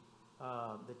the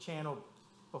channel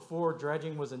before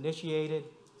dredging was initiated.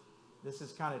 This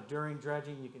is kind of during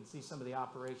dredging. You can see some of the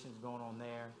operations going on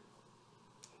there.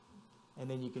 And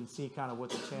then you can see kind of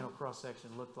what the channel cross-section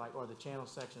looked like, or the channel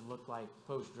section looked like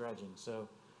post-dredging. So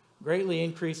greatly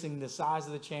increasing the size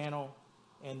of the channel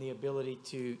and the ability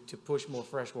to push more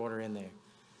fresh water in there.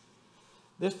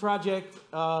 This project,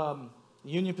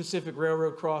 Union Pacific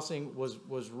Railroad crossing,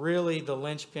 was really the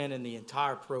linchpin in the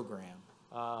entire program.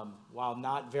 While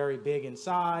not very big in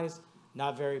size,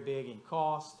 not very big in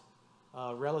cost,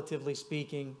 relatively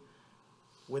speaking,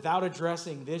 without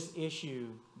addressing this issue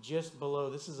just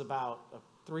below, this is about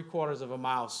 3/4 of a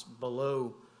mile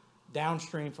below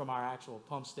downstream from our actual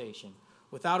pump station.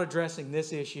 Without addressing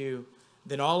this issue,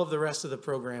 then all of the rest of the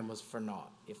program was for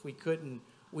naught. If we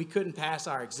couldn't pass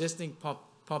our existing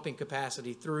pumping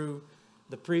capacity through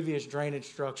the previous drainage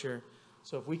structure.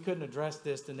 So if we couldn't address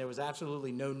this, then there was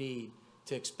absolutely no need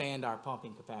to expand our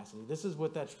pumping capacity. This is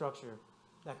what that structure,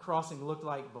 that crossing looked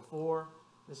like before.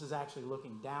 This is actually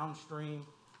looking downstream.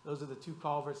 Those are the two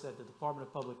culverts that the Department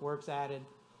of Public Works added,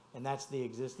 and that's the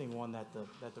existing one that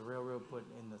the railroad put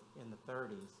in the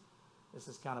 30s. This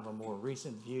is kind of a more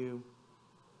recent view,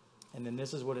 and then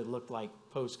this is what it looked like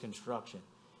post-construction.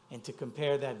 And to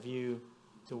compare that view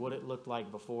to what it looked like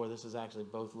before, this is actually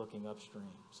both looking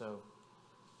upstream. So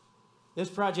this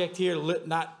project here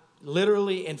not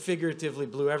literally and figuratively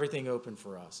blew everything open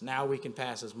for us. Now we can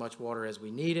pass as much water as we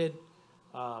needed.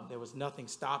 There was nothing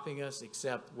stopping us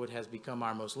except what has become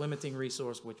our most limiting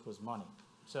resource, which was money.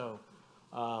 So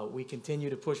we continue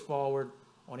to push forward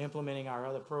on implementing our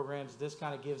other programs. This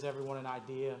kind of gives everyone an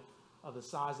idea of the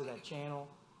size of that channel.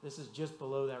 This is just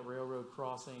below that railroad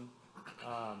crossing,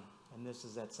 and this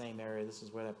is that same area. This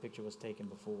is where that picture was taken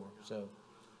before. So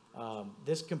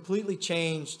this completely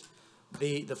changed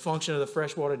the function of the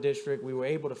freshwater district. We were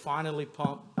able to finally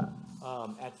pump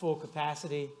at full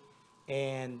capacity,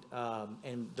 and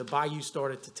the bayou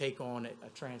started to take on a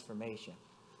transformation.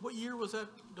 What year was that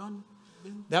done,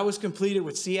 Ben? That was completed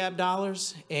with CAP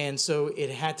dollars, and so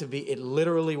it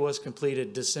literally was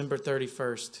completed December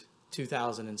 31st,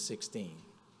 2016,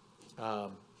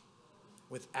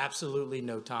 with absolutely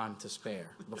no time to spare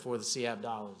before the CAP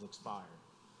dollars expired.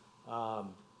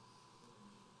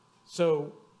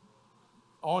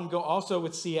 Also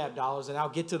with CAP dollars, and I'll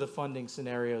get to the funding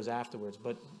scenarios afterwards,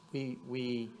 but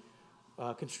we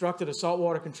constructed a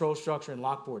saltwater control structure in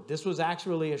Lockport. This was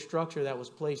actually a structure that was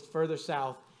placed further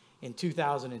south in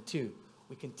 2002.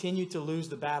 We continued to lose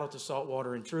the battle to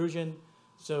saltwater intrusion,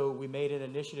 so we made an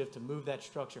initiative to move that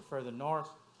structure further north,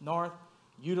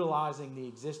 utilizing the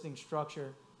existing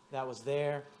structure that was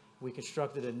there. We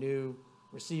constructed a new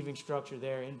receiving structure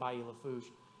there in Bayou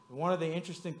Lafourche. And one of the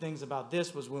interesting things about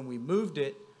this was when we moved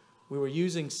it, we were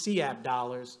using CAP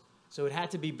dollars, so it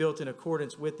had to be built in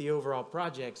accordance with the overall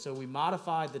project. So we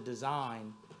modified the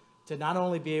design to not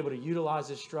only be able to utilize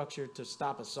this structure to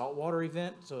stop a saltwater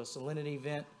event, so a salinity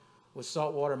event with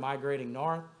saltwater migrating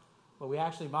north, but we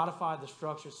actually modified the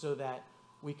structure so that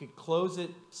we could close it,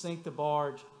 sink the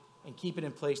barge, and keep it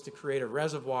in place to create a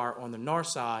reservoir on the north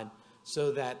side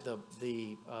so that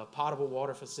the potable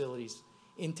water facilities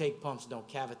intake pumps don't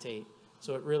cavitate,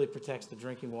 so it really protects the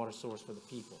drinking water source for the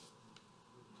people.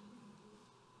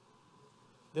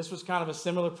 This was kind of a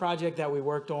similar project that we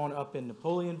worked on up in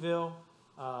Napoleonville.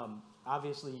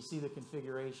 Obviously, you see the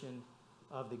configuration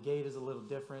of the gate is a little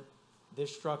different.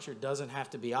 This structure doesn't have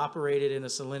to be operated in a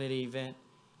salinity event.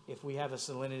 If we have a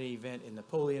salinity event in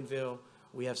Napoleonville,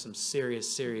 we have some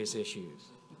serious issues.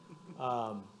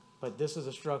 But this is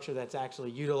a structure that's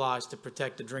actually utilized to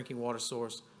protect the drinking water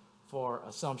source for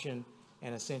Assumption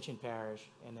and Ascension Parish,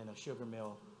 and then a sugar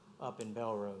mill up in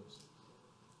Belrose.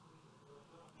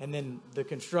 And then the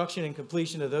construction and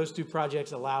completion of those two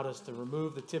projects allowed us to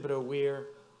remove the Thibodeau Weir,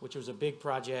 which was a big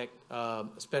project,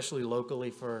 especially locally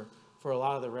for a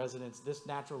lot of the residents. This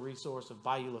natural resource of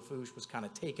Bayou Lafourche was kind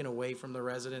of taken away from the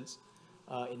residents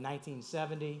in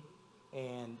 1970,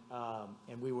 and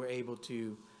we were able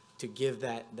to give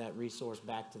that resource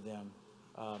back to them.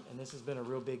 And this has been a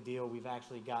real big deal. We've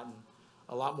actually gotten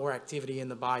a lot more activity in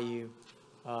the bayou,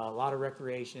 a lot of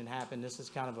recreation happened. This is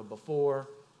kind of a before,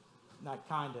 not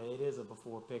kinda, it is a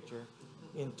before picture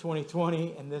in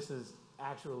 2020, and this is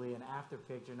actually an after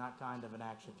picture, not kind of an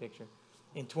action picture,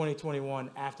 in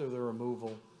 2021 after the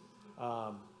removal.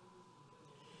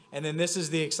 And then this is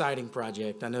the exciting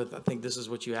project. I think this is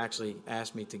what you actually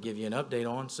asked me to give you an update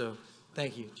on, so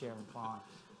thank you, Chairman Klein.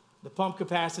 The Pump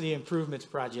Capacity Improvements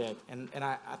Project, and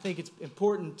I think it's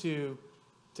important to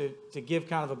give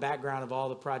kind of a background of all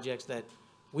the projects that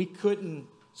we couldn't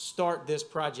start this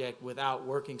project without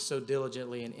working so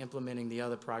diligently and implementing the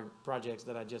other projects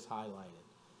that I just highlighted.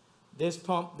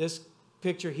 This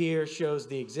picture here shows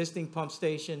the existing pump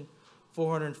station,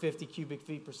 450 cubic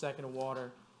feet per second of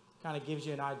water. Kind of gives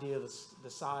you an idea of the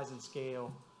size and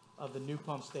scale of the new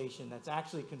pump station that's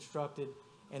actually constructed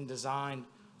and designed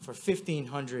for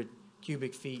 1,500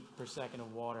 cubic feet per second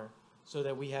of water, so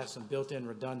that we have some built-in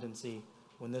redundancy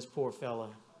when this poor fella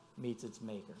meets its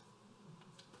maker.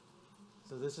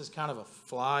 So this is kind of a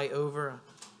flyover.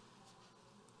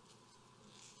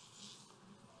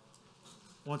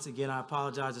 Once again, I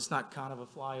apologize, it's not kind of a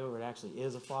flyover, it actually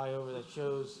is a flyover that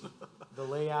shows the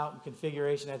layout and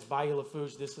configuration. That's Bayou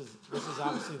Lafourche. This is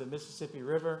obviously the Mississippi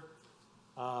River.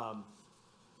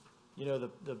 You know,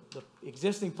 the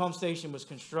existing pump station was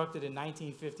constructed in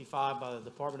 1955 by the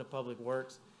Department of Public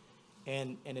Works,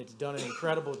 and it's done an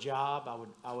incredible job.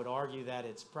 I would argue that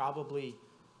it's probably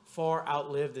far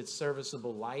outlived its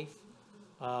serviceable life.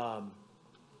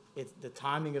 The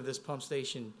timing of this pump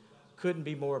station couldn't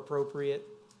be more appropriate.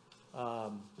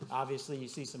 Obviously, you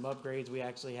see some upgrades. We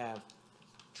actually have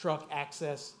truck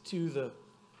access to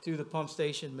the pump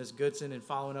station. Ms. Goodson, and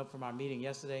following up from our meeting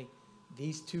yesterday,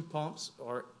 these two pumps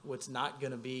are what's not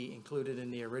going to be included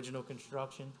in the original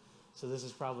construction. So this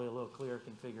is probably a little clearer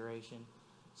configuration.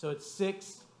 So it's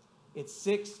six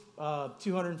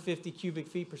 250 cubic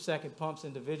feet per second pumps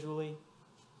individually.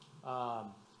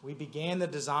 We began the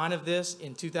design of this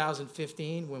in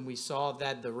 2015 when we saw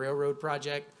that the railroad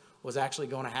project was actually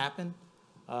going to happen.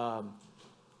 I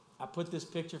put this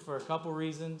picture for a couple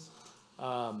reasons.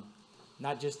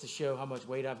 Not just to show how much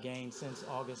weight I've gained since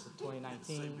August of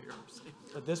 2019,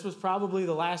 but this was probably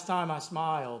the last time I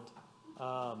smiled,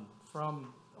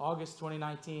 from August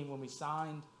 2019 when we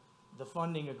signed the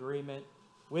funding agreement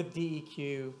with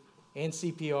DEQ and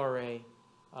CPRA.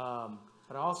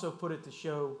 But I also put it to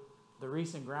show the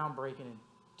recent groundbreaking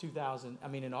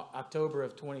in October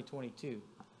of 2022.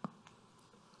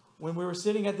 When we were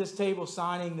sitting at this table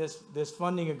signing this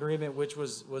funding agreement, which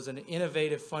was an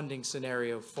innovative funding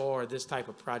scenario for this type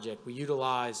of project, we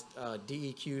utilized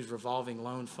DEQ's revolving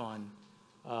loan fund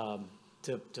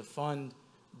to fund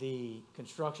the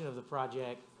construction of the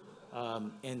project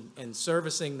and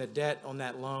servicing the debt on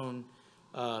that loan.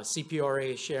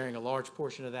 CPRA is sharing a large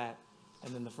portion of that,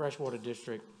 and then the Freshwater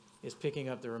District is picking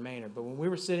up the remainder. But when we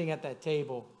were sitting at that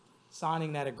table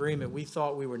signing that agreement, we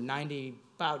thought we were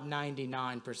about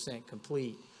 99%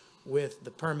 complete with the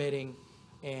permitting,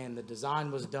 and the design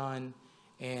was done.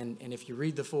 And if you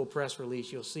read the full press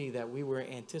release, you'll see that we were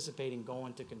anticipating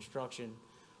going to construction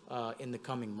in the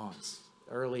coming months,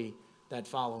 early that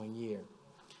following year.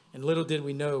 And little did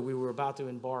we know, we were about to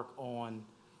embark on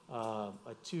a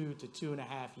 2 to 2.5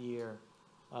 year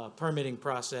permitting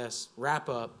process wrap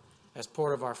up as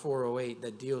part of our 408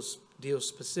 that deals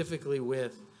specifically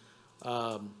with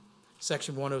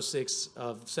Section 106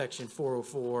 of Section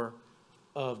 404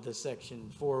 of the Section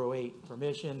 408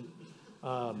 permission,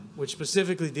 which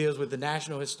specifically deals with the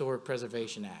National Historic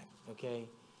Preservation Act, okay?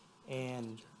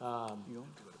 And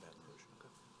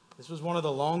this was one of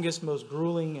the longest, most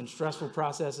grueling and stressful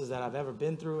processes that I've ever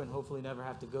been through, and hopefully never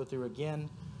have to go through again.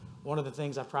 One of the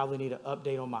things I probably need to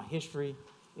update on my history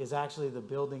is actually the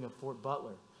building of Fort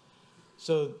Butler.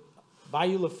 So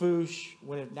Bayou Lafourche,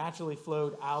 when it naturally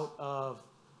flowed out of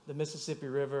the Mississippi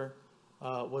River,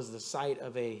 was the site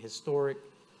of a historic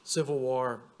Civil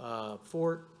War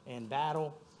fort and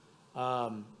battle.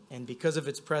 And because of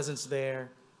its presence there,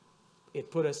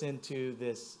 it put us into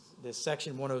this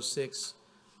Section 106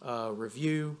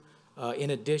 review, in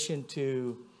addition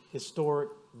to historic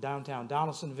downtown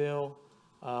Donaldsonville.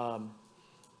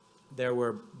 There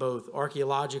were both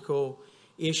archaeological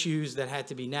issues that had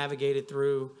to be navigated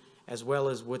through, as well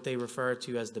as what they refer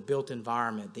to as the built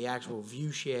environment, the actual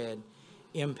viewshed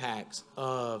impacts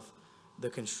of the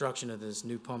construction of this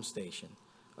new pump station,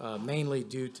 mainly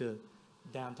due to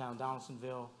downtown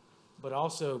Donaldsonville, but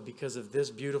also because of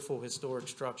this beautiful historic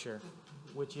structure,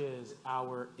 which is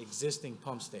our existing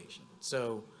pump station.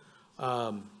 So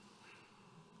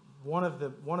one of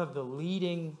the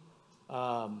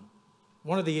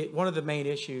main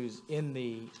issues in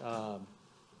the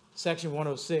Section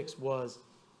 106 was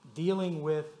dealing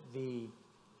with the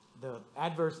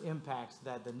adverse impacts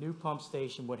that the new pump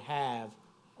station would have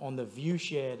on the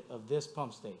viewshed of this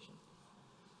pump station.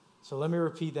 So let me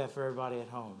repeat that for everybody at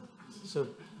home. So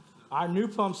our new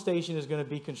pump station is going to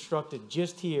be constructed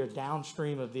just here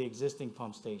downstream of the existing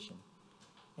pump station.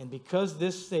 And because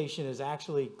this station is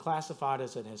actually classified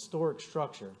as an historic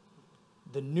structure,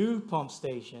 the new pump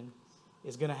station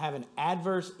is going to have an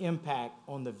adverse impact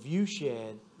on the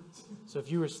viewshed. So if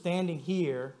you were standing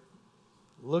here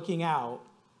looking out,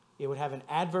 it would have an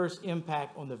adverse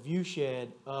impact on the viewshed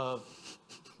of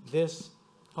this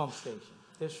pump station,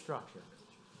 this structure.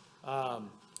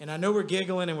 And I know we're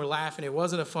giggling and we're laughing. It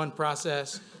wasn't a fun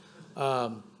process.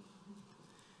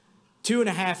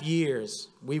 2.5 years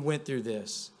we went through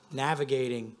this,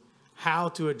 navigating how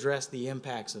to address the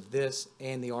impacts of this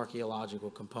and the archaeological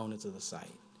components of the site.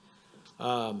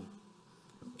 I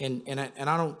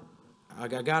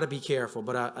got to be careful,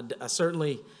 but I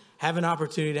certainly have an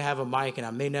opportunity to have a mic, and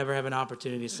I may never have an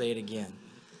opportunity to say it again.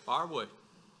 Our way.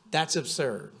 That's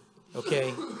absurd,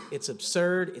 okay? It's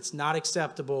absurd, it's not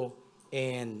acceptable,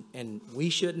 and we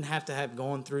shouldn't have to have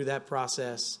gone through that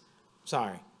process.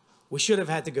 Sorry, we should have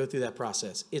had to go through that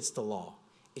process. It's the law.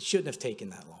 It shouldn't have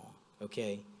taken that long,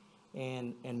 okay?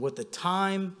 And with the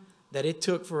time that it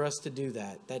took for us to do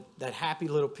that happy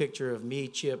little picture of me,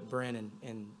 Chip, Brent,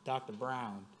 and Dr.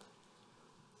 Brown,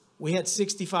 we had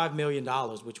 $65 million,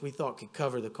 which we thought could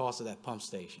cover the cost of that pump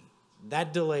station.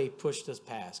 That delay pushed us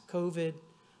past COVID,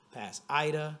 past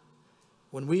Ida.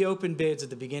 When we opened bids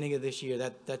at the beginning of this year,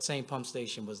 that same pump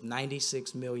station was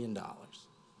 $96 million.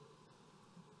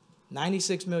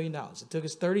 $96 million. It took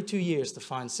us 32 years to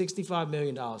find $65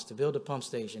 million to build a pump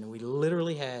station, and we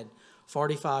literally had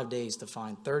 45 days to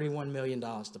find $31 million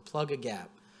to plug a gap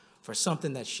for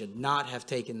something that should not have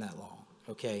taken that long,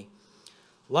 okay?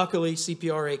 Luckily,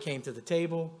 CPRA came to the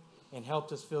table and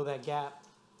helped us fill that gap.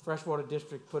 Freshwater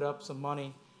District put up some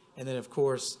money, and then, of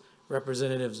course,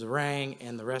 Representative Zarang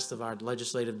and the rest of our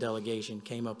legislative delegation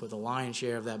came up with a lion's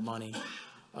share of that money.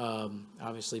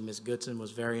 Obviously, Ms. Goodson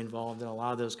was very involved in a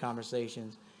lot of those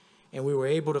conversations, and we were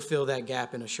able to fill that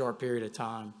gap in a short period of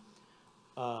time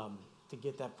to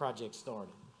get that project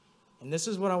started. And this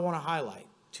is what I want to highlight.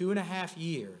 2.5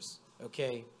 years,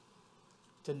 okay,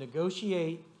 to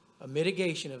negotiate a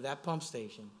mitigation of that pump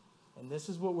station, and this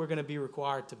is what we're going to be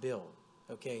required to build,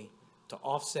 okay? to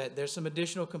offset. There's some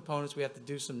additional components. We have to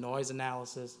do some noise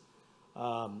analysis.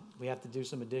 We have to do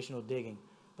some additional digging.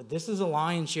 But this is a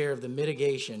lion's share of the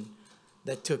mitigation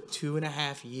that took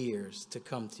 2.5 years to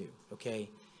come to, okay?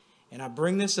 And I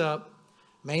bring this up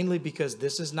mainly because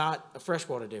this is not a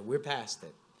freshwater district. We're past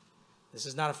it. This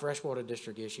is not a freshwater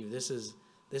district issue. This is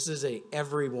a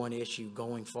everyone issue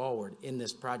going forward in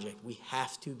this project. We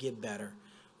have to get better.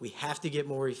 We have to get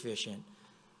more efficient.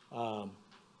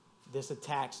 This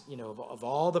attacks, you know, of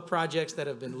all the projects that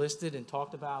have been listed and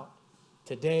talked about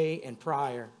today and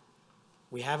prior,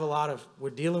 we're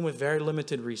dealing with very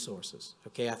limited resources,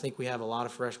 okay? I think we have a lot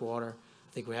of fresh water.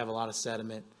 I think we have a lot of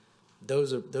sediment.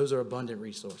 Those are abundant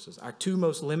resources. Our two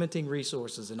most limiting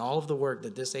resources in all of the work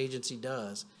that this agency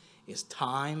does is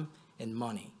time and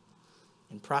money.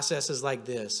 And processes like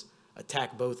this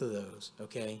attack both of those,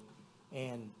 okay?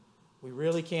 And we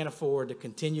really can't afford to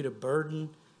continue to burden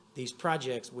these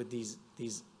projects with these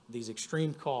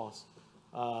extreme costs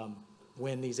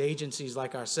when these agencies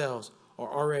like ourselves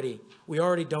we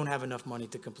already don't have enough money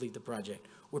to complete the project.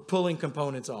 We're pulling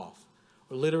components off.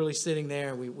 We're literally sitting there,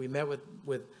 and we met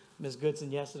with Ms.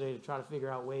 Goodson yesterday to try to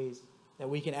figure out ways that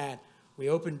we can add. We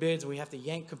open bids, and we have to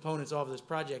yank components off of this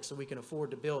project so we can afford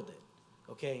to build it,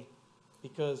 okay?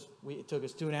 Because it took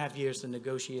us 2.5 years to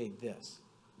negotiate this.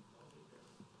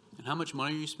 And how much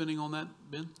money are you spending on that,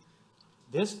 Ben?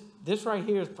 This right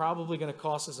here is probably going to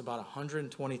cost us about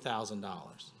 $120,000.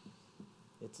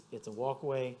 It's a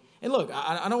walkway. And look,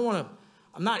 I don't want to,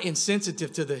 I'm not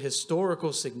insensitive to the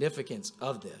historical significance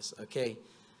of this, okay?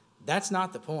 That's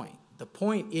not the point. The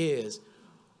point is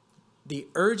the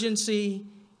urgency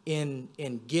in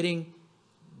getting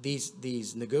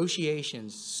these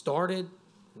negotiations started,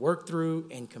 worked through,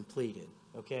 and completed,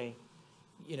 okay?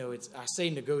 You know, I say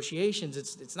negotiations,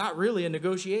 it's not really a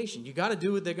negotiation. You got to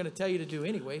do what they're going to tell you to do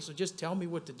anyway, so just tell me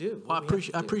what to do. Well,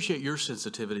 I appreciate your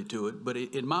sensitivity to it, but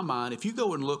in my mind, if you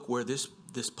go and look where this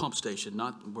pump station,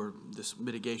 not where this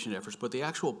mitigation efforts, but the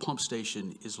actual pump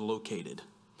station is located,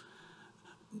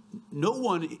 no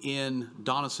one in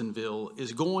Donaldsonville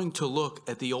is going to look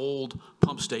at the old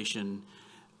pump station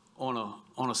on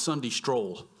a Sunday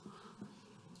stroll.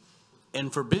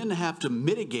 And for Ben to have to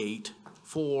mitigate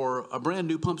for a brand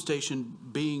new pump station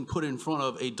being put in front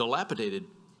of a dilapidated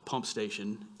pump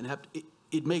station, and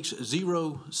it makes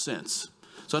 0 sense.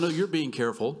 So I know you're being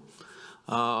careful,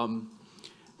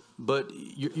 but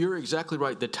you're exactly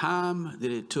right. The time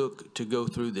that it took to go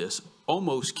through this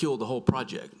almost killed the whole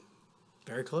project.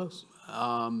 Very close.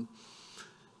 And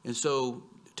so,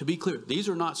 to be clear, these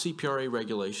are not CPRA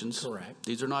regulations. Correct.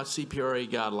 These are not CPRA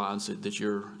guidelines that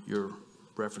you're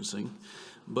referencing.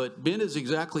 But Ben is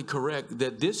exactly correct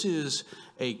that this is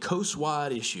a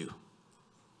coast-wide issue.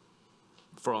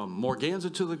 From Morganza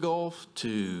to the Gulf,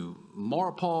 to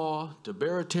Maurepas, to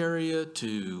Barataria,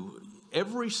 to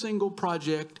every single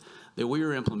project that we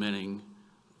are implementing,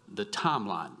 the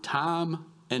timeline, time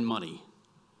and money.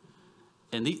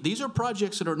 And these are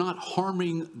projects that are not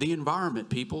harming the environment,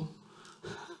 people.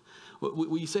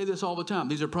 We say this all the time.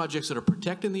 These are projects that are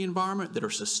protecting the environment, that are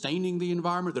sustaining the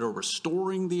environment, that are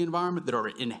restoring the environment, that are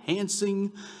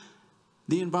enhancing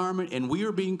the environment, and we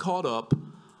are being caught up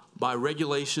by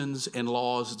regulations and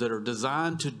laws that are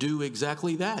designed to do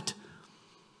exactly that.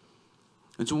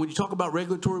 And so when you talk about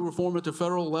regulatory reform at the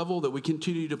federal level that we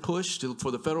continue to push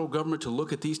for the federal government to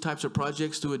look at these types of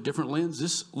projects through a different lens,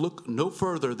 this look no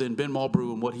further than Ben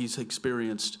Mulbrew and what he's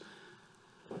experienced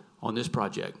on this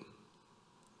project.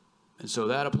 And so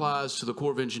that applies to the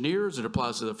Corps of Engineers. It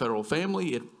applies to the federal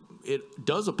family. It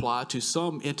does apply to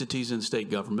some entities in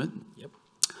state government. Yep.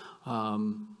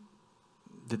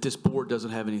 That this board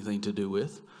doesn't have anything to do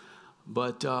with.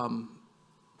 But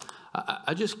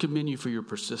I just commend you for your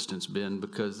persistence, Ben,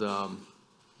 because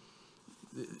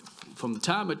from the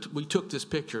time we took this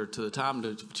picture to the time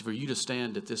for you to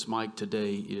stand at this mic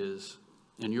today is,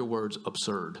 in your words,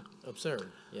 absurd.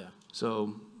 Absurd, yeah.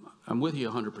 So I'm with you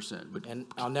 100%. But And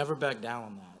I'll never back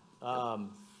down on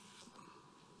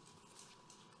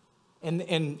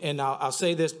that. And I'll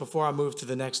say this before I move to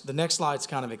the next slide's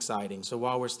kind of exciting. So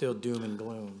while we're still doom and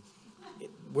gloom,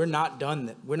 we're not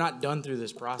done. We're not done through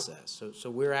this process. So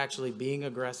we're actually being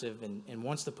aggressive. And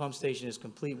once the pump station is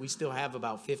complete, we still have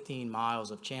about 15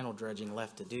 miles of channel dredging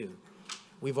left to do.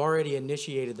 We've already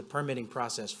initiated the permitting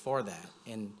process for that.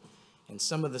 And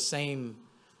some of the same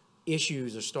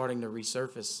issues are starting to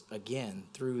resurface again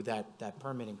through that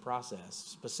permitting process,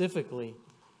 specifically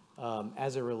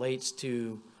as it relates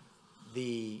to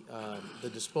the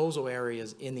disposal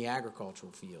areas in the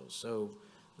agricultural fields. So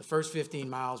the first 15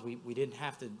 miles, we didn't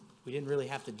really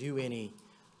have to do any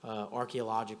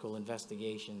archaeological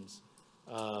investigations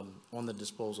on the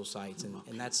disposal sites.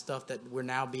 And that's stuff that we're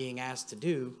now being asked to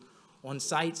do on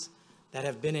sites that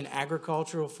have been in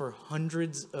agricultural for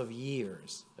hundreds of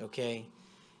years, okay?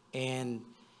 And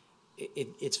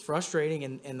it's frustrating,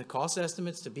 and the cost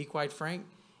estimates, to be quite frank,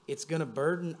 it's gonna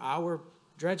burden our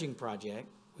dredging project,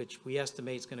 which we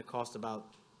estimate is gonna cost about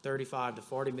 $35 to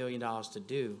 $40 million to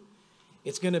do.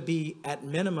 It's gonna be, at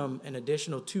minimum, an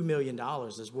additional $2 million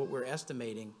is what we're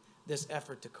estimating this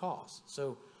effort to cost.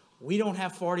 So we don't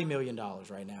have $40 million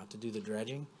right now to do the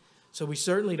dredging. So we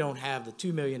certainly don't have the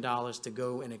 $2 million to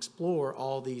go and explore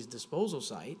all these disposal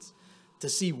sites to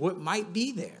see what might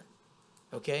be there,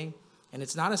 okay? And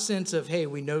it's not a sense of, hey,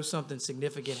 we know something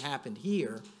significant happened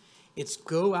here. It's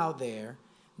go out there,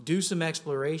 do some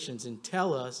explorations, and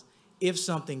tell us if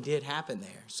something did happen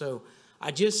there. So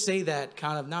I just say that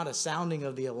kind of not a sounding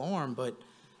of the alarm, but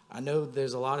I know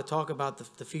there's a lot of talk about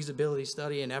the feasibility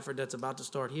study and effort that's about to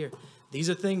start here. These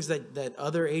are things that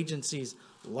other agencies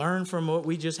learn from what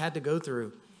we just had to go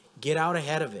through. Get out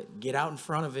ahead of it. Get out in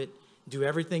front of it. Do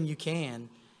everything you can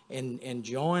and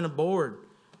join a board.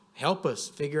 Help us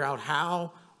figure out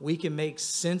how we can make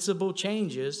sensible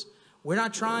changes. We're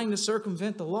not trying to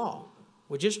circumvent the law.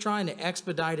 We're just trying to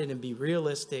expedite it and be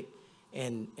realistic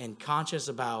and conscious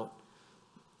about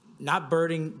not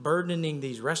burdening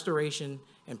these restoration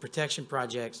and protection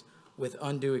projects with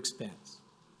undue expense.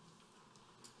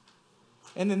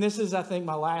 And then this is, I think,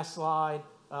 my last slide.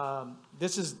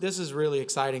 This is really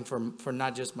exciting for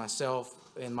not just myself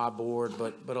and my board,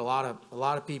 but a lot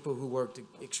of people who worked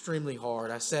extremely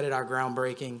hard. I said at our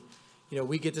groundbreaking, you know,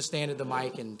 we get to stand at the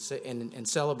mic and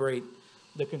celebrate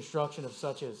the construction of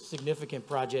such a significant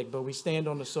project, but we stand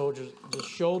on the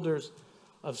shoulders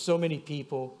of so many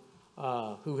people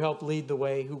who helped lead the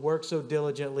way, who worked so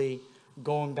diligently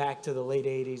going back to the late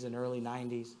 80s and early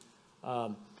 90s.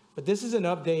 But this is an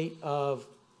update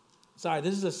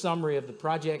this is a summary of the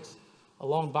projects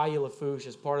along Bayou Lafourche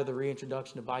as part of the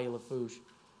reintroduction of Bayou Lafourche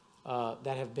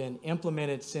that have been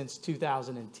implemented since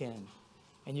 2010.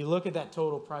 And you look at that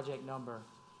total project number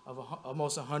of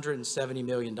almost $170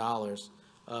 million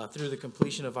through the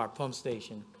completion of our pump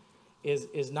station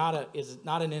is not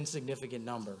an insignificant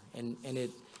number. And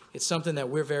it's something that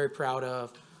we're very proud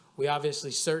of. We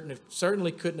obviously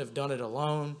certainly couldn't have done it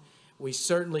alone. We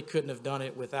certainly couldn't have done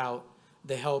it without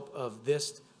the help of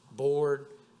this board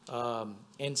and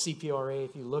CPRA.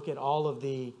 If you look at all of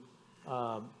the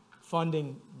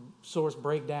funding source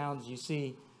breakdowns, you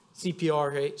see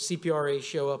CPRA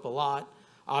show up a lot.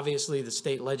 Obviously, the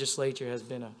state legislature has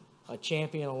been a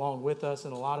champion along with us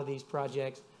in a lot of these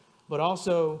projects, but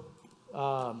also,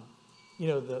 you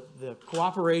know, the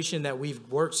cooperation that we've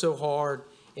worked so hard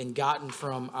and gotten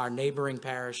from our neighboring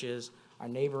parishes, our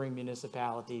neighboring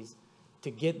municipalities,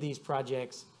 to get these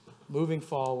projects moving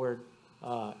forward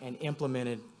and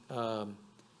implemented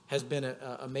has been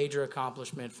a major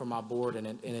accomplishment for my board,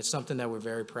 and it's something that we're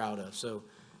very proud of. So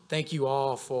thank you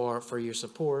all for your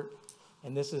support.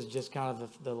 And this is just kind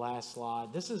of the last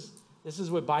slide. This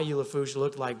is what Bayou Lafourche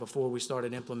looked like before we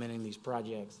started implementing these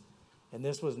projects. And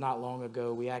this was not long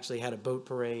ago. We actually had a boat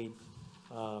parade.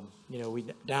 You know,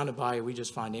 down to Bayou, we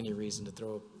just find any reason to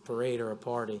throw a parade or a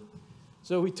party.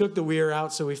 So we took the weir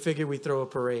out, so we figured we'd throw a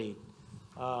parade.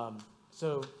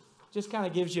 So just kind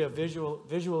of gives you a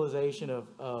visualization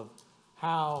of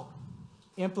how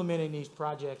implementing these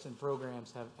projects and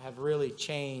programs have really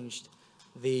changed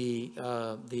the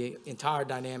entire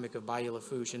dynamic of Bayou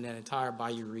Lafourche and that entire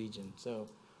Bayou region. So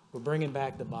we're bringing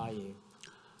back the Bayou.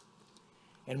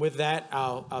 And with that,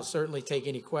 I'll certainly take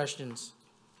any questions.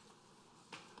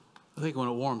 I think when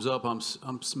it warms up,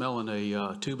 I'm smelling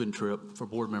a tubing trip for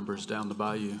board members down the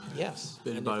Bayou. Yes.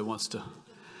 If anybody wants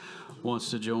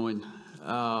to join.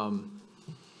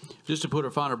 Just to put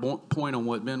a finer point on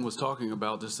what Ben was talking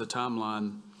about, just the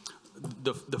timeline.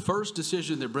 The first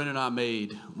decision that Brent and I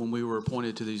made when we were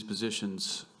appointed to these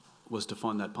positions was to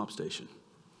fund that pump station.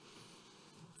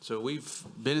 So we've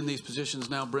been in these positions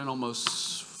now, Brent,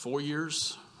 almost 4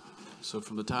 years. So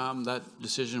from the time that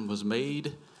decision was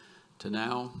made to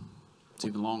now, it's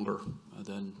even longer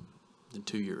than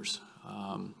 2 years.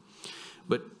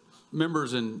 But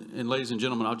members and ladies and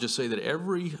gentlemen, I'll just say that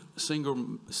every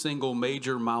single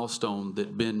major milestone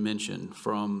that Ben mentioned,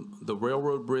 from the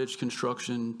railroad bridge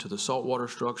construction to the saltwater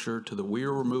structure to the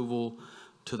weir removal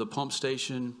to the pump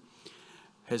station,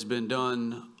 has been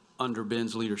done under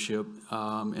Ben's leadership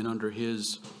and under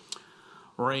his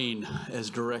reign as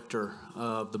director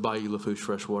of the Bayou Lafourche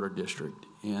Freshwater District.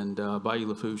 And Bayou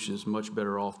Lafourche is much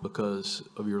better off because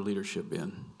of your leadership,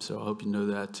 Ben. So I hope you know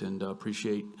that, and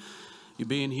appreciate you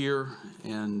being here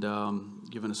and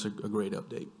giving us a great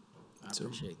update. I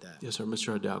appreciate that. Yes, sir.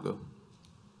 Mr. Hidalgo.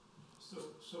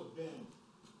 So Ben,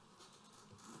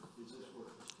 is this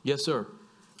working? Yes, sir.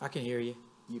 I can hear you.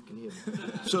 You can hear me.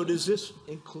 So does this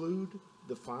include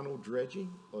the final dredging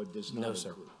or does not No, include?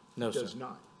 sir. No, It does sir.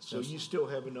 not. So No, you still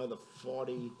have another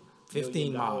 40 15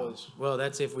 million miles. dollars Well,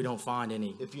 that's if we don't find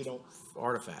any if you don't.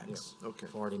 artifacts. Yeah, okay.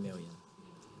 40 million,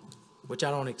 which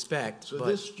I don't expect, So but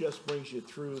this just brings you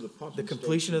through the pumping the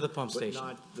completion of the station, pump station. But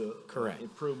not the Correct.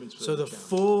 improvements for So the challenge.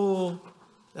 full,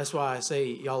 that's why I say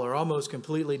y'all are almost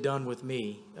completely done with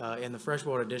me in the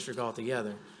freshwater district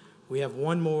altogether. We have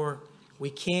one more. We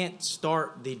can't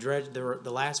start the dredge,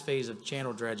 the last phase of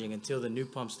channel dredging until the new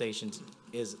pump station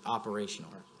is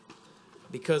operational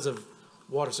because of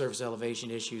water surface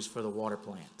elevation issues for the water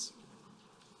plants.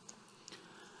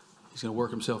 He's going to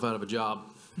work himself out of a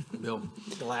job, Bill.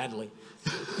 Gladly.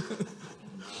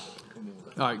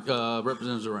 All right,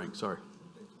 Representative Zarang, sorry.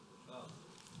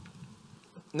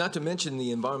 Not to mention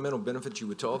the environmental benefits you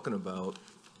were talking about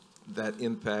that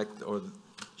impact or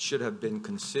should have been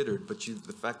considered, but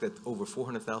the fact that over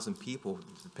 400,000 people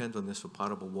depend on this for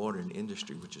potable water in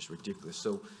industry, which is ridiculous.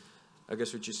 So I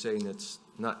guess what you're saying, it's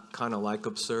not kind of like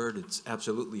absurd, it's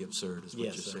absolutely absurd is what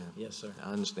Yes, you're sir. saying. Yes, sir.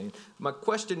 I understand. My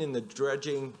question in the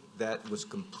dredging that was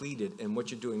completed and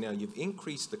what you're doing now, you've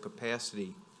increased the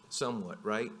capacity somewhat,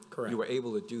 right? Correct. You were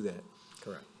able to do that.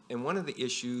 Correct. And one of the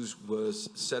issues was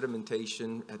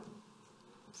sedimentation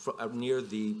near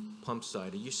the pump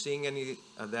site. Are you seeing any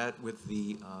of that with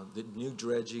the new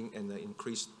dredging and the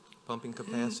increased pumping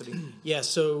capacity? Yeah,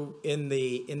 so in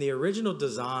the original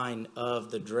design of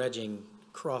the dredging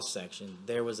cross-section,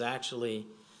 there was actually,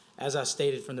 as I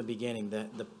stated from the beginning,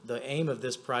 the aim of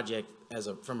this project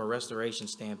from a restoration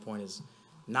standpoint is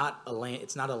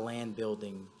it's not a land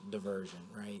building diversion,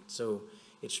 right? So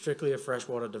it's strictly a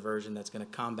freshwater diversion that's going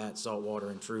to combat saltwater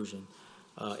intrusion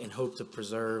and hope to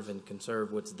preserve and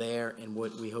conserve what's there and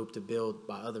what we hope to build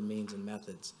by other means and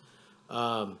methods.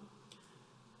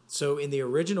 So in the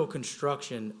original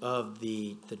construction of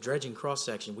the dredging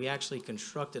cross-section, we actually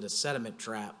constructed a sediment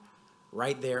trap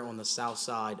right there on the south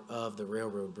side of the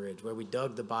railroad bridge where we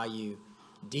dug the bayou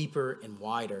deeper and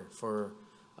wider for,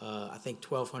 I think,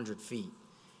 1,200 feet.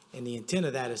 And the intent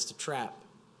of that is to trap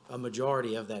a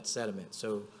majority of that sediment.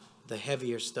 So the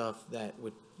heavier stuff that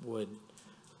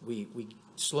we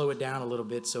slow it down a little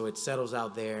bit so it settles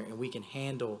out there and we can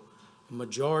handle a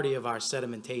majority of our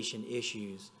sedimentation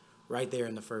issues right there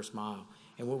in the first mile.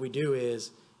 And what we do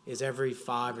is every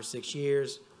 5 or 6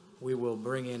 years, we will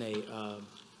bring in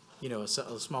a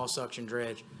small suction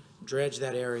dredge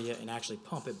that area and actually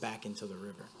pump it back into the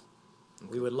river.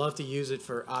 We would love to use it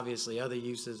for obviously other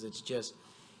uses. It's just,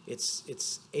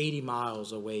 it's 80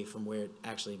 miles away from where it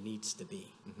actually needs to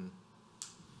be. Mm-hmm.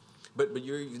 But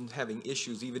you're even having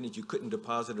issues, even if you couldn't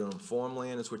deposit it on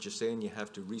farmland, is what you're saying? You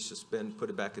have to resuspend, put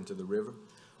it back into the river?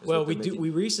 Well, we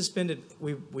resuspended,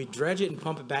 we dredge it and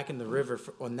pump it back in the river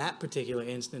on that particular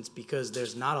instance because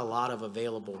there's not a lot of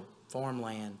available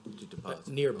farmland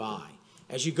nearby.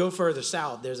 As you go further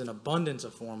south, there's an abundance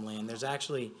of farmland. There's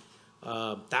actually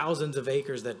thousands of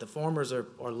acres that the farmers are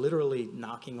literally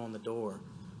knocking on the door,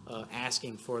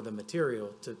 asking for the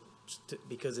material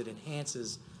because it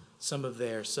enhances some of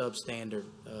their substandard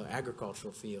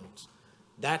agricultural fields.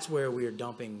 That's where we are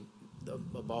dumping the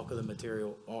bulk of the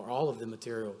material or all of the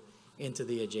material into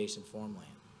the adjacent farmland.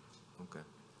 Okay.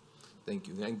 Thank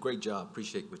you. And great job.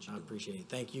 Appreciate what you do. I appreciate it.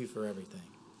 Thank you for everything.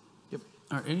 Yep.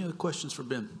 All right, any other questions for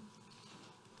Ben?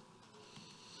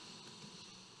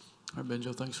 All right,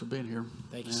 Benjo, thanks for being here.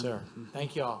 Thank you, sir.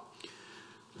 Thank you all.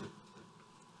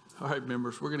 All right,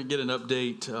 members, we're going to get an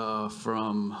update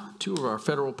from two of our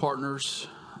federal partners,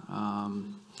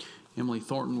 Emily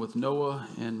Thornton with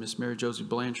NOAA and Miss Mary Josie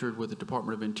Blanchard with the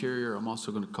Department of Interior. I'm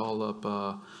also going to call up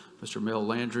Mr. Mel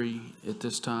Landry at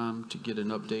this time to get an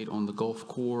update on the Gulf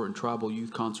Corps and Tribal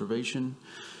Youth Conservation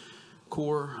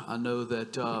Corps. I know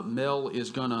that Mel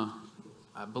is going to,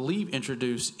 I believe,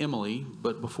 introduce Emily,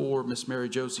 but before Miss Mary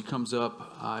Josie comes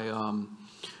up, I'm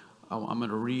going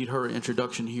to read her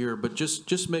introduction here, but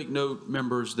just make note,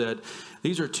 members, that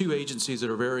these are two agencies that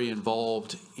are very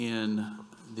involved in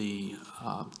the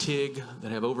TIG, that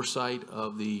have oversight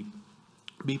of the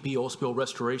BP oil spill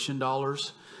restoration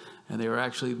dollars. And they are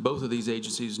actually, both of these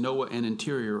agencies, NOAA and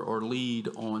Interior, are lead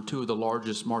on two of the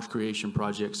largest marsh creation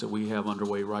projects that we have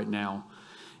underway right now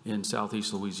in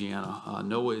southeast Louisiana.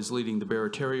 NOAA is leading the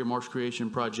Barataria Marsh Creation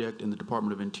Project, and the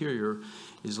Department of Interior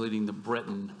is leading the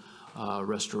Breton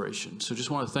restoration. So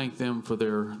just want to thank them for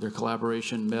their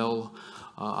collaboration. Mel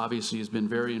obviously has been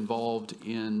very involved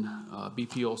in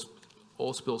BP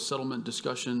oil spill settlement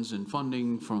discussions and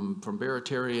funding from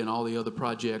Barataria and all the other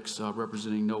projects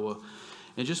representing NOAA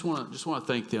And just want to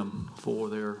thank them for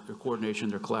their coordination,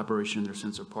 their collaboration, their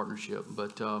sense of partnership.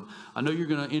 But I know you're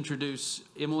going to introduce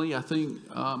Emily, I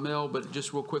think, Mel, but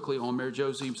just real quickly on Mary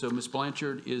Josie. So Ms.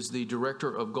 Blanchard is the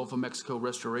Director of Gulf of Mexico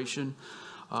Restoration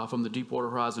from the Deepwater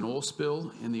Horizon oil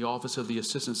spill in the Office of the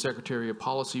Assistant Secretary of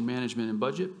Policy Management and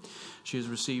Budget. She has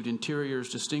received Interior's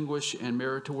Distinguished and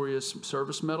Meritorious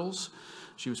Service Medals.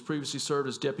 She was previously served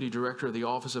as Deputy Director of the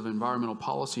Office of Environmental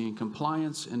Policy and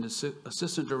Compliance and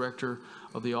Assistant Director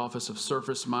of the Office of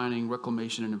Surface Mining,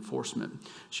 Reclamation, and Enforcement.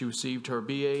 She received her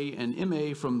BA and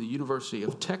MA from the University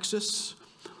of Texas.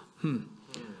 Hook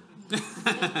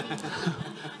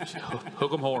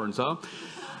 'em horns, huh?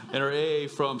 And her AA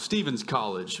from Stevens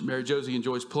College. Mary Josie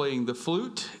enjoys playing the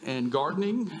flute and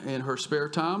gardening in her spare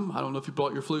time. I don't know if you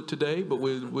brought your flute today, but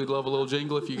we'd love a little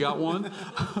jingle if you got one.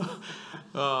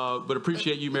 But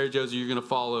appreciate you, Mary Josie. You're going to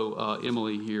follow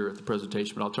Emily here at the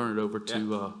presentation, but I'll turn it over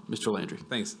to Mr. Landry.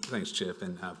 Thanks, Chip.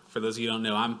 And for those of you who don't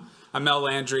know, I'm Mel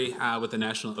Landry with the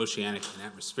National Oceanic and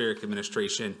Atmospheric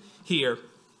Administration here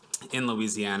in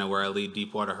Louisiana, where I lead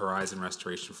Deepwater Horizon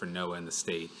restoration for NOAA in the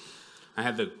state. I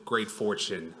had the great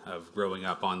fortune of growing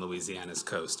up on Louisiana's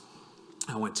coast.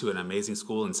 I went to an amazing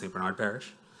school in St. Bernard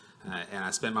Parish, and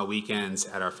I spent my weekends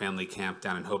at our family camp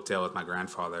down in Hopedale with my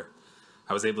grandfather.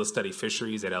 I was able to study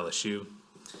fisheries at LSU.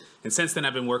 And since then,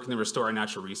 I've been working to restore our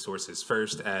natural resources,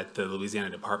 first at the Louisiana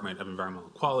Department of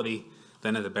Environmental Quality,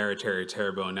 then at the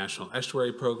Barataria-Terrebonne National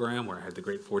Estuary Program, where I had the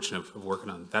great fortune of working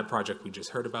on that project we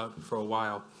just heard about for a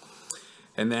while.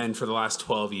 And then for the last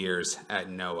 12 years at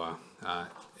NOAA.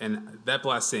 And that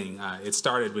blessing, it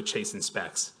started with chasing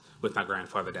specks with my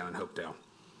grandfather down in Hopedale.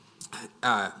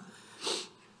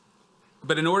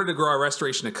 But in order to grow our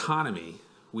restoration economy,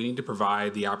 we need to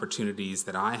provide the opportunities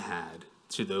that I had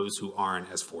to those who aren't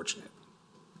as fortunate.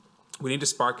 We need to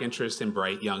spark interest in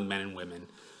bright young men and women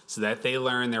so that they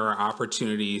learn there are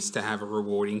opportunities to have a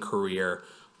rewarding career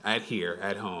at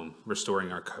home,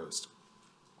 restoring our coast.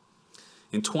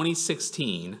 In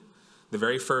 2016, the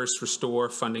very first Restore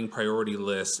funding priority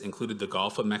list included the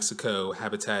Gulf of Mexico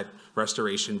habitat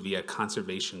restoration via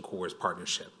Conservation Corps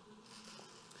partnership.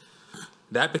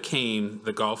 That became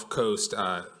the Gulf Coast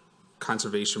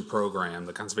Conservation Program,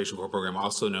 the Conservation Corps program,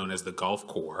 also known as the Gulf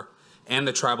Corps, and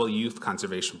the Tribal Youth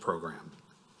Conservation Program.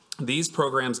 These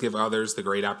programs give others the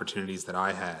great opportunities that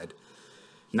I had.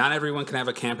 Not everyone can have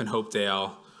a camp in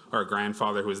Hopedale or a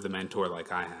grandfather who was the mentor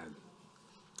like I had.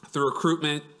 Through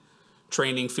recruitment,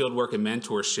 training, fieldwork, and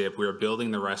mentorship, we are building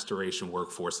the restoration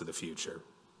workforce of the future.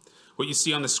 What you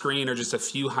see on the screen are just a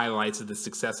few highlights of the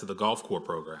success of the Gulf Corps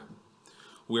program.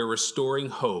 We're restoring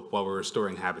hope while we're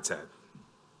restoring habitat.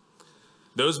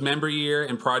 Those member year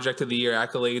and project of the year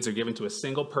accolades are given to a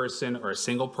single person or a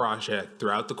single project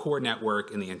throughout the Corps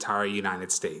network in the entire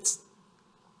United States.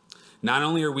 Not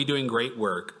only are we doing great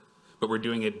work, but we're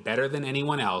doing it better than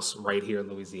anyone else right here in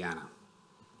Louisiana.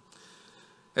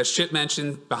 As Chip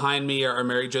mentioned, behind me are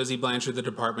Mary Josie Blanchard, the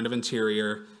Department of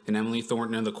Interior, and Emily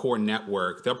Thornton in the Corps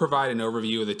network. They'll provide an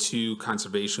overview of the two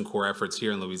Conservation Corps efforts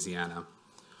here in Louisiana.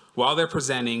 While they're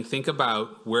presenting, think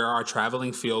about where our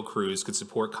traveling field crews could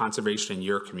support conservation in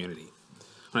your community.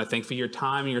 I want to thank you for your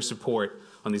time and your support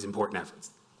on these important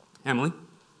efforts. Emily?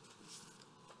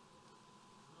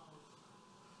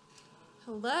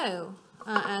 Hello.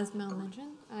 As Mel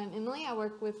mentioned, I'm Emily. I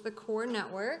work with the Corps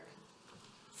Network.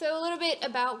 So a little bit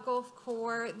about Gulf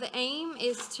Corps. The aim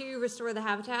is to restore the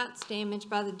habitats damaged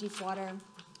by the Deepwater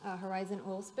Horizon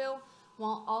oil spill,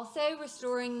 while also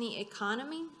restoring the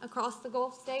economy across the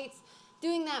Gulf states,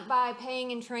 doing that by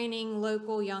paying and training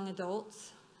local young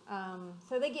adults.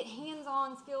 So they get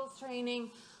hands-on skills training,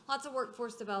 lots of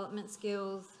workforce development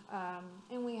skills,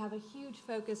 and we have a huge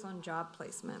focus on job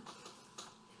placement.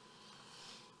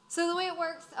 So the way it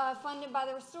works, funded by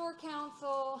the Restore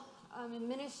Council,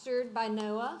 administered by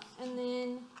NOAA, and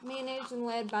then managed and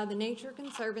led by the Nature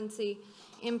Conservancy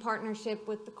in partnership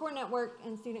with the Corps Network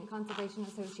and Student Conservation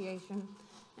Association.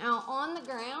 Now, on the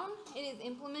ground, it is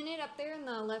implemented up there in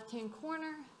the left-hand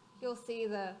corner. You'll see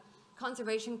the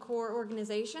Conservation Corps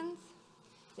organizations.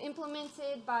 It's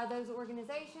implemented by those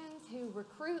organizations who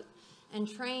recruit and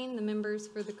train the members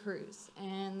for the crews.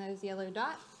 And those yellow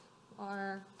dots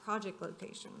are project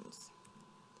locations.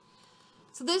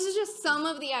 So this is just some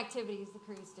of the activities the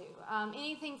crews do.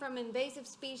 Anything from invasive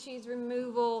species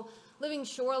removal, living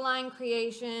shoreline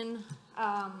creation,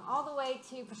 all the way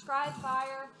to prescribed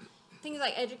fire, things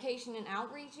like education and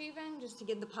outreach even, just to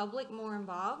get the public more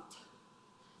involved.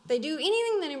 They do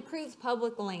anything that improves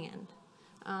public land.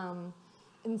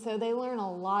 And so they learn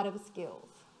a lot of skills.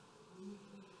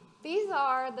 These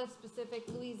are the specific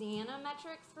Louisiana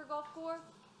metrics for Gulf Corps,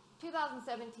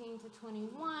 2017 to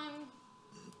 21.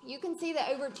 you can see that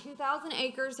over 2,000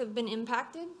 acres have been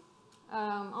impacted.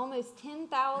 Almost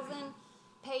 10,000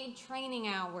 paid training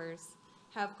hours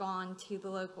have gone to the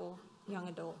local young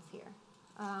adults here.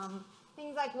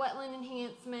 Things like wetland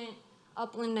enhancement,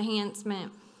 upland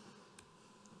enhancement.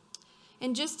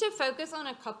 And just to focus on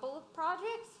a couple of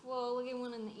projects, we'll look at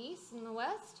one in the east and the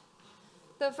west.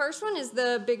 The first one is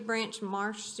the Big Branch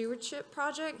Marsh Stewardship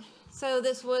Project. So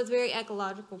this was very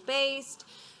ecological based.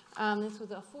 This was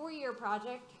a 4-year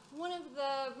project. One of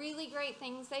the really great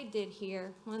things they did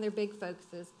here, one of their big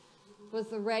focuses, was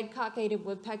the red cockaded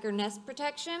woodpecker nest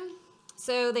protection.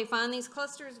 So they find these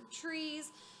clusters of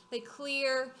trees, they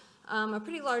clear a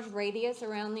pretty large radius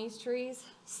around these trees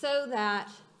so that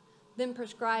then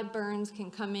prescribed burns can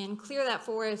come in, clear that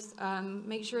forest,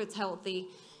 make sure it's healthy,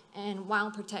 and while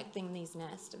protecting these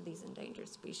nests of these endangered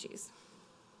species.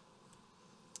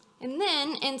 And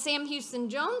then in Sam Houston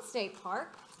Jones State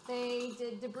Park, they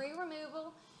did debris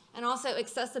removal and also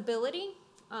accessibility,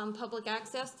 public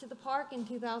access to the park in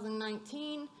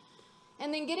 2019.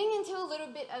 And then getting into a little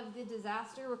bit of the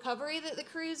disaster recovery that the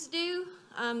crews do,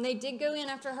 they did go in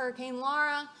after Hurricane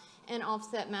Laura and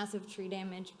offset massive tree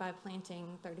damage by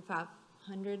planting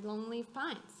 3,500 longleaf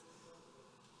pines.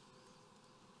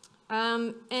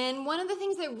 And one of the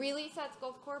things that really sets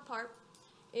Gulf Corps apart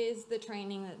is the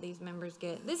training that these members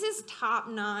get. This is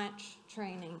top-notch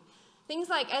training. Things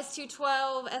like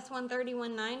S212, S130,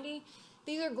 190,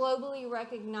 these are globally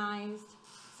recognized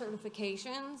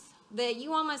certifications that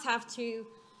you almost have to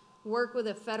work with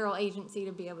a federal agency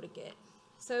to be able to get.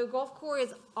 So Gulf Corps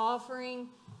is offering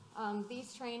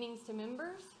these trainings to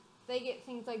members. They get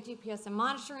things like GPS and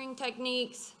monitoring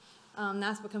techniques.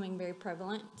 That's becoming very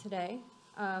prevalent today.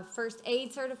 First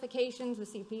aid certifications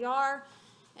with CPR.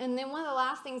 And then one of the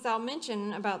last things I'll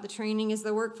mention about the training is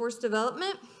the workforce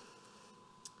development.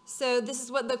 So this is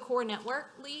what the Corps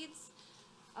Network leads.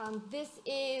 This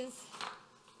is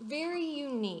very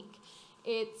unique.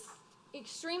 It's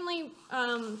extremely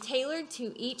tailored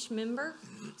to each member.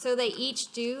 So they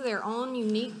each do their own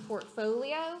unique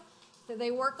portfolio that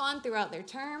they work on throughout their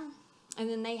term. And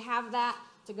then they have that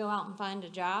to go out and find a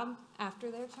job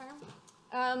after their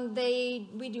term.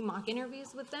 We do mock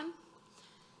interviews with them.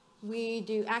 We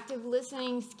do active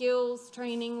listening skills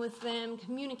training with them,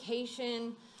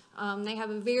 communication. They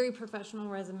have a very professional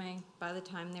resume by the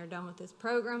time they're done with this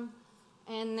program.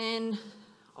 And then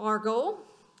our goal,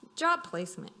 job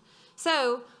placement.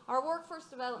 So our workforce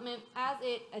development, as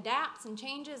it adapts and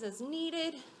changes as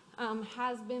needed,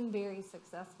 has been very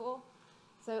successful.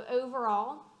 So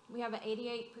overall, we have an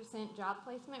 88% job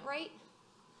placement rate.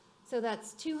 So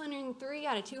that's 203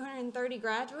 out of 230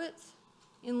 graduates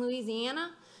in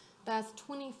Louisiana. That's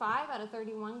 25 out of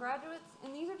 31 graduates.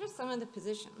 And these are just some of the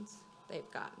positions they've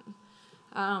gotten.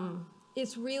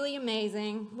 It's really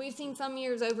amazing. We've seen some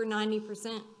years over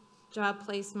 90% job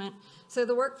placement. So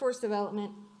the workforce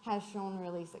development has shown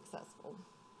really successful.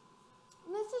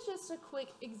 And this is just a quick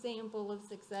example of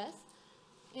success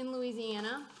in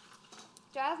Louisiana.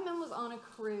 Jasmine was on a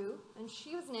crew, and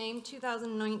she was named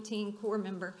 2019 Corps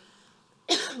member.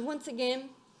 Once again,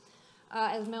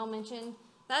 as Mel mentioned,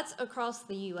 that's across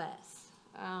the U.S.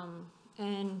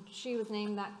 And she was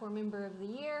named that Corps member of the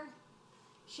year.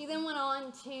 She then went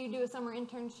on to do a summer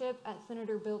internship at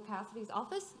Senator Bill Cassidy's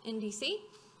office in D.C.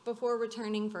 before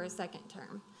returning for a second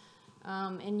term.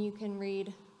 And you can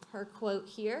read her quote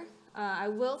here. I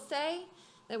will say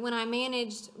that when I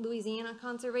managed Louisiana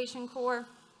Conservation Corps,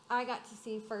 I got to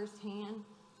see firsthand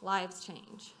lives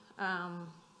change.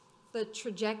 The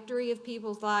trajectory of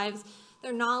people's lives,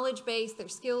 their knowledge base, their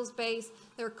skills base,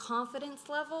 their confidence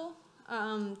level,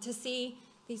 to see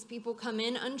these people come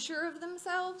in unsure of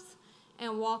themselves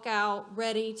and walk out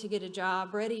ready to get a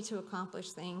job, ready to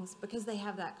accomplish things because they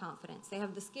have that confidence. They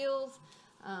have the skills,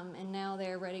 and now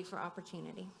they're ready for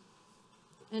opportunity.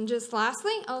 And just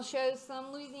lastly, I'll show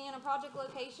some Louisiana project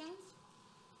locations.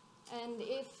 And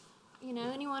if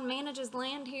anyone manages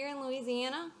land here in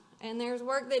Louisiana and there's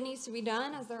work that needs to be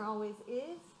done, as there always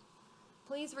is,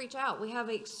 please reach out. We have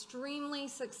an extremely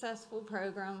successful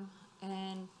program,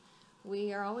 and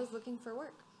we are always looking for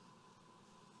work.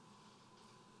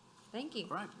 Thank you.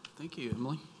 All right, thank you,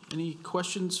 Emily. Any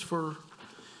questions for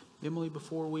Emily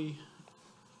before we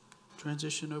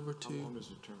transition over to? How long is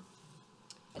the term?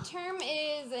 A term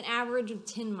is an average of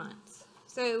 10 months.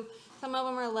 So some of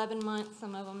them are 11 months,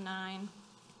 some of them 9.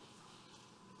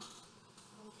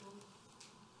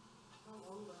 How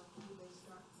old do they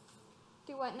start?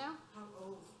 Do what now? How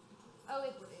old? Oh,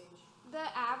 it's, What age?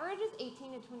 the average is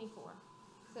 18 to 24.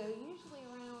 So usually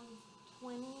around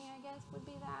 20, I guess, would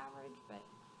be the average, but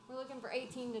we're looking for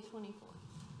 18 to 24.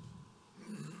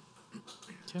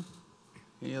 Okay.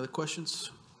 Any other questions?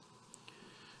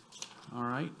 All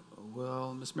right.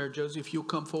 Well, Ms. Mayor Josie, if you'll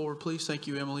come forward, please. Thank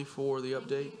you, Emily, for the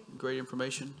update. Great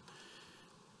information.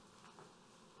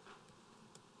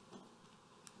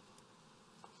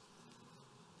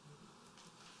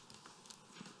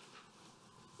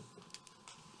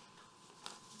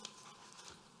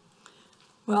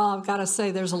 Well, I've got to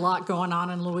say, there's a lot going on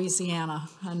in Louisiana,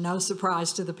 and no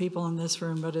surprise to the people in this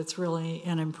room, but it's really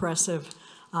an impressive,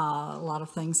 a lot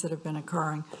of things that have been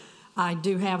occurring. I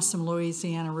do have some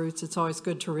Louisiana roots. It's always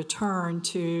good to return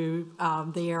to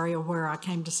the area where I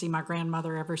came to see my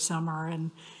grandmother every summer,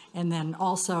 and then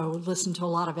also listen to a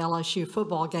lot of LSU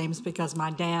football games because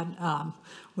my dad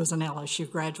was an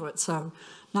LSU graduate. So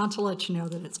not to let you know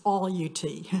that it's all UT.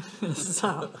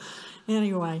 So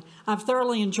anyway, I've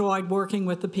thoroughly enjoyed working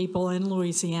with the people in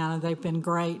Louisiana. They've been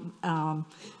great,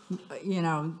 you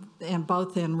know, and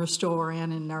both in Restore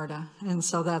and in NERDA. And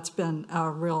so that's been a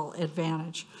real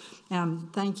advantage.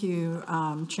 And thank you,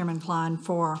 Chairman Klein,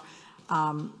 for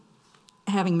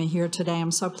having me here today.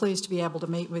 I'm so pleased to be able to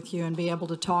meet with you and be able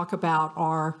to talk about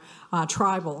our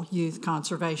Tribal Youth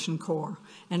Conservation Corps.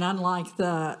 And unlike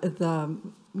the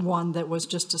one that was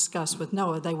just discussed with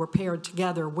Noah, they were paired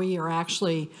together. We are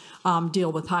actually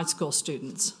deal with high school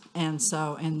students. And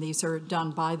so, and these are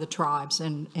done by the tribes,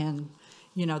 and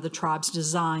you know, the tribes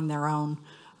design their own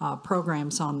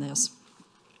programs on this.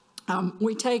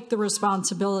 We take the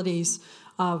responsibilities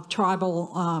of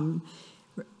tribal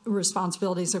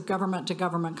responsibilities of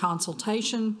government-to-government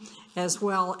consultation, as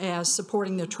well as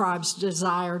supporting the tribe's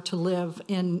desire to live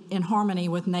in harmony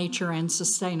with nature and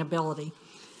sustainability.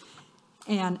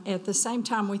 And at the same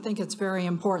time, we think it's very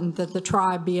important that the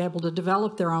tribe be able to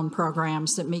develop their own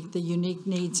programs that meet the unique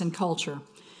needs and culture.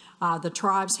 The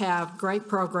tribes have great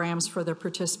programs for their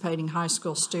participating high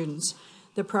school students.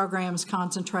 The programs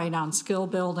concentrate on skill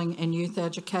building and youth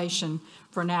education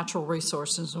for natural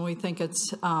resources, and we think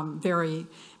it's very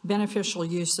beneficial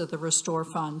use of the Restore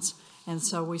funds. And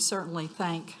so we certainly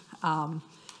thank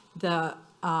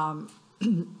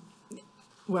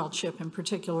well, Chip in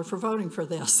particular, for voting for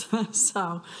this.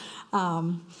 So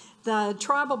the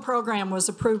tribal program was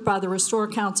approved by the Restore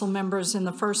Council members in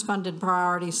the first funded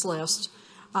priorities list.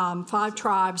 5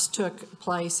 tribes took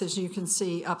place, as you can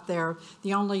see up there.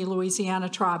 The only Louisiana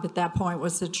tribe at that point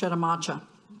was the Chitimacha.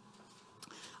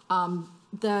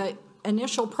 The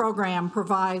initial program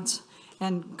provides,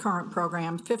 and current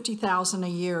program, $50,000 a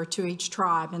year to each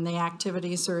tribe, and the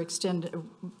activities are extended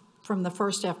from the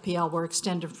first FPL were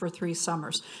extended for 3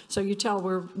 summers. So you tell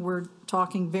we're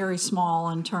talking very small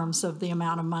in terms of the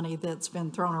amount of money that's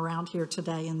been thrown around here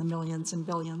today in the millions and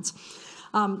billions.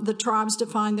 The tribes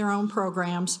defined their own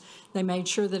programs. They made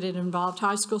sure that it involved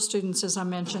high school students, as I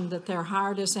mentioned, that they're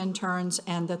hired as interns,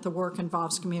 and that the work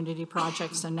involves community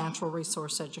projects and natural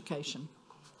resource education.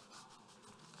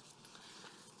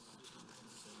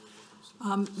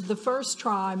 The first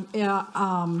tribe,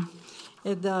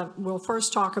 we'll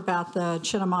first talk about the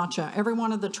Chitimacha. Every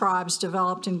one of the tribes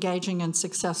developed engaging and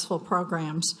successful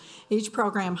programs. Each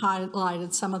program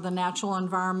highlighted some of the natural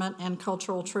environment and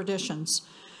cultural traditions.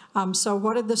 So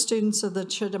what did the students of the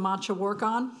Chitimacha work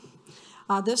on?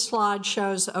 This slide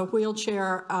shows a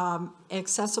wheelchair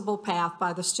accessible path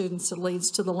by the students that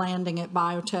leads to the landing at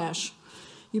Biotesh.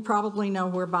 You probably know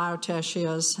where Biotesh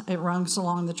is. It runs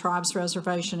along the tribe's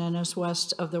reservation and is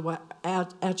west of the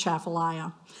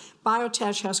Atchafalaya.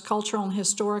 Biotesh has cultural and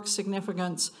historic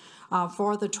significance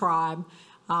for the tribe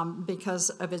because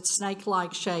of its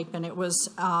snake-like shape, and it was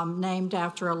named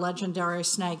after a legendary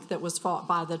snake that was fought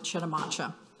by the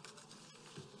Chitimacha.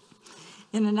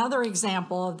 In another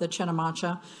example of the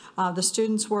Chitimacha, the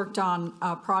students worked on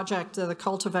a project of the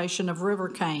cultivation of river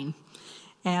cane.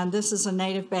 And this is a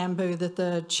native bamboo that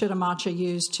the Chitimacha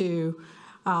used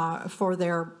for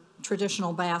their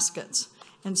traditional baskets.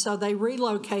 And so they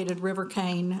relocated river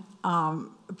cane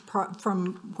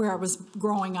from where it was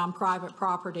growing on private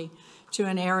property to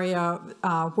an area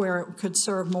where it could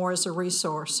serve more as a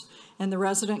resource. And the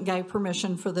resident gave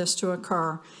permission for this to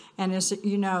occur. And as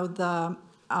you know,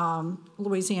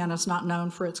 Louisiana is not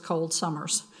known for its cold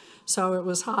summers. So it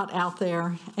was hot out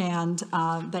there, and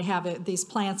these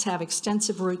plants have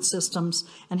extensive root systems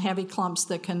and heavy clumps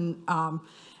that can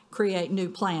create new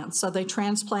plants. So they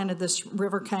transplanted this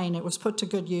river cane. It was put to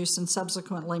good use and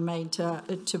subsequently made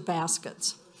to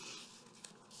baskets.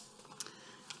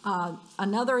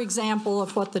 Another example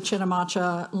of what the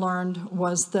Chitimacha learned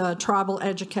was the tribal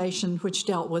education, which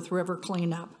dealt with river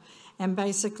cleanup. And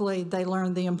basically, they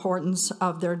learned the importance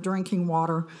of their drinking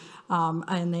water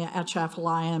in the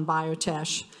Atchafalaya and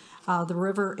Biotesh. The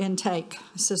river intake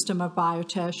system of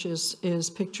Biotesh is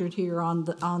pictured here on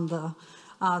the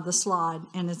the slide,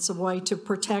 and it's a way to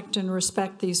protect and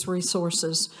respect these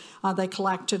resources. They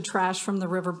collected trash from the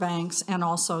riverbanks and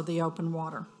also the open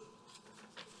water.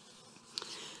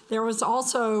 There was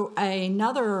also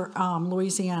another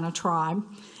Louisiana tribe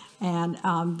and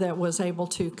that was able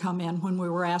to come in when we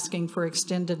were asking for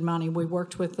extended money. We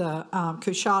worked with the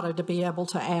Coushatta to be able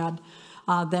to add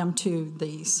them to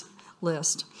these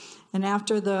list. And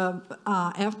after the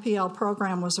FPL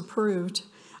program was approved,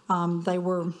 they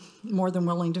were more than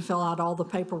willing to fill out all the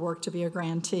paperwork to be a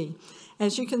grantee.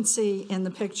 As you can see in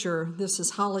the picture, this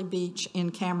is Holly Beach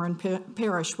in Cameron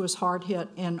Parish, was hard hit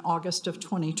in August of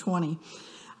 2020.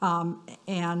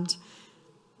 And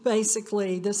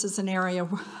basically, this is an area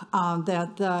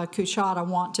that the Coushatta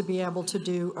want to be able to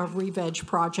do a re-veg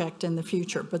project in the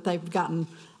future, but they've gotten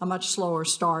a much slower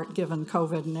start given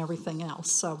COVID and everything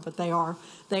else. So, but they are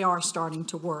starting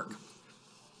to work.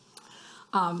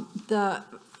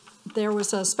 There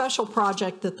was a special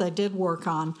project that they did work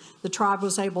on. The tribe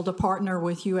was able to partner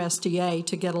with USDA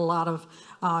to get a lot of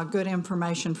good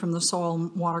information from the Soil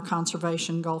and Water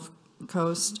Conservation Gulf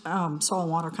Coast Soil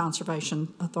and Water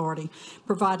Conservation Authority,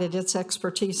 provided its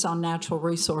expertise on natural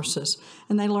resources.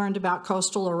 And they learned about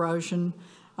coastal erosion,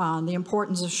 the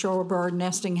importance of shorebird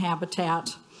nesting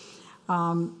habitat,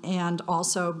 and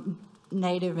also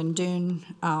native and dune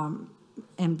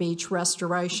and beach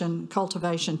restoration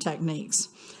cultivation techniques.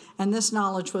 And this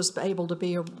knowledge was able to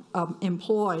be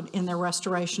employed in their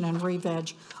restoration and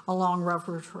re-veg along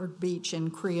Rutherford Beach in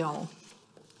Creole.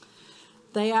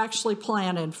 They actually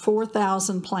planted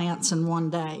 4,000 plants in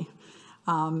one day,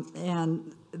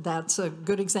 and that's a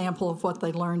good example of what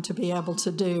they learned to be able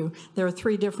to do. There are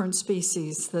 3 different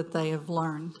species that they have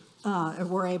learned,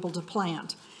 were able to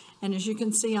plant. And as you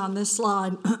can see on this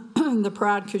slide, the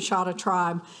proud Coushatta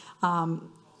tribe,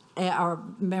 our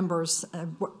members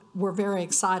were very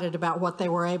excited about what they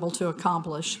were able to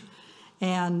accomplish.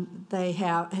 And they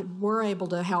were able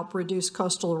to help reduce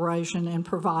coastal erosion and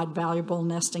provide valuable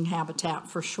nesting habitat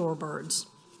for shorebirds.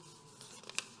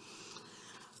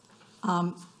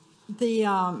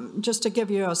 Just to give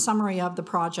you a summary of the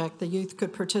project, the youth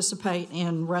could participate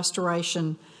in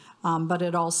restoration, but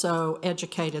it also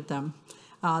educated them.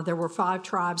 There were 5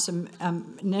 tribes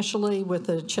initially, with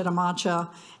the Chitimacha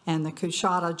and the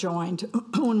Coushatta joined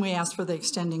when we asked for the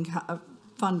extending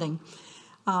funding.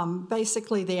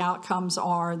 Basically, the outcomes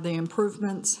are the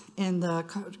improvements in the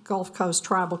Gulf Coast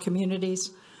tribal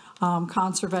communities,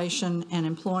 conservation and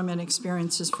employment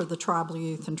experiences for the tribal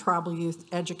youth, and tribal youth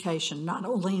education, not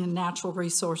only in natural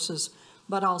resources,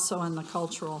 but also in the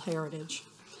cultural heritage.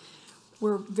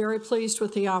 We're very pleased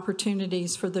with the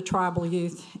opportunities for the tribal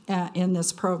youth in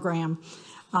this program.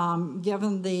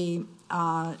 Given the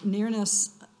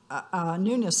newness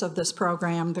of this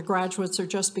program, the graduates are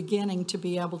just beginning to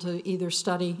be able to either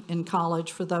study in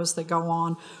college for those that go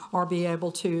on, or be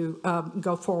able to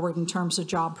go forward in terms of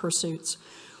job pursuits.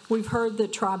 We've heard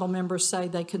that tribal members say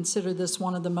they consider this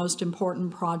one of the most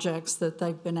important projects that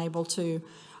they've been able to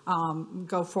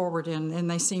go forward in, and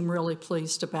they seem really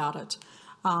pleased about it.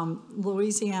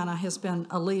 Louisiana has been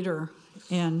a leader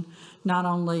in not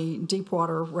only deep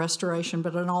water restoration,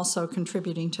 but in also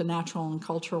contributing to natural and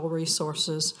cultural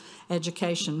resources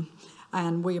education.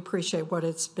 And we appreciate what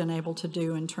it's been able to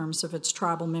do in terms of its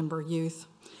tribal member youth.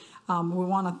 I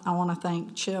want to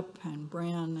thank Chip and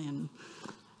Bryn and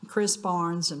Chris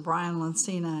Barnes and Brian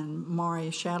Lancina and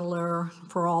Mari Chatelier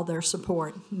for all their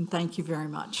support. And thank you very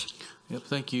much. Yep,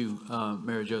 thank you,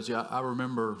 Mary Josie. I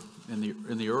remember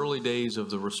in the early days of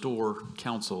the Restore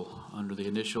Council, under the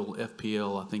initial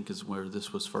FPL, I think is where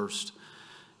this was first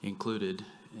included.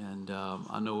 And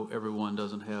I know everyone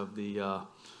doesn't have the,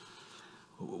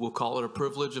 we'll call it a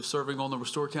privilege of serving on the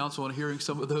Restore Council and hearing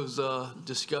some of those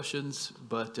discussions.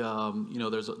 But you know,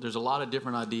 there's a lot of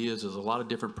different ideas, there's a lot of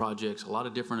different projects, a lot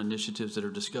of different initiatives that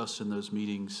are discussed in those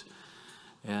meetings.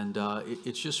 And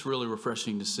it's just really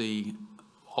refreshing to see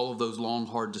all of those long,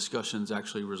 hard discussions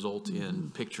actually result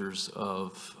in pictures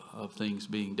of things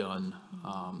being done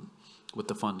with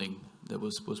the funding that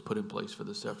was put in place for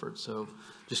this effort. So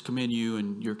just commend you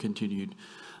and your continued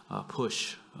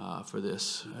push for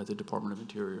this at the Department of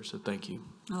Interior. So thank you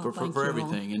for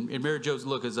everything. And Mary Jo's,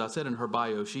 look, as I said in her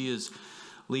bio, she is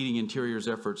leading Interior's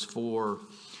efforts for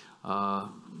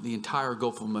the entire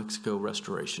Gulf of Mexico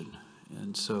restoration.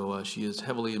 And so she is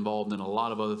heavily involved in a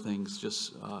lot of other things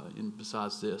just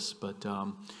besides this. But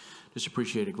just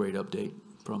appreciate a great update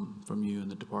from you and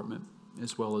the department,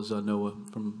 as well as Noah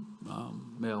from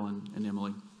Mel and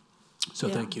Emily. So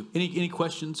yeah. Thank you. Any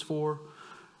questions for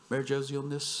Mary Josie on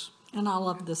this? And I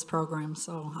love this program,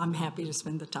 so I'm happy to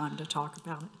spend the time to talk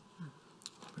about it.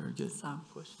 Very good. So,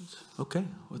 Questions? Okay,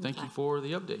 well, thank you Okay. for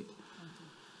the update.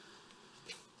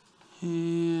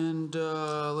 And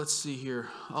let's see here.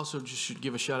 Also, just should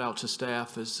give a shout out to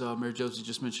staff, as Mayor Josie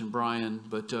just mentioned Brian,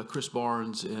 but Chris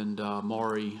Barnes and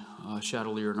Maury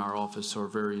Chatelier in our office are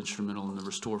very instrumental in the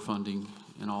restore funding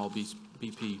and all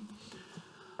BP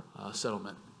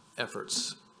settlement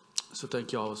efforts. So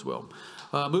thank you all as well.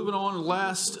 Moving on,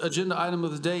 last agenda item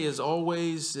of the day, as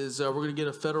always, is we're going to get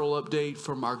a federal update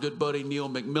from our good buddy Neil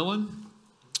McMillan.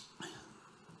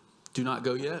 Do not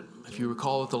go yet. If you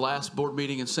recall at the last board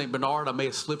meeting in St. Bernard, I may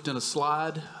have slipped in a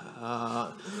slide.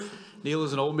 Neil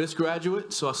is an Ole Miss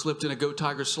graduate, so I slipped in a Go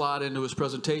Tigers slide into his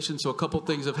presentation. So a couple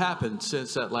things have happened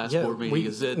since that last board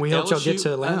meeting. We helped y'all get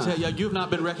to Atlanta. Yeah, you have not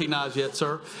been recognized yet,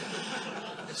 sir.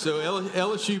 So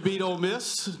LSU beat Ole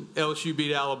Miss. LSU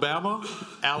beat Alabama.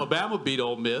 Alabama beat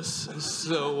Ole Miss.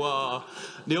 So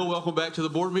Neil, welcome back to the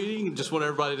board meeting. Just want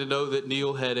everybody to know that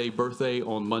Neil had a birthday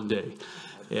on Monday,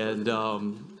 and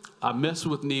I mess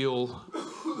with Neil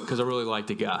because I really like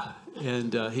the guy,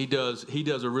 and he does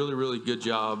a really, really good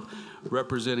job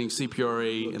representing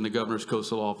CPRA in the governor's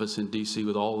coastal office in D.C.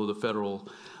 with all of the federal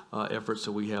efforts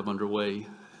that we have underway.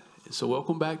 So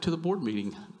welcome back to the board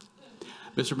meeting,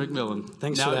 Mr. McMillan.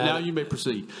 Thanks now, for that. Now you may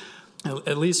proceed.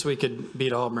 At least we could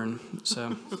beat Auburn,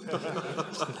 so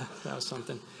that was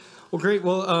something. Well, great.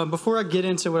 Well, before I get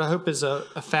into what I hope is a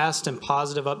fast and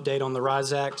positive update on the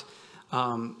RISE Act,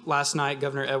 last night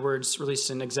Governor Edwards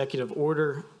released an executive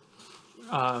order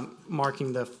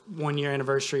marking the one-year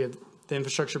anniversary of the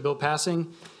infrastructure bill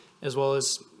passing, as well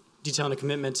as detailing a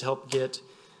commitment to help get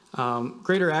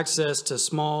greater access to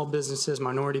small businesses,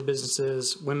 minority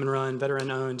businesses, women-run,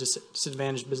 veteran-owned,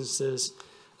 disadvantaged businesses,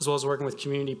 as well as working with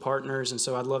community partners. And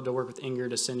so I'd love to work with Inger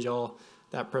to send y'all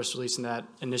that press release and that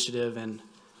initiative. And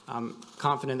I'm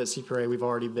confident that CPRA, we've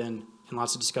already been in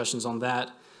lots of discussions on that.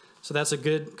 So that's a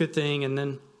good thing. And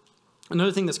then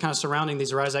another thing that's kind of surrounding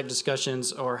these RISE Act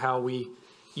discussions are how we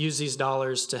use these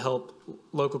dollars to help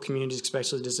local communities,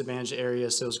 especially disadvantaged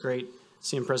areas. So it was great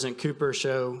seeing President Cooper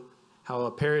show how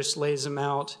Paris lays them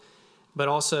out, but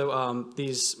also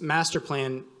these master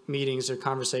plan meetings or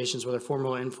conversations, whether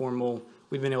formal or informal,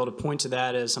 we've been able to point to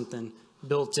that as something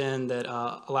built in that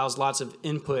allows lots of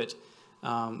input,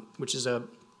 which is a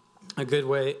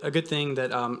good thing that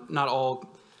not all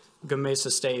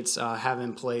Gamesa states have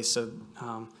in place. So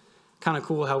kind of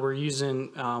cool how we're using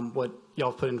what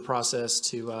y'all put into process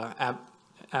to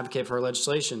advocate for our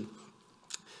legislation.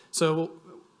 So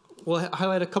we'll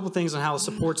highlight a couple things on how it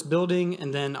supports building,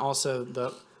 and then also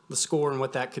the score and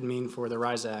what that could mean for the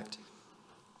RISE Act.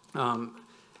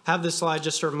 Have this slide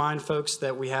just to remind folks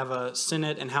that we have a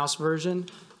Senate and House version,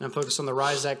 and I'm focused on the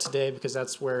RISE Act today because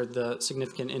that's where the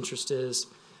significant interest is.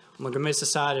 On the Gamesa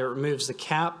side, it removes the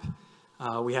cap.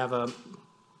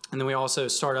 And then we also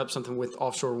start up something with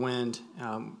offshore wind,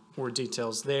 more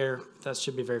details there. That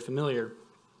should be very familiar.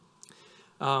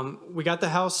 We got the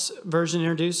House version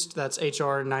introduced. That's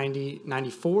H.R.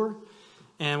 9094.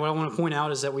 And what I want to point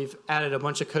out is that we've added a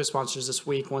bunch of co-sponsors this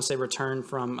week once they return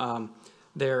from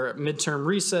their midterm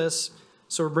recess.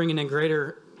 So we're bringing in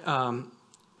greater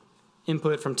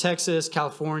input from Texas,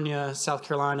 California, South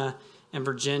Carolina, and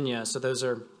Virginia. So those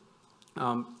are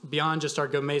beyond just our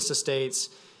Gamesa states.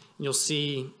 You'll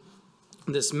see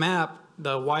this map,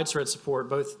 the widespread support,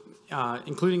 both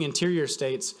including interior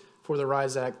states for the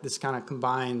RISE Act. This kind of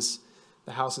combines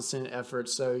the House and Senate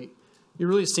efforts. So you're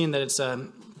really seeing that it's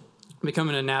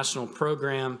becoming a national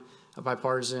program, a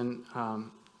bipartisan,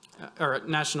 or a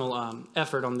national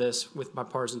effort on this with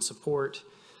bipartisan support.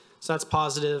 So that's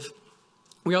positive.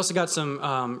 We also got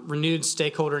some renewed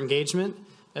stakeholder engagement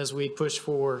as we push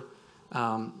for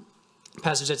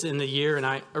passage at the end of the year. And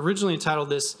I originally entitled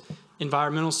this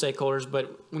environmental stakeholders,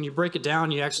 but when you break it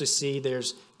down, you actually see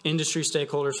there's industry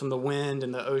stakeholders from the wind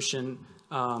and the ocean,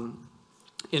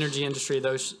 energy industry,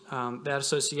 that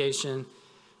association.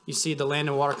 You see the Land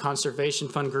and Water Conservation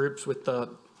Fund groups with the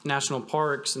National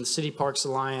Parks and the City Parks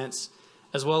Alliance,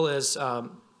 as well as our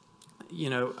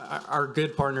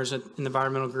good partners in the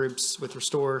environmental groups with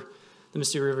Restore, the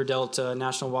Mississippi River Delta,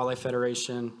 National Wildlife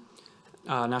Federation,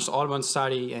 National Audubon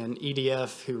Society, and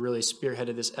EDF, who really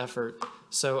spearheaded this effort.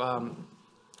 So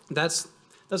that's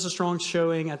a strong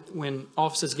showing when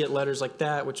offices get letters like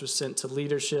that, which was sent to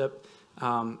leadership.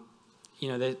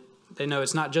 They know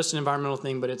it's not just an environmental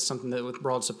thing, but it's something that with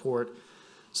broad support.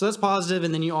 So that's positive.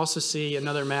 And then you also see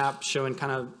another map showing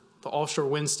kind of the offshore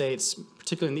wind states,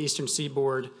 particularly in the eastern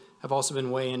seaboard, have also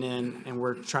been weighing in, and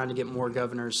we're trying to get more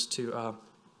governors to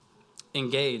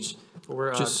engage.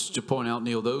 Just to point out,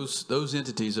 Neil, those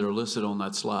entities that are listed on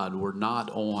that slide were not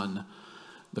on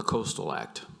the Coastal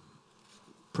Act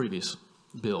previous.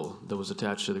 bill that was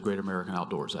attached to the Great American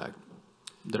Outdoors Act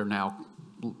that are now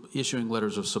issuing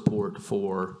letters of support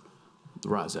for the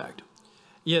RISE Act.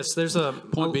 Yes, there's a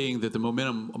Point being that the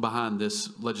momentum behind this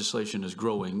legislation is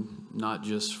growing, not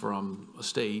just from a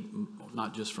state,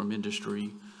 not just from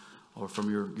industry or from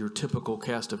your typical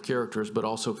cast of characters, but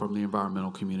also from the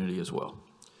environmental community as well.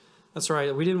 That's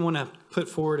right. We didn't want to put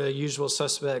forward a usual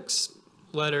suspects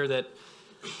letter that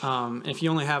if you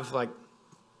only have like,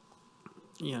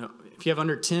 if you have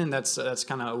under 10, that's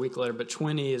kind of a weak letter, but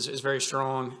 20 is very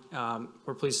strong.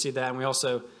 We're pleased to see that. And we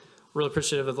also really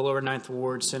appreciative of the Lower Ninth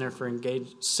Ward Center for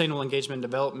Sustainable Engagement and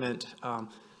Development,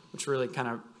 which really kind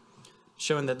of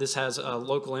showing that this has a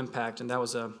local impact. And that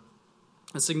was a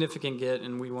significant get.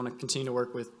 And we want to continue to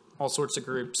work with all sorts of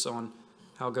groups on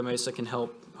how GOMESA can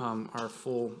help our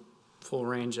full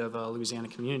range of Louisiana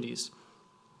communities.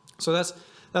 So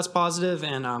that's positive,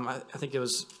 and I think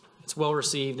it's well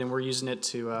received, and we're using it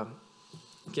to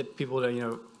get people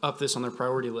to up this on their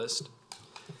priority list.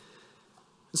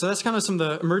 So that's kind of some of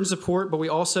the emergency support, but we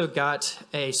also got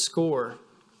a score,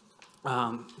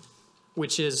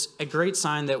 which is a great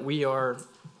sign that we are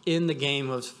in the game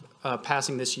of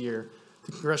passing this year.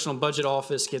 The Congressional Budget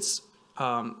Office gets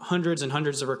hundreds and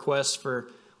hundreds of requests for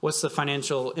what's the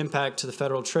financial impact to the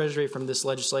federal treasury from this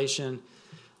legislation.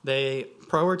 They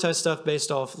prioritize stuff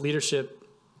based off leadership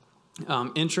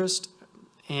interest.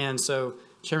 And so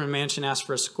Chairman Manchin asked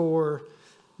for a score.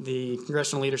 The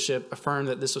congressional leadership affirmed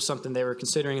that this was something they were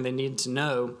considering and they needed to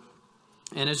know.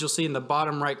 And as you'll see in the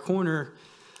bottom right corner,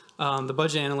 the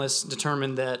budget analysts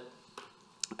determined that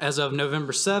as of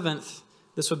November 7th,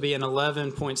 this would be an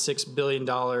 $11.6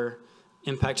 billion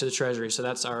impact to the Treasury. So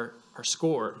that's our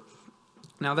score.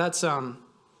 Now that's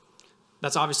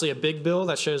obviously a big bill.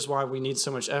 That shows why we need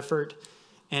so much effort.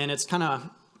 And it's kind of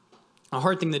a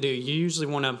hard thing to do. You usually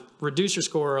want to reduce your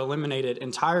score or eliminate it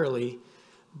entirely.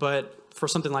 But for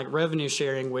something like revenue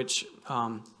sharing, which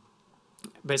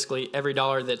basically every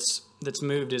dollar that's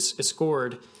moved is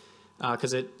scored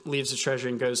because it leaves the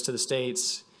Treasury and goes to the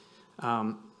states,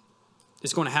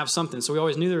 it's going to have something. So we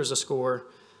always knew there was a score.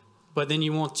 But then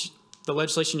you want the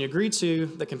legislation you agree to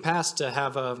that can pass to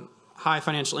have a high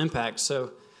financial impact.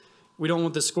 So we don't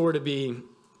want the score to be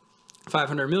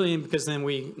 $500 million because then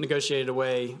we negotiated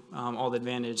away all the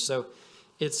advantage. So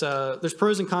it's there's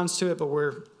pros and cons to it, but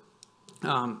we're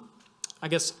I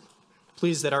guess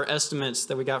pleased that our estimates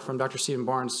that we got from Dr. Stephen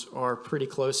Barnes are pretty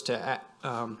close to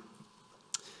what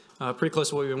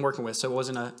we've been working with. So it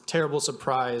wasn't a terrible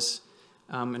surprise.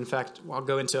 In fact, I'll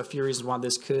go into a few reasons why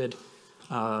this could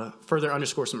further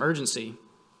underscore some urgency.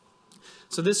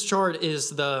 So this chart is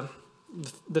the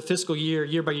fiscal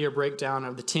year-by-year breakdown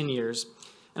of the 10 years.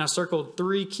 And I circled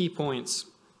 3 key points.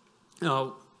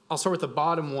 I'll start with the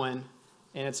bottom one,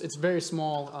 and it's very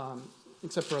small,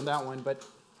 except for that one, but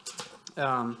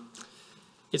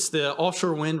it's the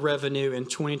offshore wind revenue in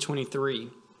 2023.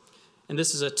 And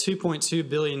this is a $2.2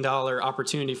 billion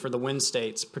opportunity for the wind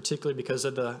states, particularly because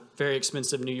of the very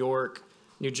expensive New York,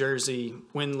 New Jersey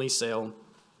wind lease sale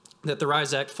that the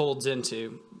RISE Act folds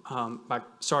into by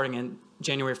starting in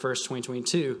January 1st,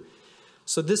 2022.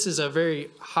 So this is a very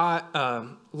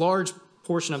large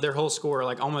portion of their whole score,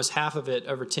 like almost half of it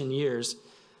over 10 years.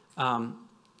 And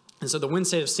so the wind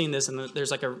states have seen this, and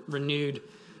there's like a renewed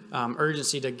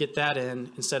urgency to get that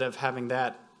in instead of having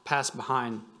that pass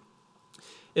behind.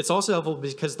 It's also helpful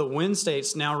because the wind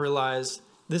states now realize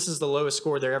this is the lowest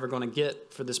score they're ever going to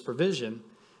get for this provision,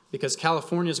 because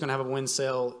California is going to have a wind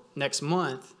sale next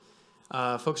month.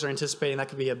 Folks are anticipating that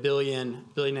could be $1 billion,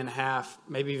 $1.5 billion,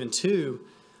 maybe even $2 billion,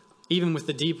 even with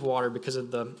the deep water because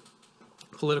of the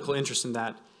political interest in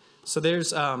that. So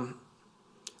there's kind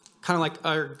of like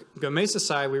our GOMESA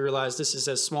side, we realize this is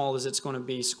as small as it's going to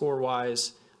be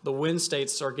score-wise. The wind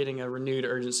states are getting a renewed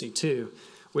urgency too,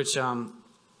 which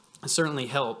certainly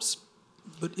helps.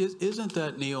 But isn't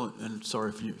that, Neil, and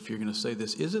sorry if you're going to say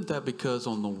this, isn't that because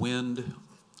on the wind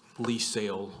lease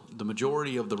sale, the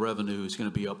majority of the revenue is going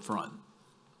to be up front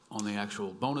on the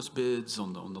actual bonus bids,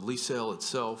 on the lease sale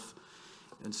itself?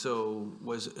 And so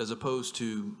as opposed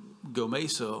to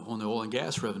GOMESA on the oil and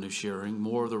gas revenue sharing,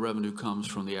 more of the revenue comes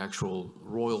from the actual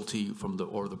royalty from the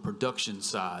production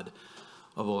side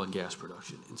of oil and gas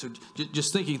production. And so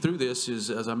just thinking through this is,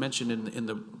 as I mentioned in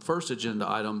the first agenda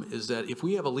item, is that if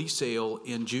we have a lease sale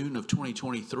in June of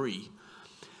 2023,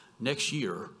 next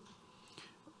year,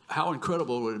 how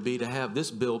incredible would it be to have this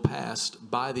bill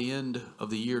passed by the end of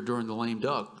the year during the lame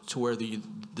duck, to where the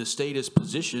state is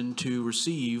positioned to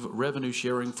receive revenue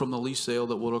sharing from the lease sale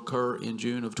that will occur in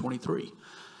June of 23.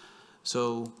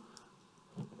 So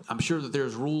I'm sure that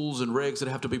there's rules and regs that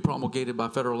have to be promulgated by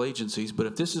federal agencies, but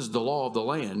if this is the law of the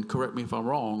land, correct me if I'm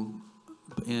wrong,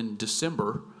 in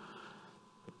December,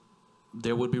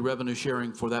 there would be revenue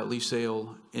sharing for that lease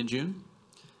sale in June?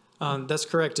 That's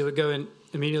correct. It would go in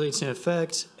immediately into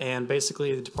effect, and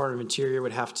basically the Department of Interior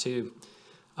would have to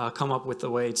come up with a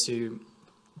way to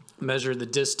measure the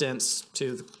distance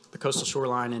to the coastal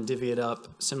shoreline and divvy it up,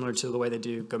 similar to the way they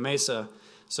do GOMESA.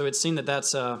 So it's seen that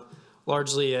that's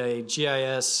largely a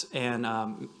GIS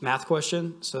and math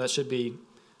question, so that should be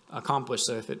accomplished.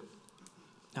 So if it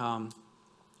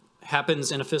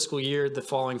happens in a fiscal year, the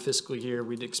following fiscal year,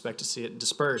 we'd expect to see it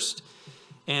dispersed.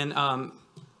 And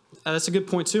that's a good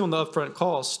point, too, on the upfront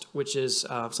cost, which is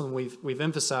something we've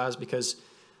emphasized because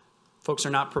folks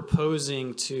are not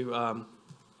proposing to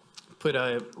put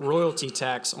a royalty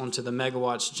tax onto the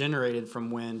megawatts generated from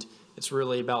wind. It's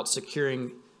really about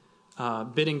securing,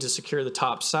 bidding to secure the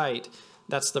top site.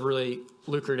 That's the really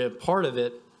lucrative part of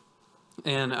it.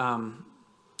 And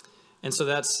so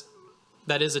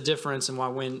that is a difference in why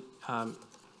wind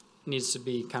needs to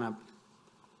be kind of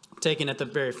taken at the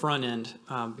very front end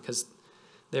because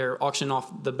they're auctioning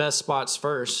off the best spots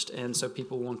first, and so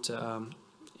people want to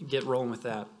get rolling with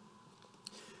that.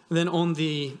 And then on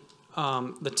the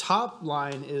top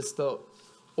line is the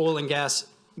oil and gas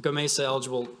GOMESA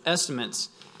eligible estimates,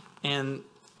 and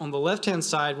on the left-hand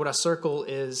side, what I circle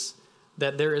is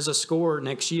that there is a score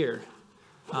next year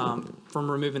from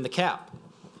removing the cap.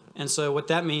 And so what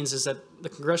that means is that the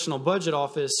Congressional Budget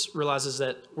Office realizes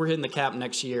that we're hitting the cap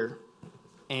next year,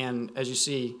 and as you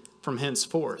see, from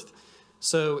henceforth.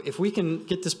 So if we can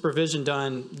get this provision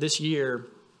done this year,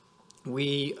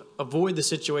 we avoid the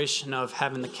situation of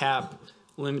having the cap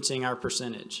limiting our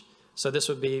percentage. So this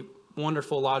would be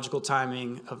wonderful, logical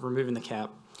timing of removing the cap.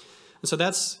 And so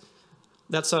that's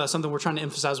something we're trying to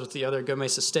emphasize with the other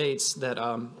GOMESA states, that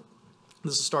this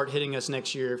will start hitting us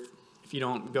next year if you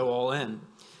don't go all in.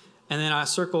 And then I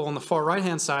circle on the far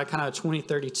right-hand side, kind of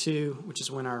 2032, which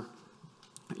is when our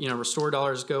restore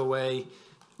dollars go away. It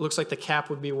looks like the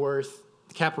cap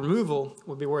removal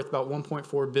would be worth about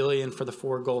 $1.4 billion for the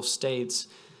 4 Gulf states.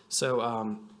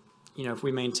 So, if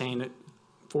we maintain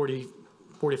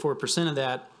 44% of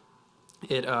that,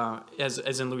 it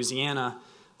as in Louisiana,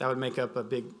 that would make up a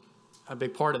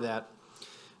big part of that.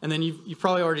 And then you've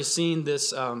probably already seen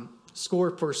this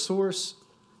score per source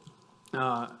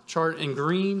chart in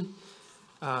green.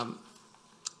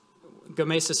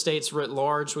 GOMESA states writ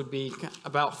large would be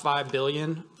about $5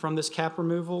 billion from this cap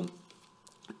removal.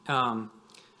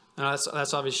 That's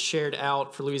obviously shared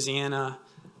out for Louisiana.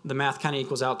 The math kind of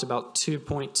equals out to about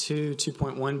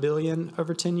 2.1 billion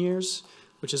over 10 years,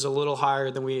 which is a little higher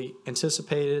than we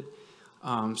anticipated.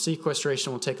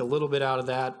 Sequestration will take a little bit out of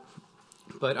that,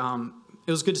 but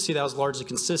it was good to see that was largely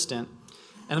consistent.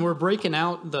 And we're breaking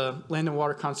out the Land and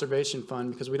Water Conservation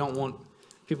Fund because we don't want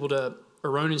people to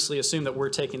erroneously assume that we're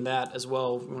taking that as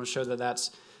well. We want to show that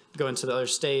that's going to the other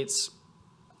states.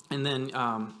 And then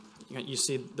you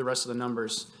see the rest of the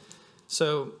numbers.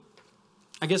 So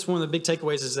I guess one of the big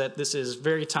takeaways is that this is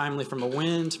very timely from a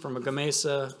wind, from a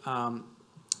GOMESA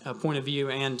point of view,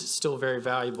 and still very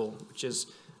valuable, which is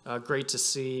great to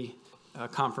see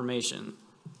confirmation.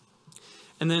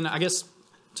 And then I guess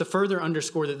to further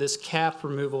underscore that this cap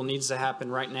removal needs to happen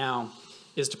right now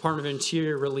is Department of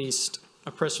Interior released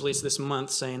a press release this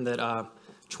month saying that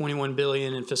 $21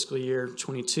 billion in fiscal year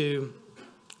 22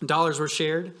 dollars were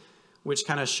shared, which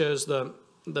kind of shows the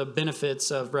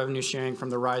benefits of revenue sharing from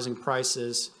the rising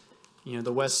prices.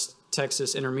 The West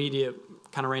Texas Intermediate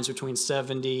kind of ranges between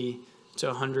 $70 to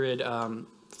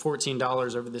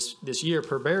 $114 over this year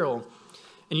per barrel.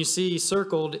 And you see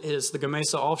circled is the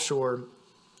GOMESA offshore,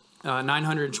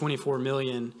 924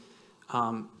 million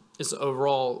is the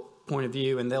overall point of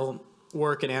view, and they'll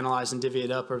work and analyze and divvy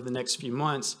it up over the next few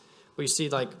months. But you see,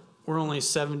 we're only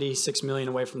 76 million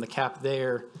away from the cap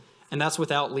there, and that's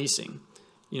without leasing.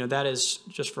 That is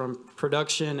just from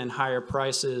production and higher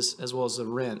prices as well as the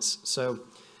rents. So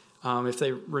if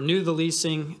they renew the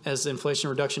leasing as the Inflation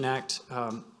Reduction Act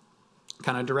kind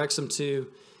of directs them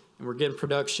to, and we're getting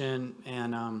production,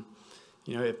 and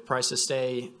if prices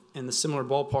stay in the similar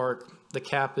ballpark, the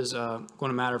cap is going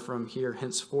to matter from here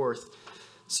henceforth.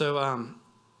 So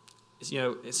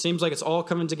it seems like it's all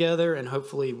coming together, and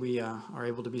hopefully we are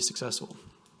able to be successful.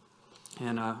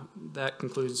 And that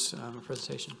concludes my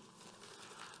presentation.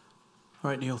 All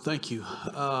right, Neil, thank you.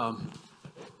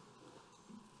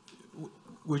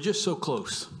 We're just so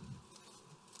close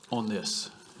on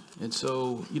this. And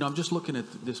so, I'm just looking at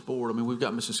this board. I mean, we've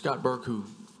got Mr. Scott Burke, who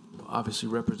obviously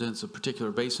represents a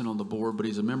particular basin on the board, but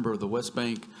he's a member of the West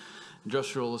Bank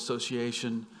Industrial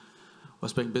Association.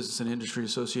 West Bank Business and Industry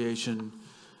Association.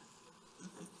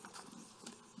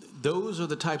 Those are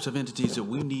the types of entities that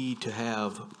we need to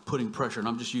have putting pressure, and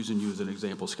I'm just using you as an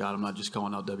example, Scott, I'm not just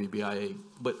calling out WBIA,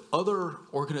 but other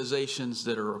organizations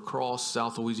that are across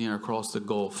South Louisiana, across the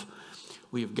Gulf,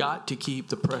 we have got to keep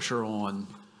the pressure on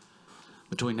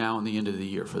between now and the end of the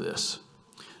year for this.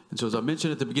 And so as I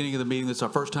mentioned at the beginning of the meeting, this is our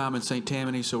first time in St.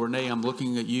 Tammany, so Renee, I'm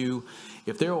looking at you.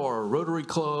 If there are Rotary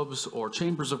clubs or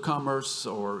chambers of commerce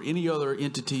or any other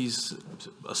entities,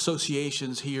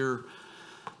 associations here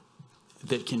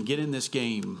that can get in this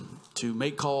game to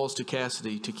make calls to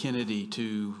Cassidy, to Kennedy,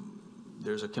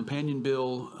 there's a companion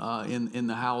bill in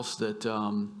the House that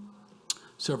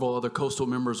several other coastal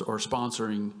members are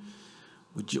sponsoring.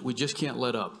 We just can't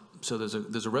let up. So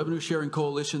there's a revenue sharing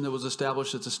coalition that was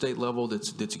established at the state level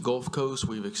that's Gulf Coast.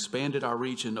 We've expanded our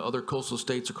reach into other coastal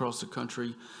states across the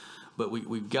country, but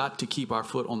we've got to keep our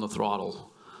foot on the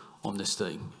throttle on this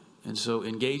thing. And so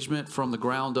engagement from the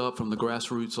ground up, from the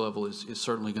grassroots level is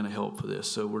certainly going to help for this.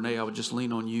 So Renee, I would just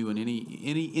lean on you and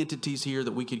any entities here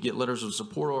that we could get letters of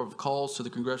support or calls to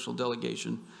the congressional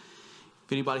delegation.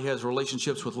 If anybody has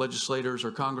relationships with legislators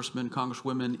or congressmen,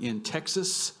 congresswomen in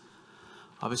Texas,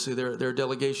 obviously their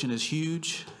delegation is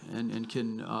huge and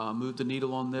can move the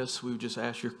needle on this. We would just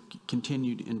ask your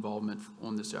continued involvement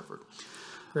on this effort.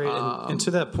 Great. And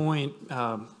to that point,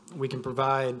 we can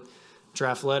provide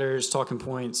draft letters, talking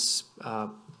points,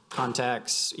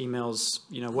 contacts, emails,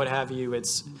 what have you.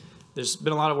 There's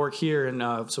been a lot of work here, and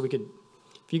so if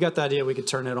you got the idea, we could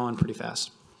turn it on pretty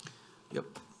fast. Yep,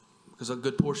 because a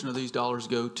good portion of these dollars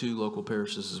go to local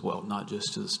parishes as well, not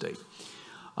just to the state.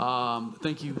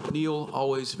 Thank you, Neil.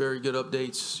 Always very good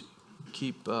updates.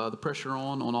 Keep the pressure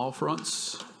on all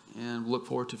fronts, and look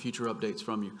forward to future updates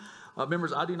from you.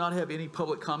 Members, I do not have any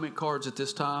public comment cards at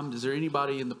this time. Is there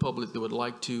anybody in the public that would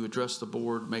like to address the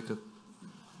board, make a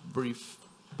brief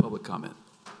public comment?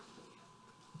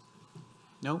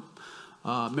 No?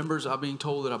 Members, I'm being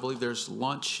told that I believe there's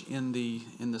lunch in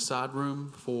the side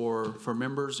room for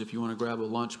members if you want to grab a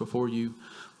lunch before you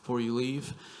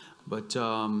leave. But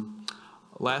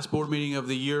last board meeting of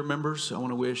the year, members, I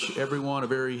want to wish everyone a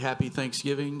very happy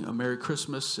Thanksgiving, a Merry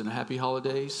Christmas, and a happy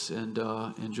holidays, and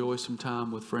enjoy some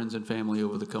time with friends and family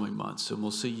over the coming months. And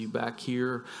we'll see you back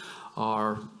here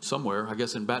or somewhere, I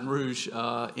guess in Baton Rouge,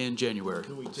 in January.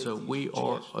 So we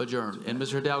are adjourned. And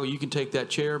Mr. Hidalgo, you can take that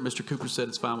chair. Mr. Cooper said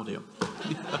it's fine with him.